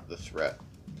confront the threat.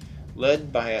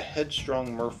 Led by a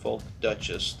headstrong merfolk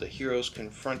duchess, the heroes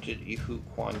confronted Ihu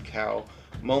Quan Kao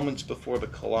moments before the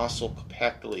colossal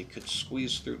Capactali could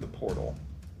squeeze through the portal.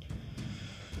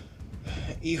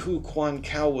 Ihu Quan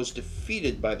Kao was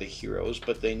defeated by the heroes,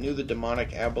 but they knew the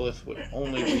demonic Aboleth would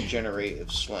only regenerate if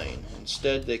slain.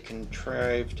 Instead, they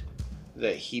contrived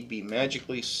that he be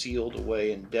magically sealed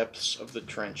away in depths of the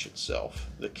trench itself.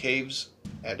 The caves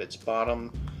at its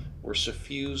bottom were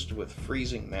suffused with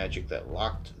freezing magic that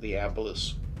locked the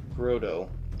Aboleth's grotto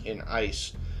in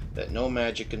ice that no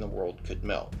magic in the world could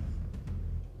melt.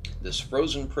 This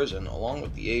frozen prison, along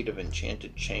with the aid of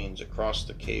enchanted chains across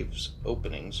the cave's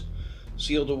openings,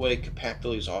 sealed away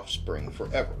Capactali's offspring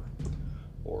forever,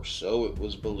 or so it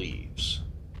was believed.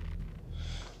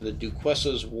 The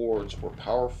Duquessa's wards were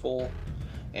powerful,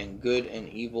 and good and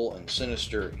evil and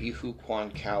sinister, Ihu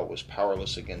Quan Kao was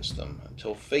powerless against them,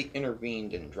 until fate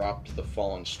intervened and dropped the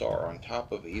fallen star on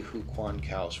top of Ihu Quan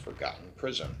Kao's forgotten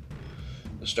prison.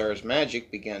 The star's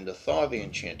magic began to thaw the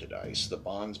enchanted ice, the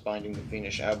bonds binding the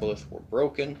fiendish Aboleth were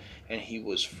broken, and he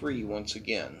was free once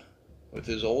again. With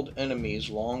his old enemies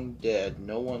long dead,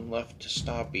 no one left to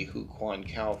stop Ihu Quan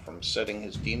Kao from setting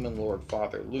his demon lord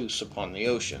father loose upon the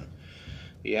ocean.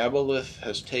 The Aboleth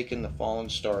has taken the fallen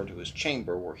star to his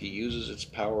chamber, where he uses its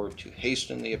power to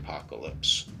hasten the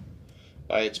apocalypse.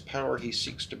 By its power he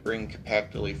seeks to bring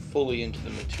Capactali fully into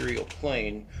the material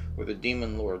plane, where the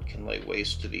demon lord can lay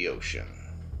waste to the ocean.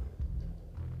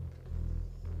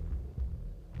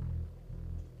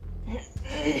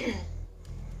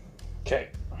 Okay.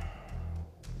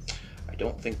 I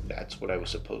don't think that's what I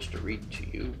was supposed to read to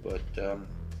you, but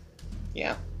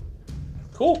yeah.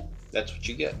 Cool. That's what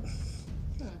you get.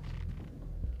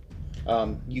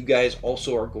 You guys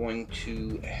also are going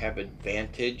to have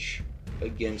advantage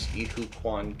against Ihu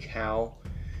Quan Kao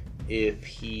if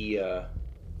he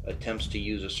attempts to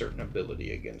use a certain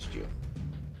ability against you.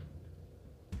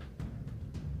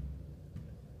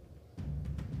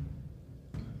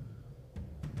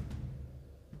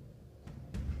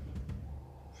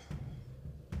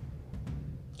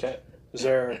 Okay. Is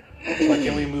there, like,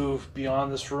 can we move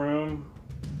beyond this room,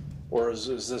 or is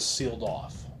this sealed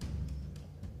off?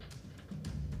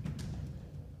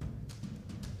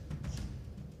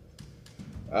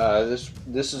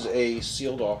 This is a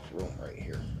sealed off room right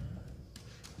here.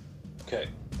 Okay.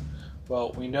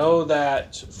 Well, we know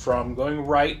that from going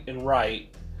right and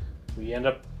right, we end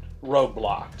up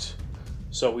roadblocked.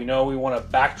 So we know we want to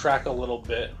backtrack a little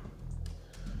bit.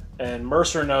 And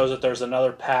Mercer knows that there's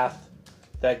another path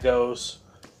that goes.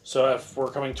 So if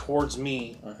we're coming towards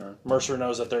me, Mercer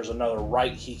knows that there's another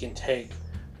right he can take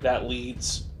that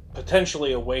leads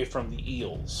potentially away from the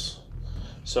eels.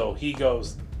 So he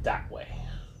goes that way.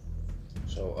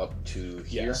 So up to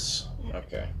here? Yes.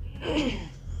 Okay.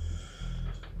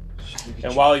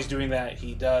 And while he's doing that,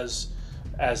 he does,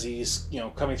 as he's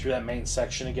coming through that main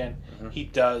section again, he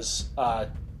does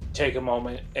take a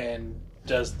moment and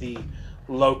does the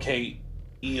locate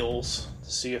eels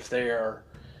to see if they are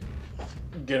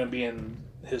going to be in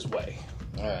his way.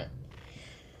 All right.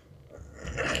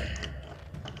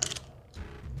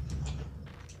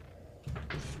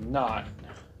 If not,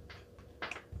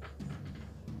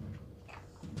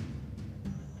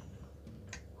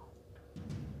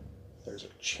 there's a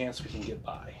chance we can get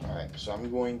by. Alright, so I'm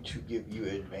going to give you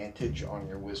advantage on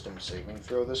your wisdom saving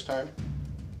throw this time.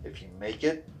 If you make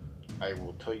it, I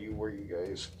will tell you where you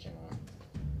guys can.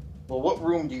 Well, what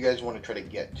room do you guys want to try to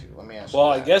get to? Let me ask. Well,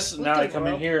 you I guess We now I can come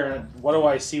in whirlpool. here. What do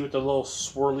I see with the little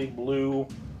swirly blue?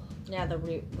 Yeah, the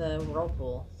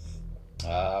whirlpool.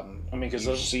 I mean, 'cause you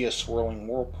those- see a swirling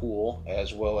whirlpool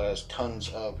as well as tons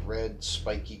of red,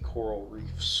 spiky coral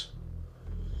reefs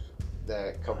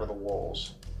that cover the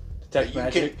walls. Detect you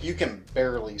magic. you can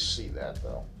barely see that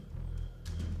though.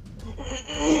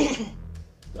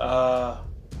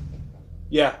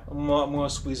 Yeah, I'm gonna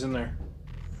squeeze in there.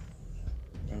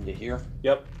 Into here,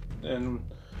 Yep, and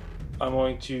I'm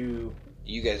going to.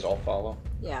 you guys all follow.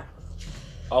 Yeah.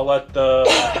 I'll let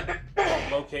the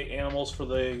locate animals for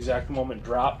the exact moment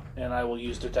drop, and I will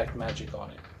use detect magic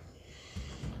on it.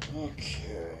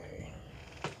 Okay.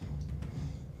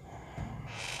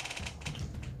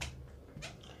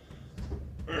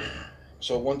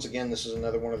 So once again, this is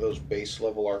another one of those base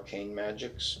level arcane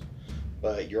magics,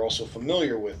 but you're also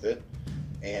familiar with it,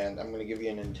 and I'm going to give you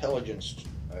an intelligence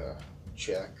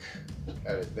check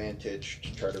at advantage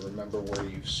to try to remember where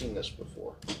you've seen this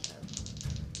before.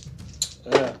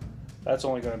 Yeah, that's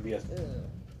only going to be a. Ooh.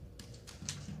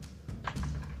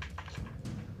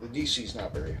 The DC's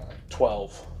not very high,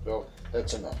 12. so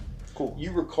that's enough. Cool.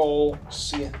 You recall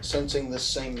sensing this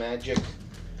same magic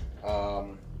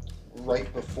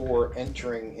right before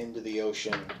entering into the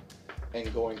ocean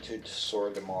and going to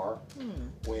Tsora de Mar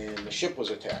when the ship was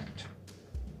attacked.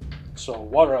 So,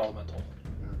 water elemental.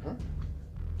 Mm-hmm.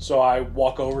 So I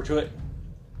walk over to it.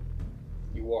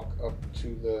 You walk up to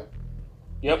the...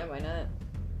 Yep. Yeah, why not?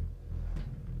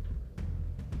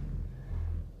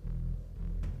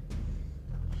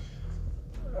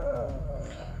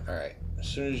 Alright, as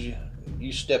soon as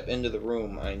you step into the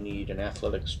room, I need an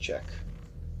athletics check.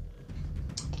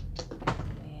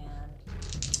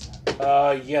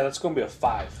 Man. Yeah, that's going to be a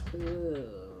 5. Ooh.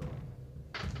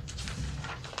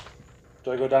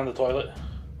 Do I go down the toilet?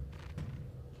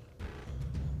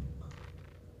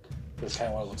 That's kind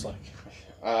of what it looks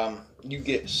like. You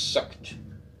get sucked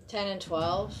 10 and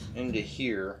 12. into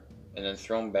here and then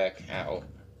thrown back out.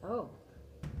 Oh.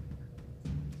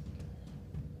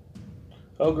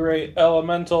 Oh, great.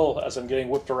 Elemental, as I'm getting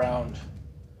whipped around.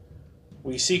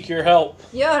 We seek your help.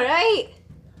 You alright?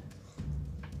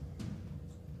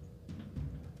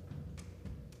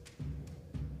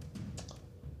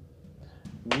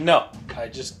 No, I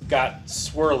just got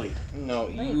swirly. No,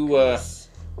 My you goodness.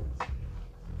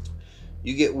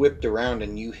 you get whipped around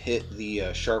and you hit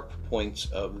the sharp points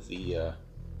of the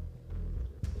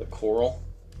coral.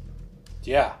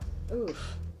 Yeah.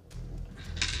 Oof.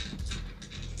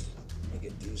 Let me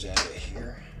get these out of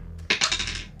here.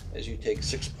 As you take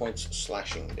 6 points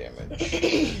slashing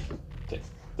damage.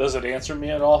 Does it answer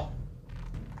me at all?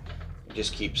 It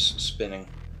just keeps spinning.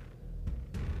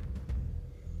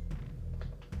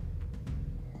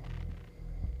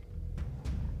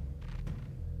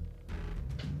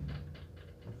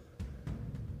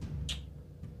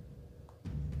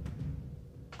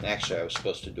 Actually, I was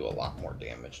supposed to do a lot more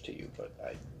damage to you, but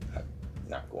I'm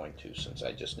not going to since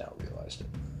I just now realized it.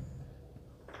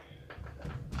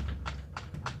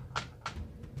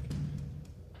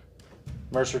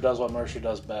 Mercer does what Mercer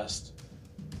does best.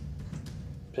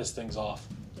 Piss things off.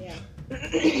 Yeah.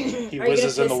 He Are you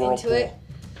whizzes in the gonna piss into whirlpool.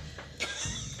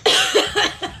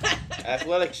 it?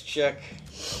 Athletics check.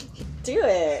 Do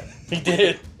it. He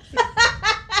did.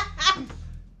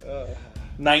 Uh,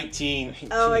 19.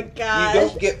 Oh my you gosh.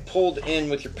 don't get pulled in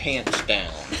with your pants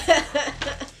down.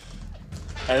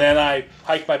 And then I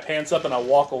hike my pants up and I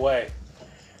walk away.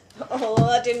 Oh,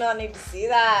 I did not need to see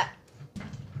that.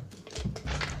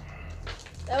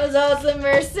 That was awesome,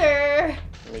 Mercer.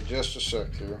 Give me just a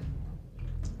sec here.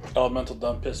 Elemental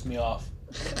dump pissed me off.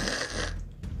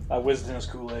 I whizzed in his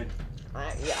Kool-Aid.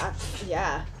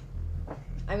 Yeah.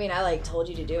 I mean, I told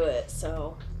you to do it,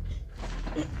 so.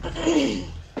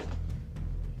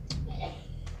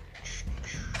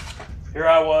 Here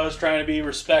I was trying to be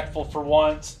respectful for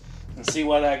once and see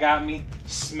what that got me.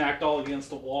 Smacked all against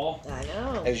the wall. I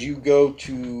know. As you go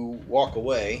to walk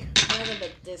away, Nothing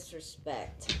but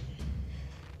disrespect.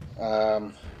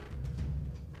 I'm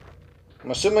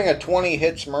assuming a 20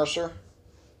 hits Mercer.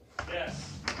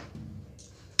 Yes.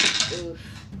 Oof.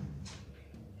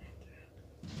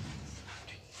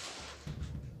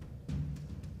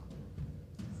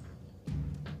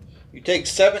 You take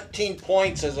 17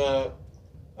 points as a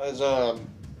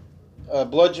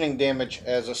bludgeoning damage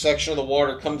as a section of the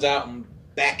water comes out and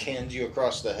backhands you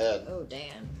across the head. Oh,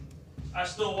 damn. I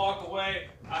still walk away.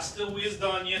 I still whizzed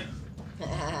on you.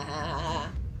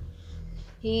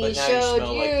 He But now showed you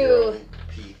smell you. like your own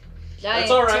pee. Giant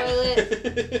That's all right.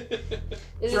 toilet.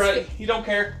 That's right. You don't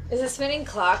care. Is it spinning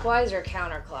clockwise or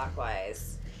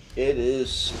counterclockwise? It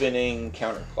is spinning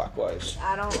counterclockwise.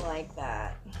 I don't like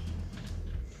that.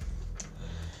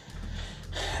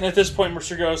 And at this point,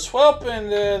 Mercer goes, well,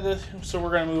 and so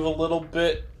we're going to move a little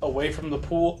bit away from the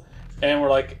pool. And we're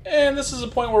like, and this is a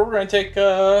point where we're going to take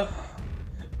a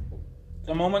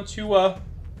moment to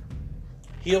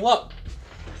heal up.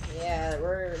 Yeah,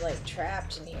 we're like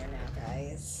trapped in here now,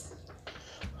 guys.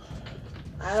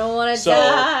 I don't want to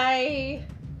die.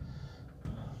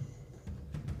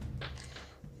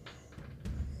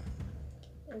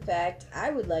 In fact,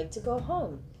 I would like to go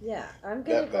home. Yeah, I'm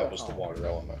gonna go That was home. the water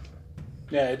element.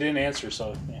 Yeah, it didn't answer,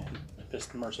 so yeah, it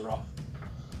pissed Mercer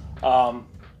off.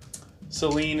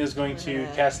 Celine is going to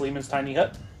cast Lehman's Tiny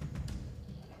Hut.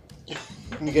 You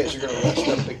guys are going to rest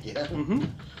up again.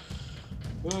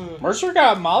 Mm-hmm. Mercer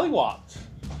got mollywopped.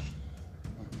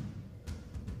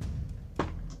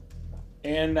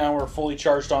 And now we're fully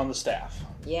charged on the staff.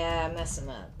 Yeah, mess him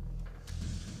up.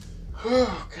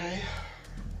 Okay.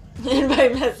 And by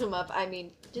mess him up, I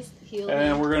mean just heal him. And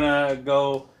then we're going to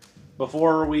go,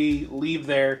 before we leave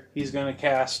there, he's going to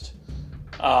cast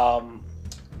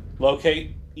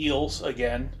Locate Eels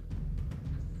again.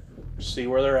 See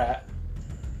where they're at.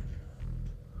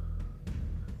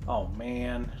 Oh,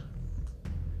 man.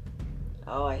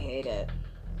 Oh, I hate it.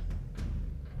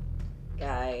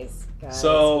 Guys,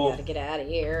 So- we gotta get out of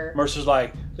here. Mercer's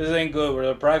like, this ain't good.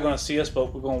 We're probably going to see us,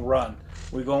 but we're going to run.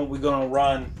 We're going to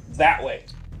run that way.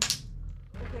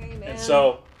 Okay, man. And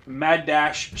so, mad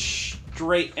dash,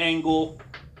 straight angle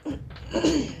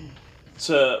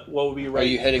to what would be right. Are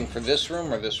you heading for this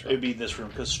room or this It room? would be this room,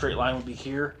 because straight line would be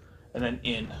here and then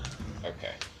in.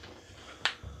 Okay.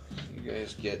 You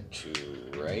guys get to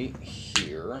right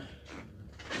here.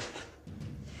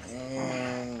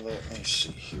 And let me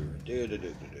see here.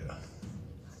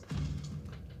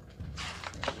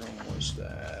 What room was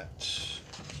that?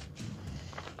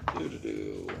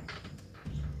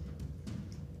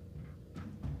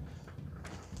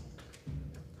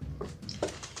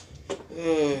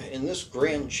 In this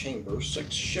grand chamber,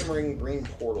 6 shimmering green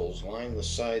portals line the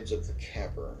sides of the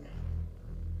cavern.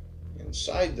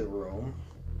 Inside the room,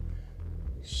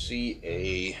 you see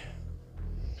a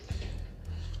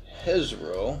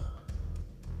Hezro.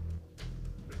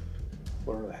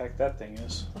 Whatever the heck that thing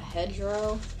is. A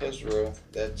hedgerow? Hezro,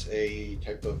 that's a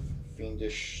type of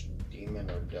fiendish demon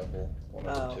or devil, one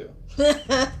of the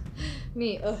two.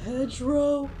 Me, a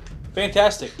hedgerow?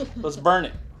 Fantastic. Let's burn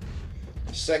it.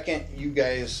 The second you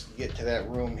guys get to that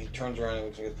room, he turns around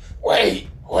and goes, Wait!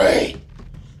 What?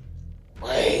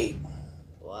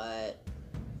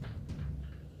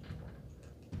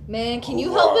 Man, can you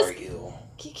Who help us? are you?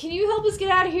 Can you help us get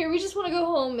out of here? We just want to go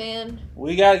home, man.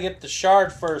 We gotta get the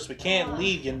shard first. We can't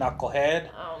leave, you knucklehead.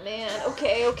 Oh, man.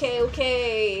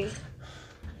 Okay.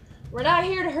 We're not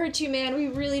here to hurt you, man. We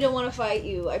really don't want to fight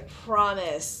you. I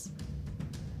promise.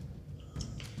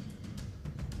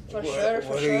 For sure.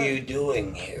 What are you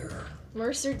doing here?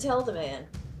 Mercer, tell the man.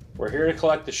 We're here to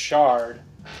collect the shard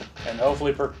and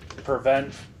hopefully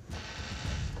prevent.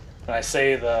 And I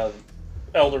say the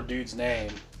elder dude's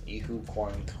name. Ihu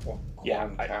Quan Yeah,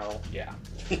 Cow. Yeah.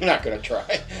 You're not gonna try.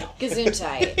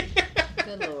 Gesundheit.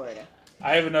 Good lord.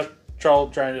 I have enough trouble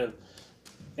trying to.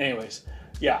 Anyways,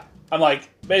 yeah. I'm like,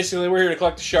 basically, we're here to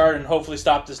collect the shard and hopefully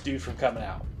stop this dude from coming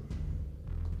out.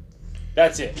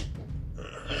 That's it.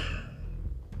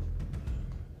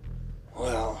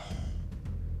 Well,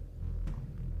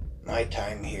 my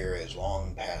time here is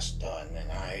long past done,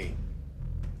 and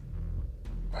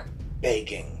I'm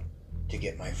begging to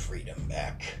get my freedom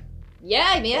back.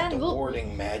 Yeah, But man. the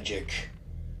warding magic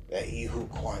that Ihu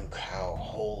Quan Kao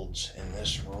holds in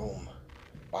this room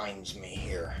binds me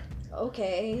here.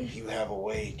 Okay. If you have a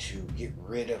way to get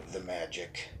rid of the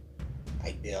magic,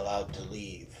 I'd be allowed to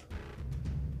leave.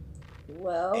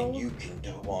 Well, And you can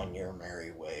go on your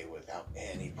merry way without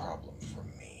any problem from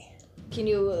me. can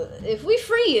you, if we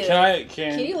free you,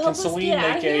 Can you help us Celine get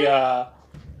out make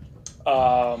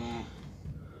of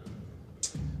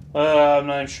I'm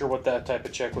not even sure what that type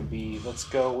of check would be. Let's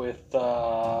go with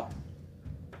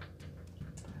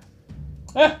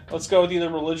let's go with either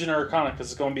religion or arcana, because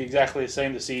it's going to be exactly the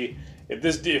same to see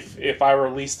if I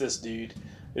release this dude,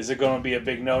 is it going to be a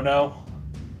big no-no?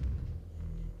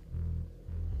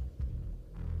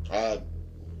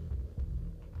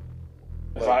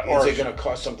 Is it going to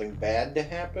cause something bad to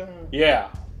happen? Yeah,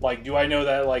 like, do I know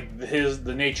that like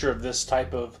the nature of this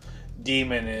type of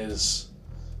demon is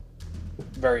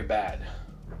very bad?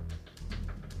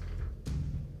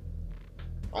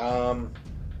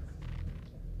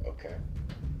 Okay.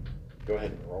 Go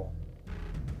ahead and roll.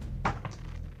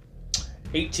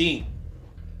 18.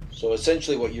 So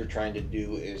essentially what you're trying to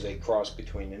do is a cross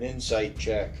between an insight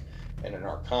check and an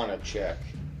arcana check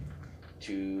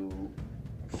to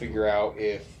figure out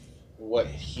if what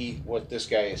this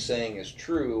guy is saying is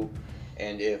true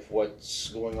and if what's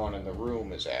going on in the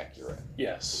room is accurate.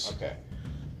 Yes. Okay.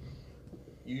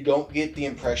 You don't get the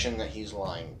impression that he's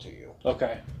lying to you.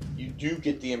 Okay. You do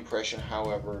get the impression,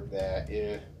 however, that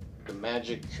if the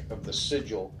magic of the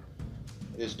sigil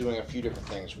is doing a few different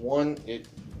things. One,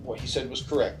 what he said was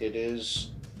correct. It is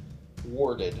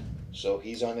warded, so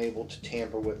he's unable to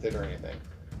tamper with it or anything.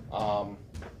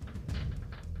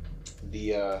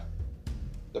 The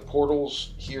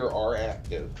portals here are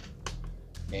active,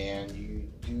 and you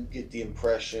do get the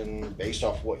impression, based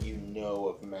off what you know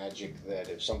of magic, that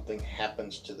if something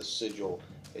happens to the sigil,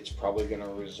 it's probably going to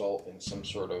result in some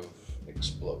sort of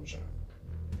explosion.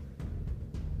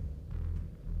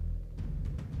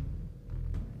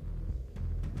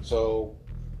 So,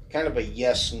 kind of a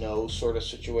yes-no sort of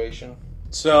situation.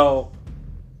 So,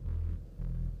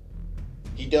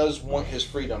 he does want his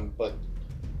freedom, but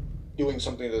doing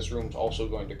something to this room is also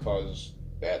going to cause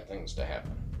bad things to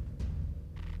happen.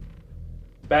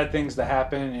 Bad things to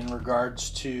happen in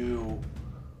regards to,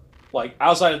 like,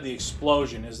 outside of the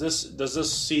explosion. Does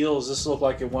this look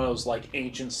like one of those, like,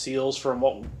 ancient seals from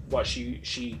what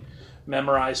she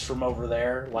memorized from over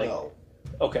there? Like, No.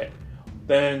 Okay.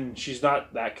 Then she's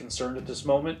not that concerned at this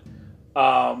moment.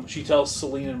 She tells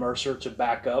Celine and Mercer to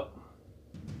back up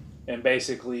and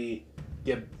basically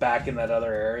get back in that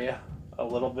other area a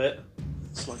little bit.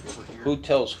 It's like over here. Who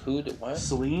tells who to what?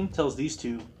 Celine tells these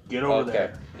two, get over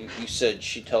there. You said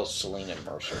she tells Celine and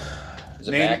Mercer.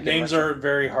 Names are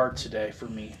very hard today for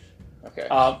me. Okay.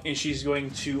 And she's going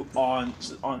to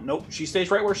nope, she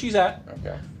stays right where she's at.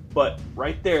 Okay. But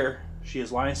right there, she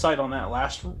has line of sight on that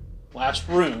last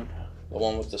rune. The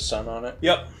one with the sun on it?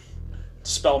 Yep.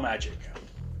 Spell magic.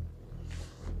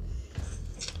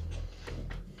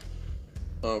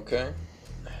 Okay.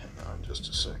 Hang on just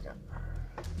a second.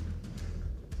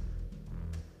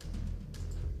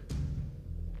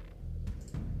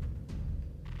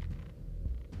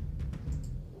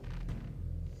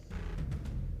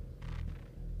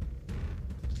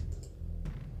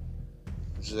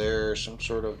 Is there some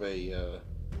sort of a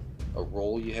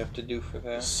roll you have to do for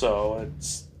that? So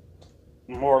it's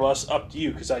more or less up to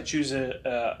you, because I choose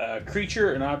a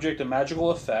creature, an object, a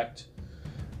magical effect,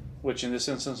 which in this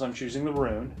instance I'm choosing the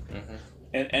rune,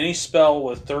 and any spell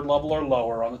with 3rd level or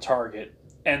lower on the target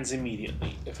ends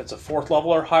immediately. If it's a 4th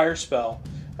level or higher spell,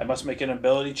 I must make an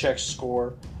ability check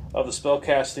score of the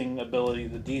spellcasting ability.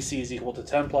 The DC is equal to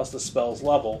 10 plus the spell's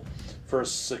level. On a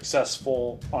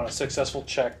successful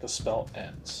check, the spell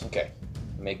ends. Okay.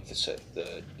 Make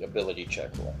the ability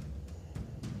check roll.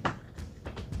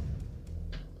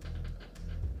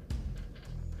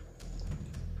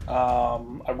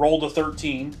 I rolled a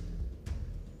 13.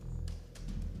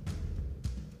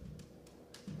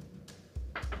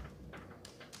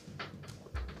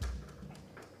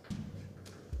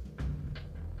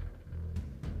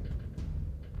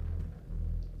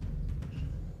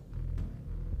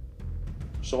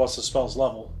 So what's the spell's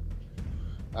level?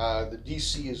 The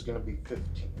DC is going to be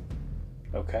 15.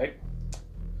 Okay.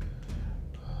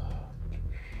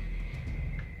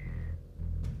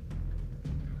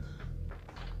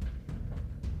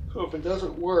 So if it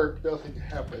doesn't work, nothing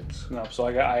happens. No, so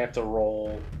I have to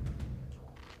roll.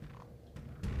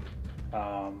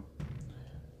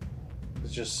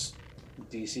 It's just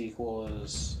DC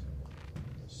equals.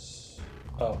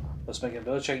 Oh, let's make an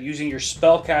ability check using your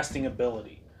spell casting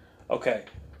ability. Okay,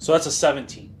 so that's a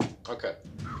 17. Okay.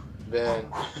 Then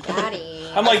Daddy.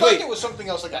 I'm like, I thought wait. there was something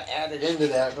else like I added into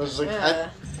that. I was like,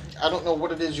 I don't know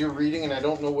what it is you're reading, and I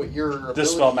don't know what your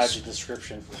This spell magic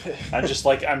description.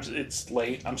 It's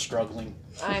late. I'm struggling.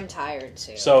 I'm tired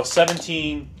too. So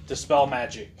 17 dispel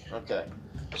magic. Okay.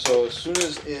 So as soon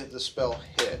as the spell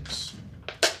hits,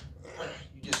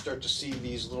 you just start to see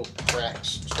these little cracks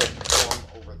start to form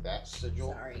over that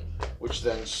sigil, Sorry. which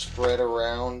then spread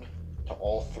around to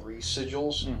all 3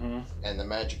 sigils, Mm-hmm. and the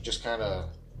magic just kind of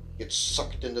gets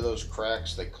sucked into those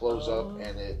cracks. They close up,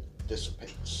 and it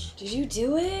dissipates. Did you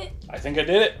do it? I think I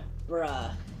did it.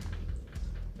 Bruh.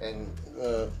 And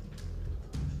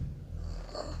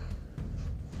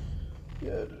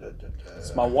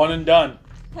It's my one and done.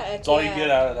 Heck That's all you yeah.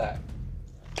 get out of that.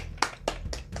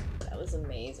 That was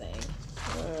amazing.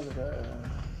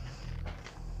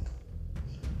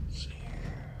 see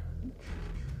here.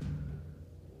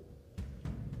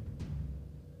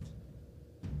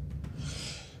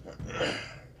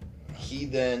 He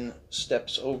then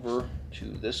steps over to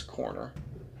this corner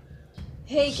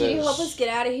Hey, can you help us get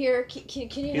out of here? Can you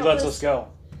help us? He lets us go.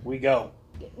 We go.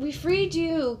 We freed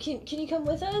you. Can you come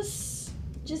with us?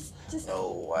 Just.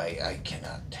 No, I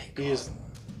cannot take on.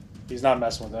 He's not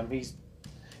messing with them.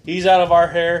 He's out of our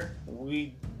hair.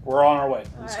 We're on our way.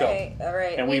 Let's go. All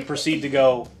right. And we proceed to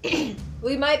go.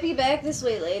 We might be back this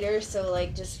way later, so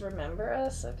like just remember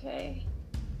us, okay?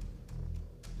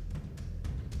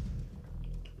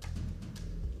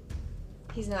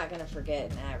 He's not gonna forget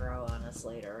and aggro on us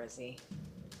later, is he?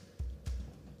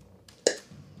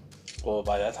 Well,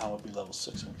 by that time we'll be level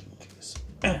 6 in case.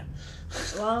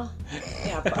 Well,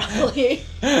 yeah, probably.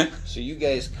 So you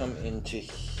guys come into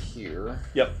here.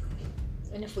 Yep.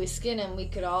 And if we skin him, we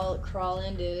could all crawl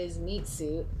into his meat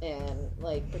suit and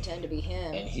like pretend to be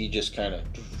him. And he just kind of.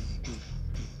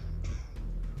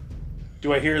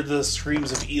 Do I hear the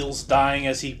screams of eels dying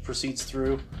as he proceeds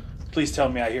through? Please tell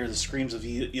me I hear the screams of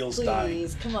eels dying.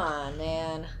 Please, come on,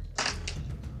 man.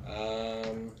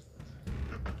 Let's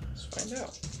find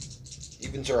out.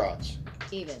 Evens or odds?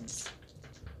 Evens.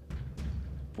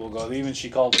 We'll go with even. She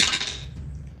called.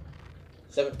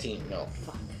 17. No.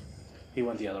 Fuck. He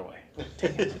went the other way.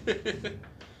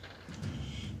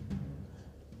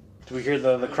 Do we hear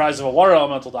the cries of a water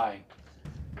elemental dying?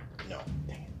 No.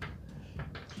 Dang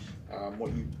it.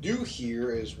 What you do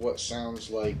hear is what sounds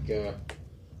like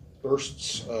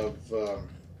bursts of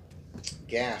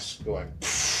gas going.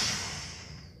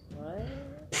 What?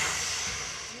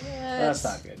 That's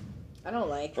not good. I don't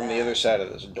like From that. the other side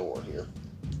of this door here.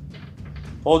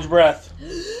 Hold your breath.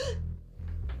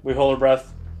 We hold our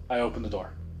breath. I open the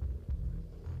door.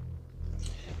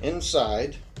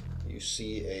 Inside, you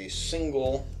see a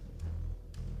single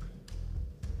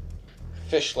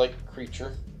fish-like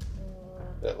creature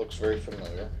that looks very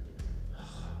familiar,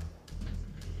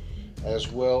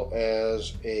 as well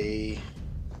as a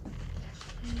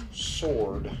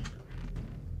sword,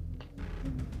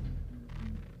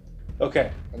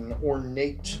 Okay. an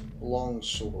ornate long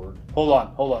sword. Hold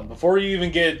on. Before you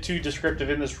even get too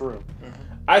descriptive in this room,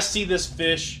 I see this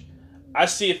fish. I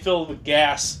see it filled with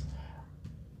gas.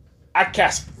 I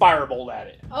cast Firebolt at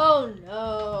it. Oh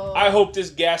no. I hope this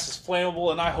gas is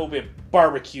flammable, and I hope it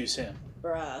barbecues him.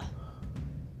 Bruh.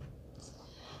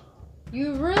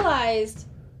 You realized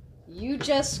you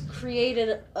just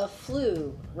created a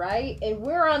flu, right? And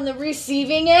we're on the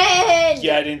receiving end!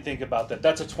 Yeah, I didn't think about that.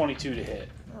 That's a 22 to hit.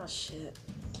 Oh shit.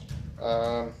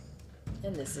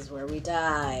 And this is where we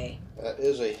die. that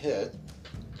is a hit.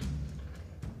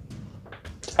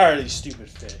 Tired of these stupid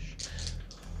fish.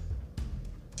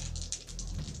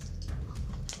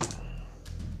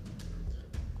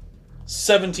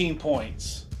 $17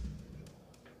 points.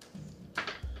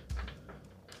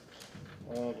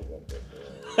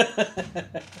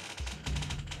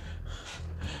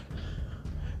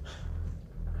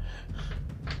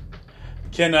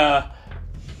 Can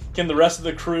the rest of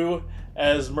the crew,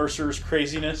 as Mercer's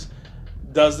craziness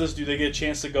does this, do they get a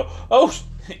chance to go, oh,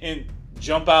 and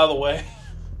jump out of the way?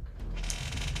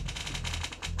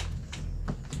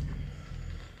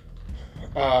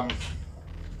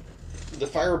 The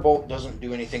firebolt doesn't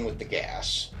do anything with the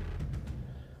gas.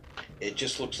 It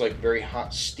just looks like very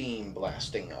hot steam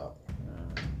blasting up.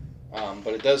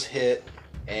 But it does hit,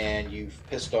 and you've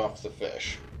pissed off the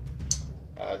fish.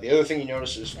 The other thing you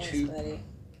notice is Thanks, buddy.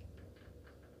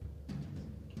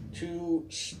 two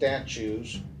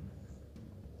statues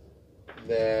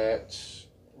that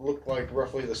look like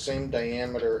roughly the same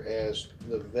diameter as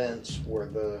the vents where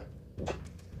the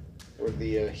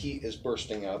heat is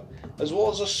bursting up, as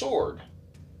well as a sword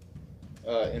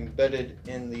embedded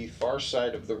in the far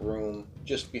side of the room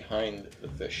just behind the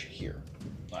fish here.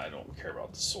 I don't care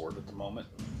about the sword at the moment.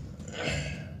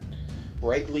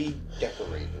 Brightly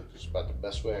decorated is about the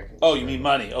best way I can Oh, describe you mean it.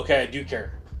 money. Okay, I do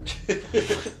care.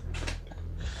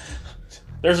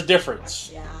 There's a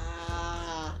difference.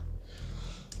 Yeah.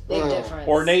 Big difference.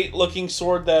 Ornate looking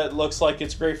sword that looks like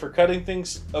it's great for cutting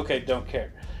things. Okay, don't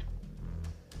care.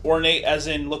 Ornate as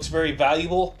in looks very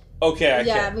valuable. Okay, I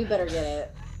Yeah, care. we better get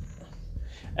it.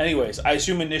 Anyways, I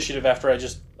assume initiative after I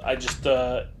just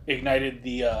ignited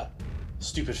the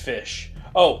stupid fish.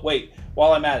 Oh, wait.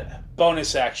 While I'm at it,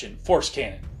 bonus action. Force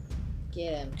cannon.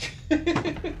 Get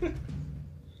him.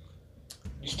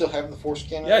 You still have the force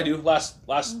cannon? Yeah, I do. Last.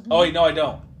 Mm-hmm. Oh, wait, no, I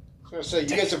don't. I was going to say, you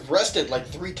guys have rested like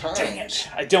 3 times. Dang it.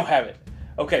 I don't have it.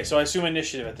 Okay, so I assume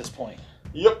initiative at this point.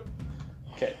 Yep.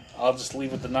 Okay, I'll just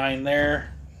leave with the 9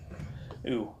 there.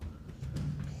 Ooh.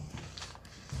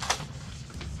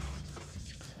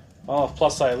 Well,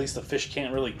 plus side, at least the fish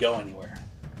can't really go anywhere.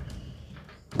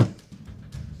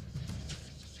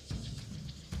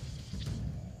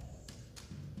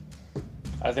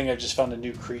 I think I just found a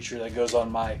new creature that goes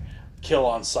on my kill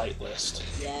on sight list.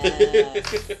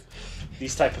 Yes.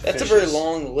 These type of That's fishes. a very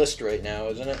long list right now,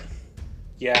 isn't it?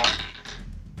 Yeah.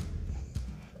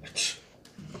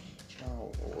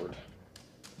 Oh, Lord.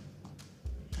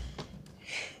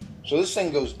 So this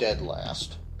thing goes dead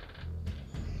last.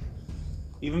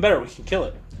 Even better, we can kill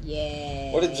it.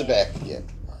 Yeah. What did Zabak get?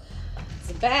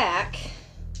 Zabak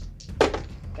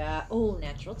got,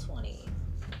 natural 20.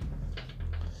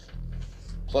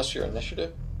 Plus your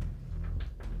initiative?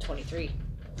 23.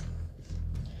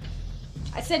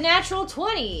 I said natural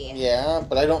 20. Yeah,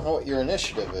 but I don't know what your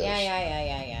initiative is. Yeah.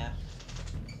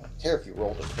 I don't care if you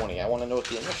rolled a 20. I want to know what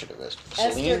the initiative is.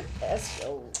 Celine?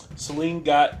 Celine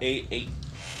got a 8.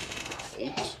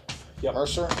 8? Yep.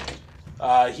 Mercer?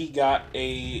 He got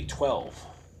a 12.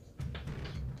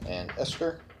 And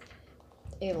Esther?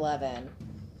 11.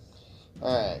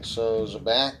 Alright, so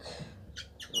Zabak,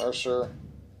 Mercer,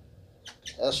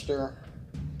 Esther,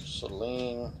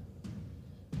 Celine,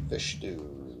 Fish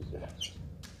Dude.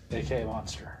 A.K.A.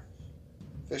 Monster.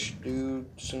 Fish Dude,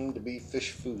 soon to be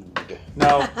Fish Food.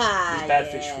 No, he's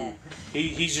bad fish food.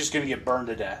 He's just gonna get burned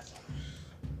to death.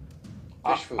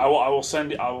 Fish food. I will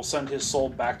send his soul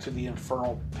back to the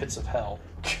infernal pits of hell.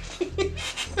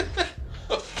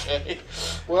 Okay.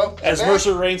 Well, As Zabak,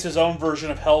 Mercer reigns his own version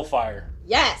of hellfire.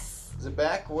 Yes.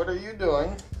 Zabak, what are you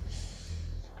doing?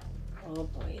 Oh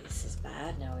boy, this is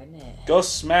bad now, isn't it? Go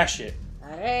smash it.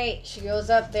 Alright, she goes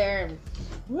up there and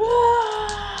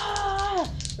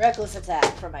reckless attack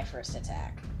for my first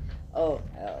attack. Oh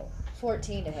no.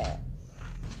 14 to hit.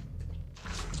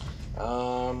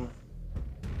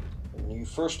 When you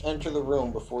first enter the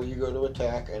room, before you go to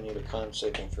attack, I need a con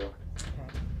saving throw.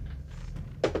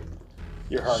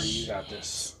 You're hardy, you got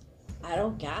this. I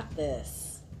don't got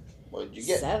this. What did you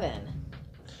get? 7.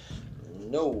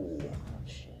 No. Oh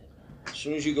shit. As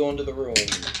soon as you go into the room,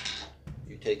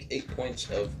 you take 8 points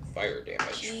of fire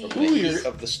damage from the Ooh, heat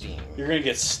of the steam. You're gonna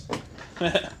get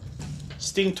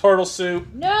steamed turtle soup.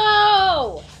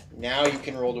 No! Now you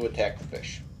can roll to attack the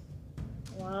fish.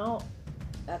 Well,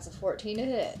 that's a 14 to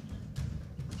hit.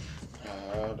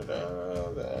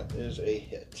 That is a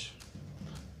hit.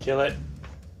 Kill it.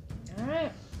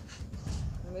 Alright.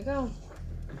 Here we go.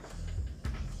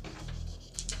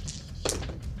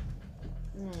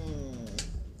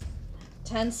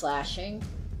 10 slashing,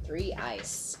 3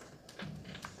 ice.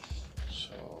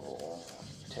 So,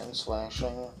 10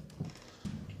 slashing,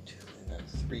 2 and then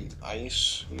 3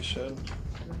 ice, you said?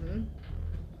 Mm-hmm.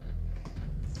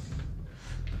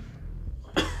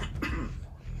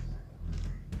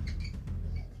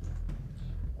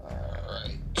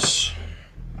 Alright.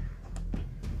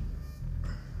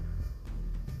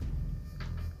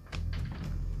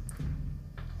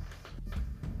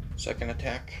 Second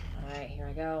attack. Alright, here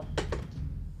I go.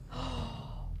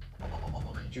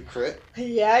 Did you crit?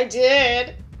 Yeah, I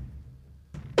did.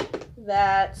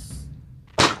 That's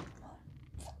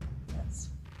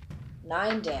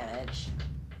 9 damage.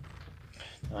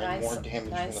 9 more damage 9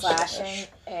 from the slashing slash.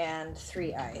 and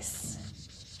 3 ice.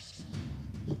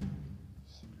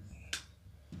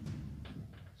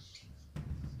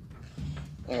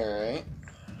 Alright.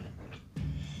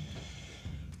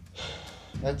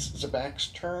 That's Zabak's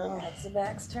turn. That's the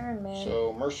back's turn, man.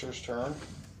 So Mercer's turn.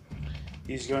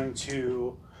 He's going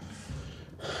to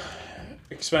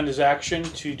expend his action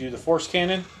to do the force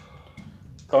cannon.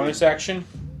 Bonus action,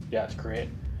 yeah, to create.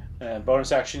 And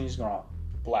bonus action, he's going to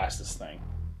blast this thing.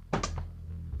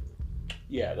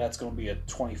 Yeah, that's going to be a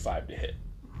 25 to hit.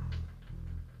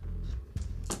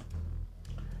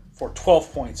 For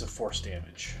 12 points of force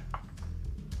damage.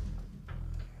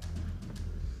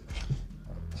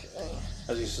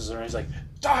 As he sits there, he's like,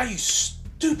 "Die, you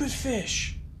stupid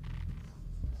fish!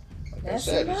 Like That's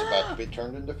I said, he's enough. about to be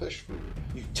turned into fish food.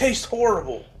 You taste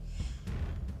horrible."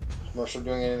 Is Mercer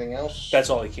doing anything else? That's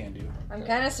all he can do. I'm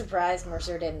kind of surprised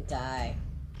Mercer didn't die.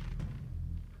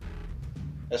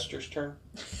 Esther's turn.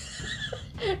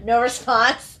 No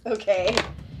response? Okay.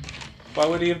 Why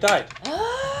would he have died?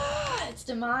 Ah, it's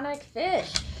demonic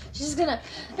fish. She's just gonna...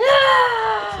 It's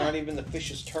Ah! not even the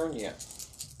fish's turn yet.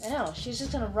 I know, she's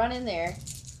just gonna run in there.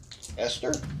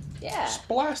 Esther? Yeah. Just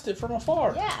blast it from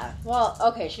afar. Yeah. Well,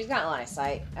 okay, she's got line of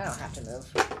sight. I don't have to move.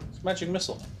 It's a magic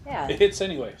missile. Yeah. It hits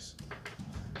anyways.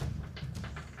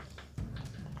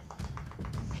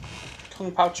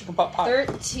 Kung Pao Chicken Pot Pie.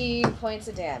 13 points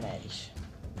of damage.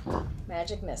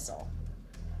 Magic missile.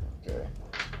 Okay.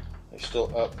 He's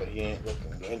still up, but he ain't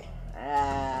looking good.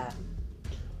 Ah.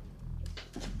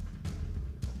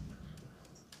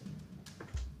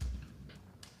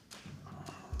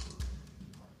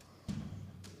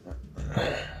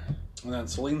 And then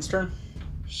Celine's turn.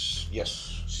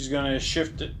 Yes. She's going to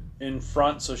shift it in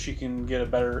front so she can get a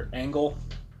better angle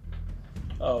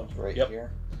of Right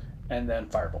here. And then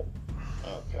firebolt.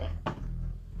 Okay.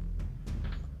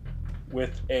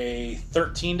 With a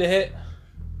 13 to hit.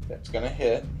 That's gonna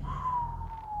hit.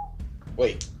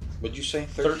 Wait, what'd you say?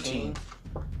 13?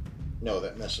 No,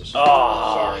 that misses.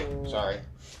 Oh. Sorry.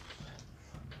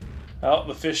 Oh,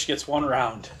 the fish gets one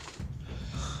round.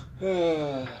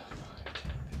 25.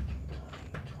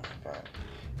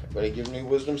 Everybody give me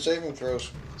wisdom saving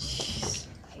throws.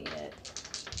 I hate it.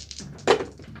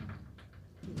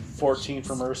 14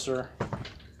 for Mercer.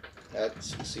 That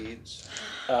succeeds.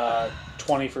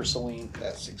 20 for Celine.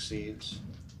 That succeeds.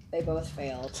 They both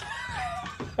failed.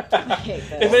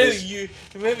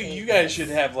 If maybe you guys should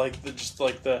have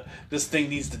this thing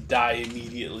needs to die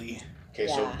immediately. Okay,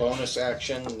 so bonus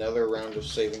action, another round of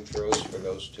saving throws for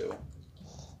those two.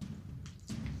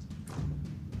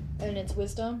 And it's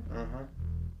wisdom? Mm-hmm.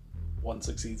 One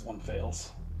succeeds, one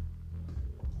fails.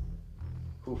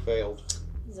 Who failed?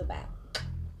 Zabak.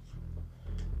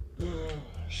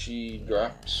 She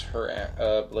drops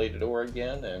her bladed oar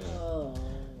again, and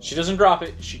She doesn't drop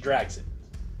it, she drags it.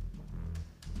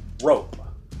 Rope.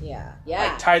 Yeah.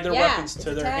 I tied their weapons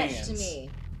to their attached hands. To me.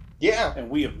 yeah, And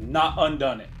we have not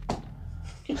undone it.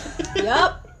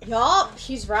 Yup.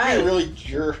 He's right.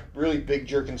 Be a really big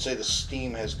jerk and say the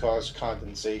steam has caused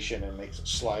condensation and makes it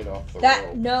slide off the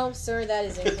rope. No, sir, that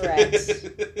is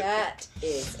incorrect. That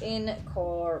is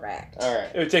incorrect. All right.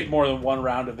 It would take more than one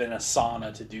round of in a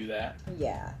sauna to do that.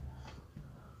 Yeah.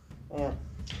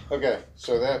 Okay,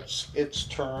 so that's its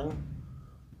turn.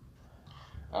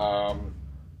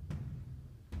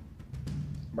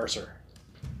 Mercer.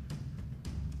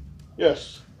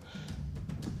 Yes.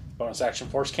 Bonus action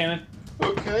force cannon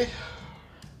Okay.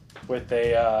 with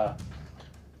a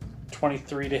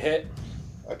 23 to hit.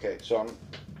 Okay, so I'm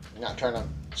not trying to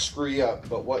screw you up,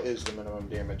 but what is the minimum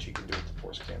damage he can do with the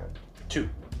force cannon? 2.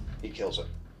 He kills it.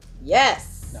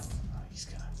 Yes. No, he's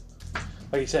gonna.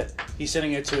 Like you said, he's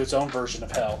sending it to its own version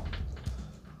of hell.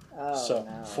 Oh, So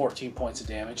no. 14 points of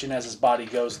damage, and as his body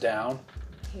goes down,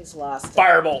 He's lost it.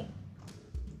 firebolt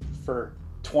for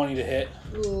 20 to hit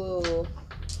Ooh.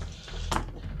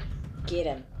 Get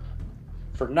him.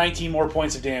 for 19 more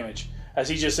points of damage as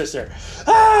he just sits there.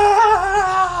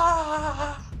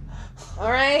 Ah!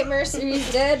 All right, Mercer, he's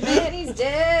dead, man. He's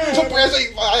dead.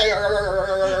 Suppressing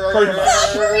fire! Pretty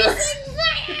much.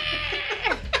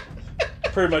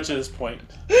 Pretty much at this point,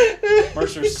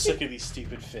 Mercer's sick of these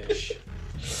stupid fish.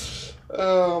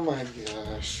 Oh my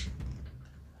gosh.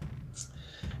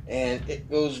 And it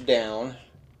goes down.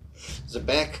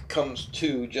 Zabak comes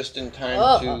to just in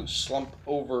time to slump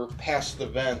over past the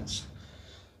vents.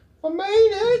 I made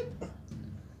it!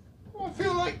 I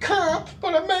feel like crap,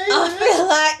 but I made it! I feel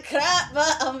like crap,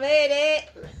 but I made it.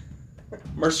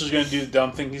 Mercer's gonna do the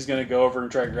dumb thing. He's gonna go over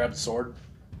and try to grab the sword.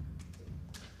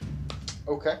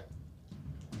 Okay.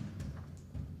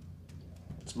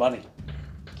 It's money.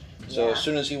 So Yeah. as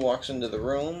soon as he walks into the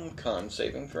room, con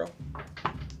saving throw.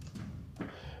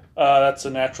 That's a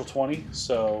natural 20,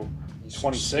 so He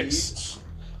 26. succeeds.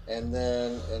 And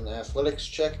then an athletics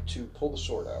check to pull the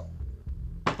sword out.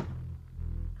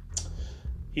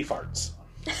 He farts.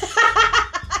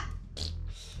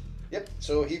 Yep,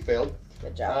 so he failed.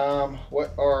 Good job.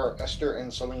 What are Esther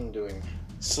and Celine doing?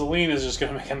 Celine is just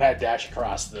gonna make a mad dash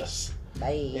across this.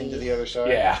 Bye. Into the other side?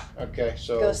 Yeah. Okay,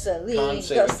 so Go Celine. con Go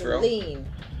saving throw. Celine.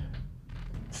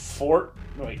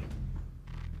 Wait.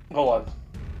 Hold on.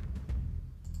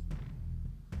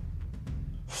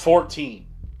 14.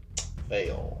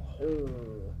 Fail.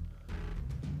 Ooh.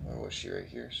 Where was she right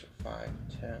here? So 5,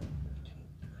 10, 15,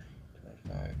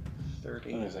 25,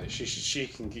 30. I'm gonna say she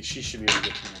should be able to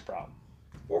get through no problem.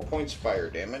 4 points fire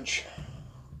damage.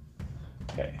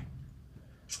 Okay.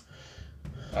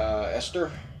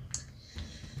 Esther?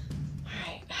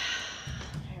 Alright.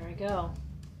 Here we go.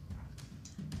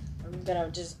 I'm gonna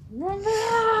just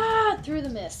through the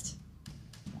mist.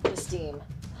 The steam.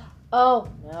 Oh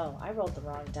no, I rolled the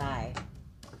wrong die.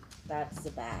 That's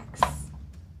the backs.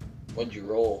 What'd you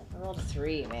roll? I rolled a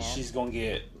 3, man. She's gonna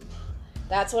get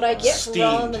That's what I get for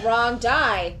rolling the steamed. wrong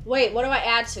die. Wait, what do I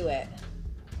add to it?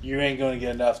 You ain't gonna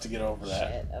get enough to get over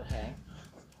that. Shit, okay.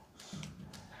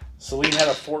 Celine had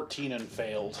a 14 and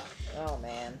failed. Oh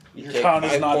man. Your take con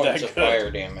is 5 not points that of good.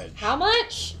 fire damage. How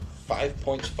much? 5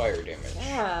 points fire damage.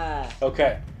 Yeah.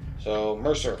 Okay. So,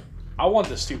 Mercer, I want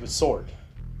this stupid sword.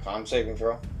 con saving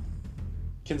throw.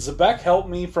 Can Zabek help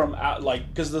me from out,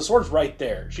 because the sword's right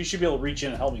there. She should be able to reach in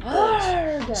and help me pull this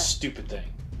Arrgh. stupid thing.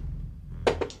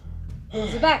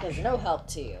 Zabak is no help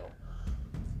to you.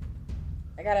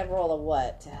 I gotta roll a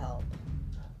what to help?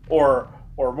 Or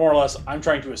Or more or less, I'm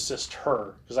trying to assist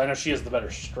her because I know she has the better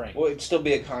strength. Well, it'd still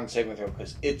be a con saving throw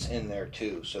because it's in there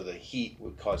too, so the heat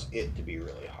would cause it to be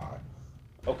really hot.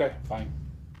 Okay, fine.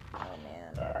 Oh,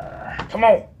 man. Come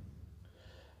on.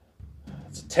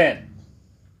 It's a 10.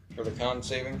 For the con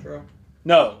saving throw?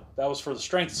 No, that was for the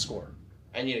strength score.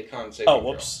 I need a con saving throw. Oh,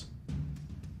 whoops.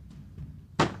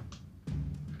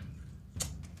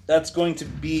 That's going to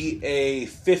be a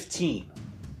 15.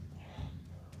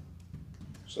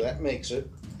 So that makes it.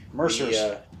 Mercer's.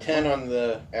 The 10 on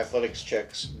the athletics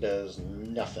checks does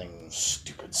nothing.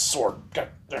 Stupid sword. God,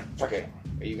 Okay.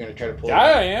 Are you going to try to pull Yeah,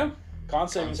 it? I am. Con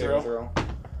saving throw.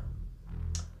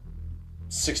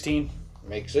 16.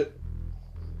 Makes it.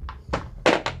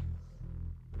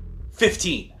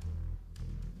 15.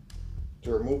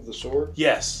 To remove the sword?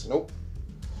 Yes. Nope.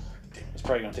 It's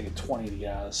probably going to take a 20 to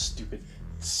get out of this stupid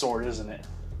sword, isn't it?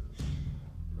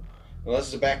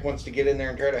 Unless the back wants to get in there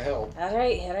and try to help. All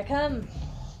right, here I come.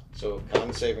 So,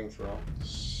 con saving throw.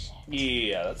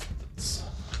 Yeah,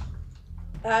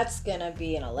 That's gonna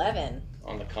be an 11.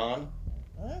 On the con.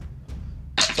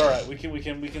 it's all right. We can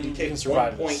You take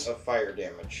survive 1 point this. of fire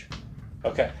damage.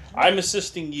 Okay, I'm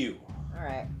assisting you. All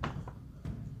right.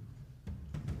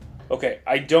 Okay,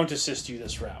 I don't assist you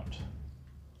this round.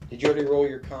 Did you already roll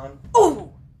your con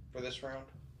Oh! for this round?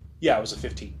 Yeah, it was a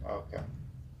 15. Okay.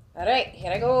 All right,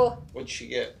 here I go. What'd she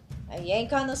get? I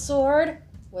yank on the sword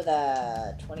with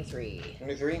a 23.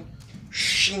 23?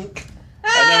 Shink!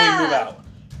 And then we move out.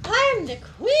 I'm the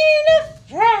Queen of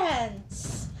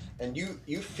France. And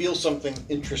you feel something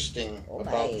interesting Oh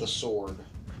about my. the sword.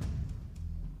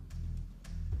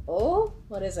 Oh,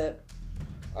 what is it?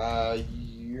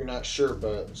 You're not sure,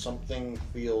 but something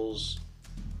feels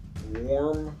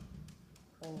warm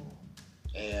Oh,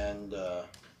 and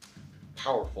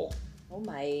powerful. oh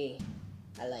my.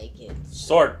 I like it.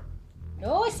 Sword.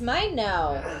 No, it's mine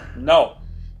now. No.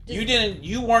 Does-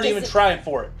 You weren't does even it- trying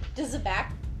for it. Does the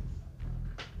back...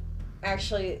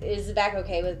 Actually, is the back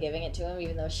okay with giving it to him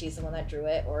even though she's the one that drew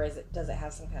it? Or does it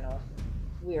have some kind of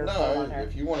weird pull No, on her?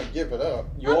 if you want to give it up.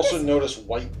 You I'm also just- notice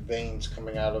white veins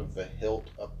coming out of the hilt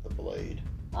up the blade.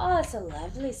 Oh, it's a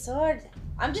lovely sword.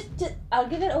 I'll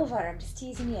give it over. I'm just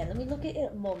teasing you. Let me look at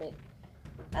it a moment.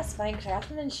 That's fine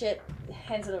craftsmanship.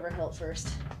 Hands it over hilt first.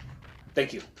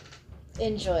 Thank you.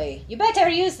 Enjoy. You better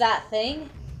use that thing.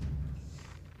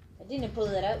 I didn't pull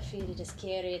it out for you to just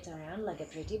carry it around like a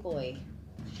pretty boy.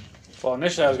 Well,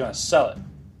 initially I was going to sell it.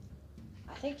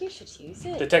 I think you should use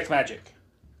it. Detect magic.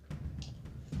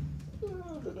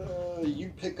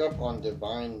 You pick up on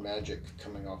divine magic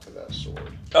coming off of that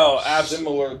sword. Oh, absolutely.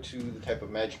 Similar to the type of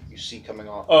magic you see coming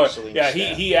off Oh, of Celine's yeah,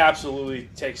 staff. he absolutely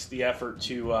takes the effort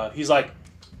to, he's like,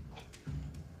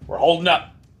 we're holding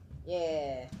up.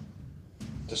 Yeah.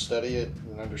 To study it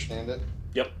and understand it?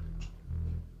 Yep.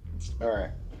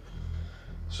 Alright.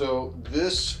 So,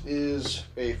 this is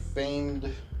a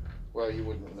famed... Well, you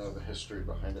wouldn't know the history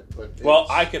behind it, but... Well,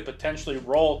 it's- I could potentially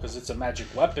roll because it's a magic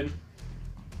weapon.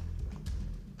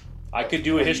 I could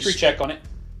do a Well, you history check on it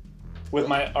with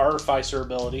my artificer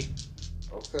ability.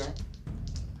 Okay.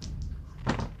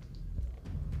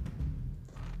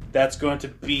 That's going to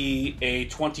be a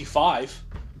 25.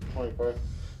 25.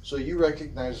 So you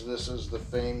recognize this as the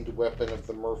famed weapon of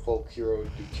the merfolk hero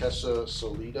Duquesa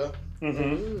Solida.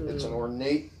 Mm-hmm. It's an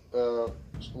ornate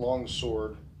long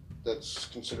sword that's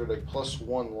considered a +1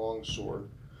 long sword.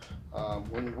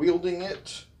 When wielding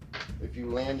it, if you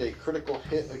land a critical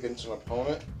hit against an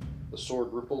opponent, the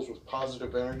sword ripples with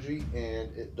positive energy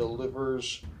and it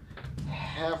delivers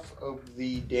half of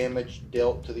the damage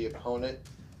dealt to the opponent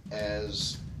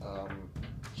as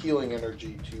healing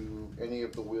energy to any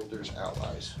of the wielder's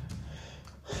allies.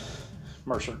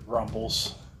 Mercer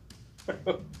grumbles.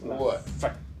 What?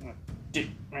 Fuck.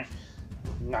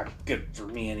 Not good for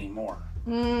me anymore.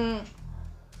 Hmm.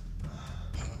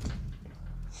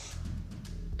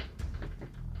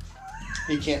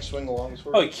 He can't swing a long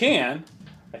sword? Oh, he can,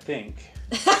 I think.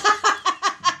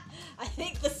 I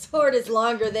think the sword is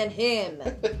longer than him.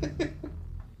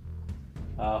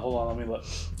 Hold on, let me look.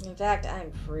 In fact,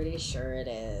 I'm pretty sure it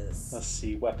is. Let's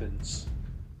see, weapons.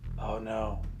 Oh,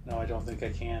 no. No, I don't think I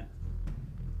can.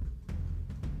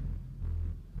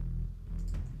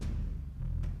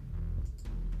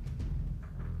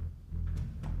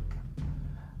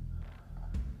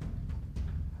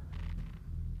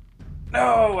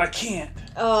 No, I can't.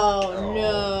 Oh, Oh,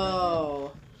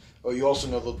 no. Oh, you also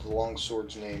know that the long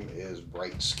sword's name is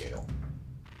Bright Scale.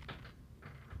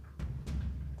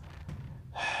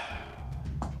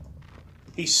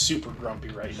 He's super grumpy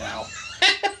right now.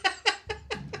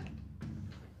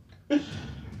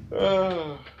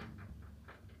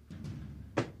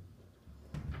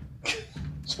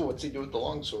 What's he do with the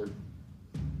longsword?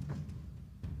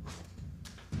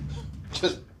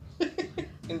 Just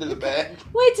into the bag?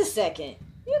 Wait a second.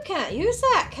 You can't use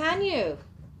that, can you?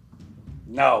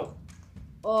 No.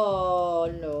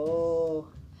 Oh, no.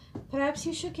 Perhaps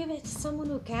you should give it to someone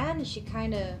who can. And she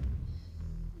kind of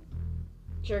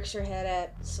jerks her head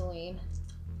at Celine.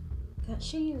 Can't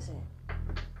she use it?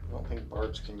 I don't think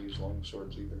bards can use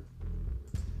longswords either.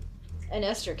 And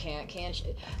Esther can't, can she?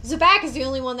 Zabak is the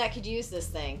only one that could use this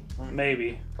thing.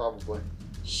 Maybe. Probably.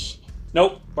 Shh.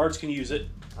 Nope. Bards can use it.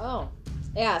 Oh.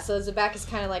 Yeah, so Zabak is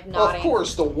kind of like nodding. Of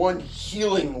course, the one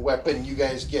healing weapon you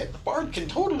guys get. Bard can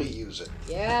totally use it.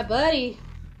 Yeah, buddy.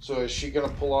 So is she going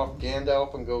to pull off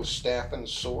Gandalf and go staff and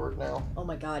sword now? Oh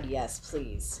my god, yes,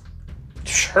 please.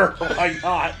 Sure, why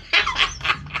not?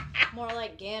 More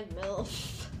like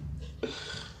Gandalf.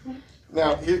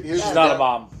 Now, here's She's not a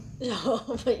mom. No,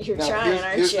 but you're now, trying,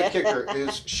 aren't here's you? the kicker,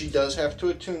 is she does have to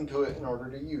attune to it in order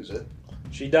to use it.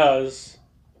 She does.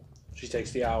 She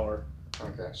takes the hour.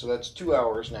 Okay, so that's 2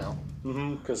 hours now.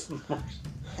 Mm-hmm, because...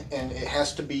 And it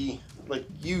has to be, like,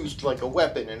 used like a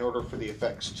weapon in order for the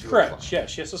effects to Correct, apply. yeah,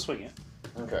 she has to swing it.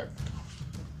 Okay.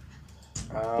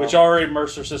 Which already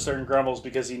Mercer sits there and grumbles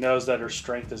because he knows that her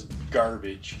strength is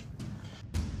garbage.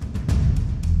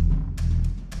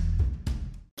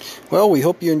 Well, we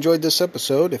hope you enjoyed this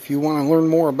episode. If you want to learn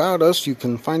more about us, you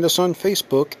can find us on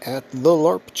Facebook at The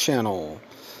LARP Channel.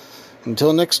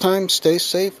 Until next time, stay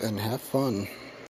safe and have fun.